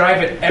used to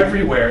drive it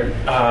everywhere.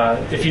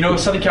 If you know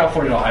Southern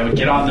California, I would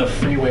get on the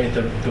freeway at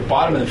the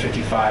bottom of the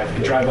 55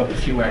 and drive up a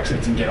few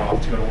exits and get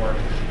off to go to work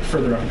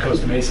further up in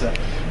Costa Mesa.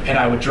 And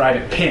I would drive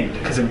it pinned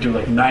because it would do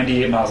like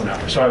 98 miles an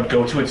hour. So I would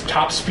go to its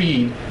top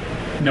speed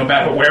no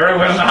matter where I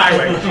went on the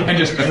highway and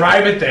just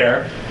drive it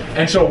there.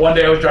 And so one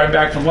day I was driving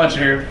back from lunch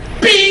and here,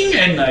 bing,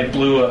 and I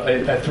threw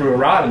a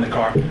rod in the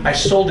car. I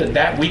sold it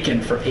that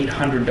weekend for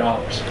 $800.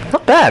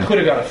 Not bad. Could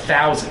have got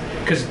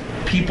 $1,000 because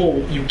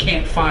people, you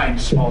can't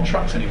find small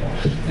trucks anymore.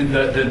 And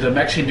the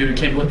Mexican dude who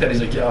came and looked at it,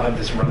 he's like, yeah, I'll have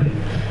this running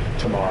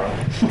tomorrow.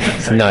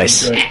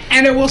 Nice.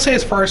 And I will say,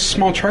 as far as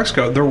small trucks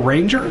go, the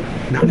Ranger,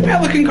 not a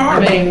bad looking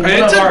car. I mean, I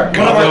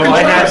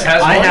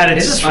had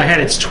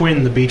its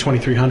twin, the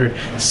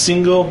B2300,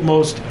 single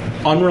most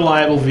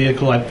unreliable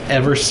vehicle I've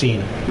ever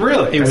seen.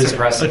 Really? It was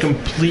impressive. a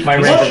complete My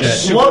piece of Ranger shit.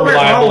 is super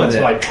reliable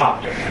until I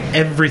popped it.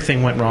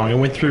 Everything went wrong. It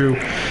went through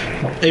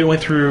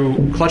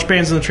clutch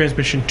bands in the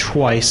transmission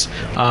twice.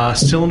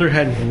 Cylinder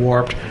head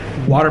warped.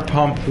 Water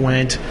pump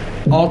went.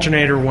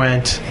 Alternator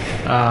went.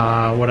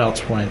 What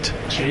else went?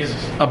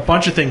 Jesus. A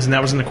bunch of things, and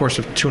that was in the course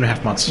of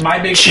 2.5 months. My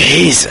big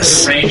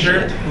Jesus. For the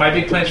Ranger. My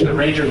big plans for the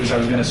Ranger was I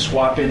was going to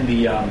swap in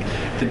the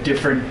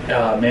different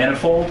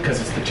manifold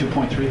because it's the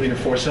 2.3 liter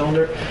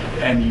 4-cylinder,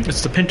 and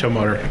It's the Pinto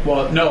motor.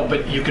 well, no,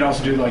 but you can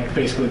also do like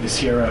basically the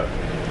Sierra.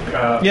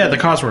 Yeah, the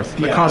Cosworth.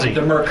 The Cosy.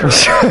 The Mercury.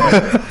 So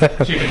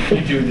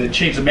you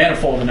change the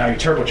manifold and now you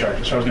turbocharge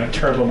it. So I was going to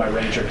turbo my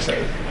Ranger because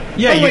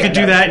Yeah, you could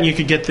do that, and you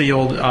could get the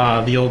old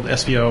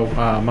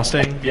SVO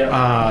Mustang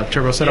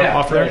turbo setup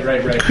off there.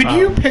 Right. Could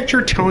you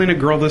picture telling a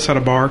girl this at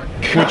a bar?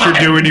 What you're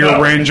doing to your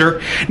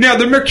Ranger? Now,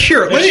 the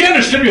Mercure. If she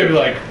understood me, I'd be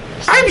like,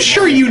 I'm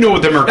sure you know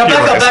what the Mercure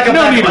Now, is. back up.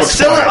 No need to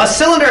explain. A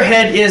cylinder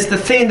head is the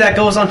thing that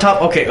goes on top.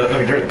 Okay,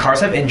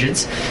 cars have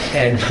engines,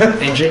 and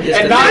engine is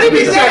and the not to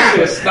be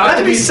sexist, Not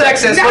to be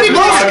sexist, not but even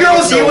most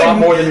girls you a lot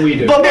would more than we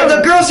do. But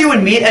the girls you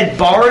would meet at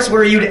bars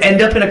where you'd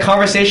end up in a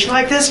conversation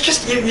like this,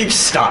 just you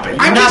stop it.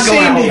 You're I'm not just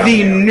going saying out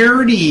the there.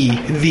 nerdy,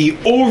 the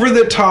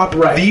over-the-top,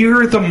 these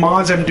are the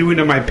mods I'm doing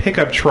to my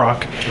pickup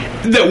truck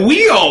that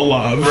we all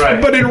love, Right.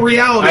 but in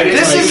reality,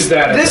 This is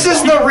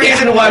the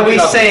reason why we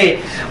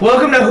say,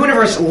 welcome to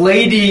Hooniverse,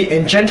 lady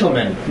and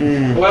gentlemen.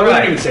 Well, we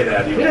don't even say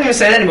that We anymore. don't even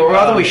say that anymore,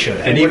 although we should.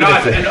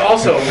 And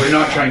also, we're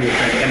not trying to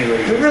offend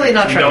anybody. We're really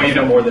not trying to you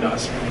know more than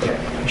us.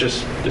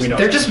 Just we know.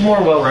 They're just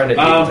more well-rounded.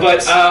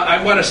 But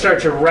I want to start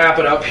to wrap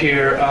it up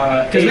here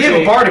because we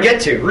have a bar to get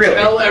to, really.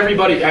 Tell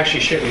everybody. Actually,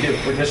 shit, we do.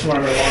 This is one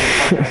of our longest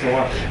podcasts in a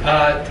while.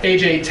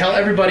 AJ, tell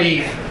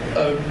everybody.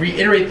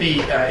 Reiterate the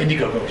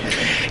Indiegogo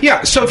campaign.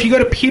 Yeah, so if you go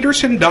to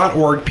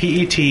petersen.org,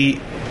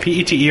 petersen.org,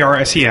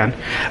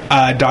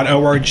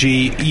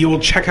 you will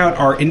check out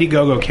our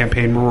Indiegogo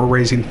campaign where we're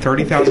raising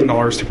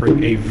 $30,000 to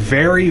bring a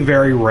very,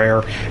 very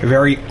rare,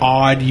 very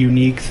odd,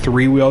 unique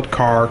three-wheeled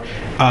car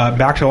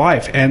back to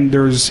life. And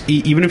there's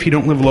even if you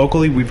don't live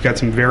locally, we've got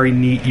some very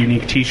neat,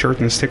 unique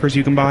T-shirts and stickers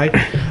you can buy.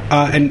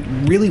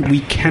 And really, we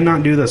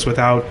cannot do this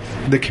without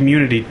the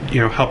community,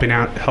 helping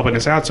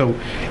us out. So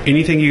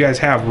anything you guys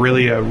have,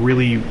 really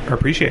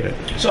appreciate it.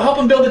 So help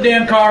them build the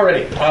damn car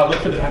already.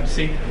 Look for the.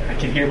 See, I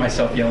can hear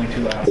myself yelling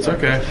too loud. It's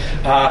okay.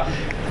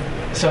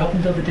 So help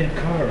them build the damn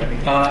car already.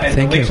 And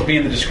the links will be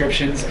in the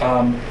descriptions.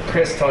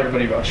 Chris, tell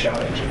everybody about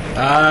Shout Engine.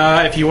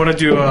 If you want to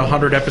do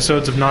 100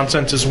 episodes of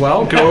nonsense as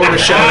well, go over to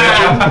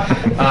Shout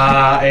Engine,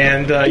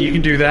 and you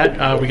can do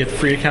that. We get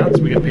free accounts,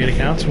 we get paid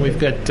accounts, and we've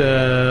got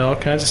all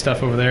kinds of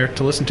stuff over there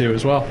to listen to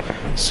as well.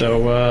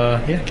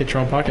 So get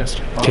your own podcast.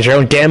 Get your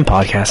own damn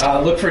podcast.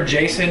 Look for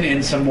Jason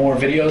in some more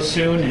videos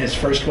soon. His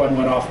first one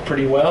went off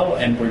pretty well,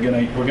 and we're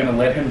gonna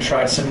let him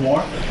try some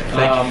more.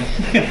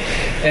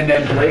 And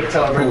then Blake,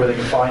 tell everyone where they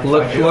can find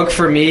you. Look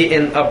for me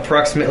in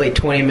approximately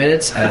 20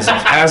 minutes,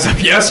 as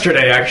of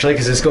yesterday, actually,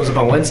 because this goes up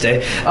on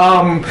Wednesday,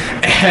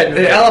 at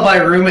the Alibi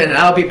Room, and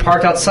I'll be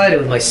parked outside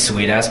with my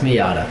sweet-ass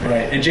Miata.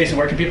 Right. And Jason,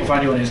 where can people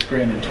find you on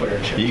Instagram and Twitter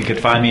and shit? You could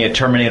find me at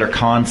Terminator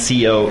Con,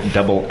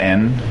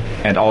 CONN,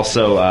 and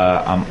also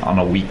I'm on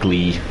a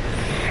weekly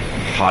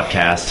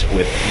podcast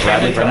with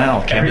Bradley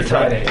Brownell. Every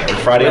Friday. Every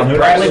Friday on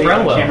Bradley Hooters.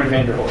 Brownwell. Cameron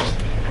Vanderhorst.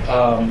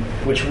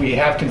 Which we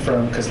have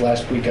confirmed because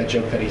last week I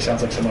joked that he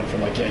sounds like someone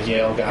from like a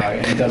Yale guy,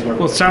 and he does work.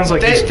 Well, it sounds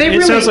like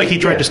he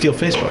tried to steal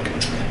Facebook.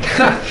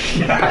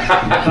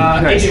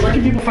 AJ, where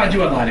can people find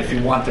you online if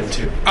you want them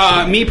to?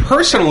 Me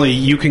personally,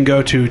 you can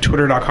go to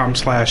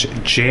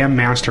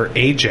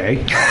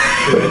twitter.com/jammasteraj.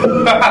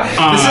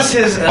 This is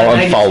his.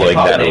 I'm following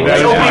that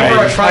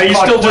over. Are you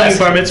still doing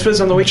bar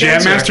mitzvahs on the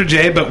weekends? Jammaster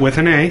J, but with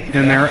an A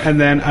in there.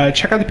 And then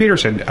check out the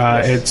Petersen.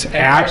 It's and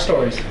at Car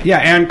Stories. Yeah,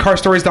 and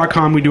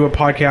carstories.com. We do a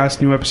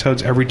podcast, new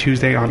episodes every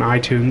Tuesday on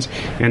iTunes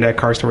and at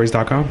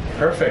carstories.com.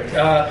 Perfect.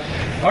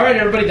 All right,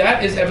 everybody,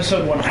 that is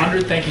episode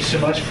 100. Thank you so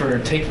much for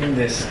taking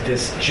this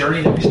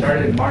journey that we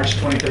started in March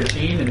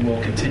 2013, and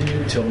we'll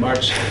continue until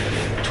March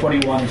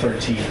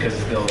 2113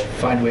 because they'll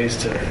find ways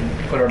to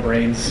put our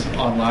brains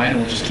online,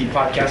 and we'll just keep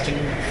podcasting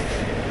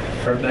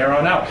from there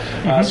on out.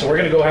 So we're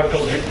going to go have a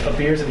couple of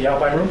beers at the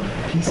Alibi Room.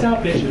 Peace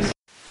out, bitches.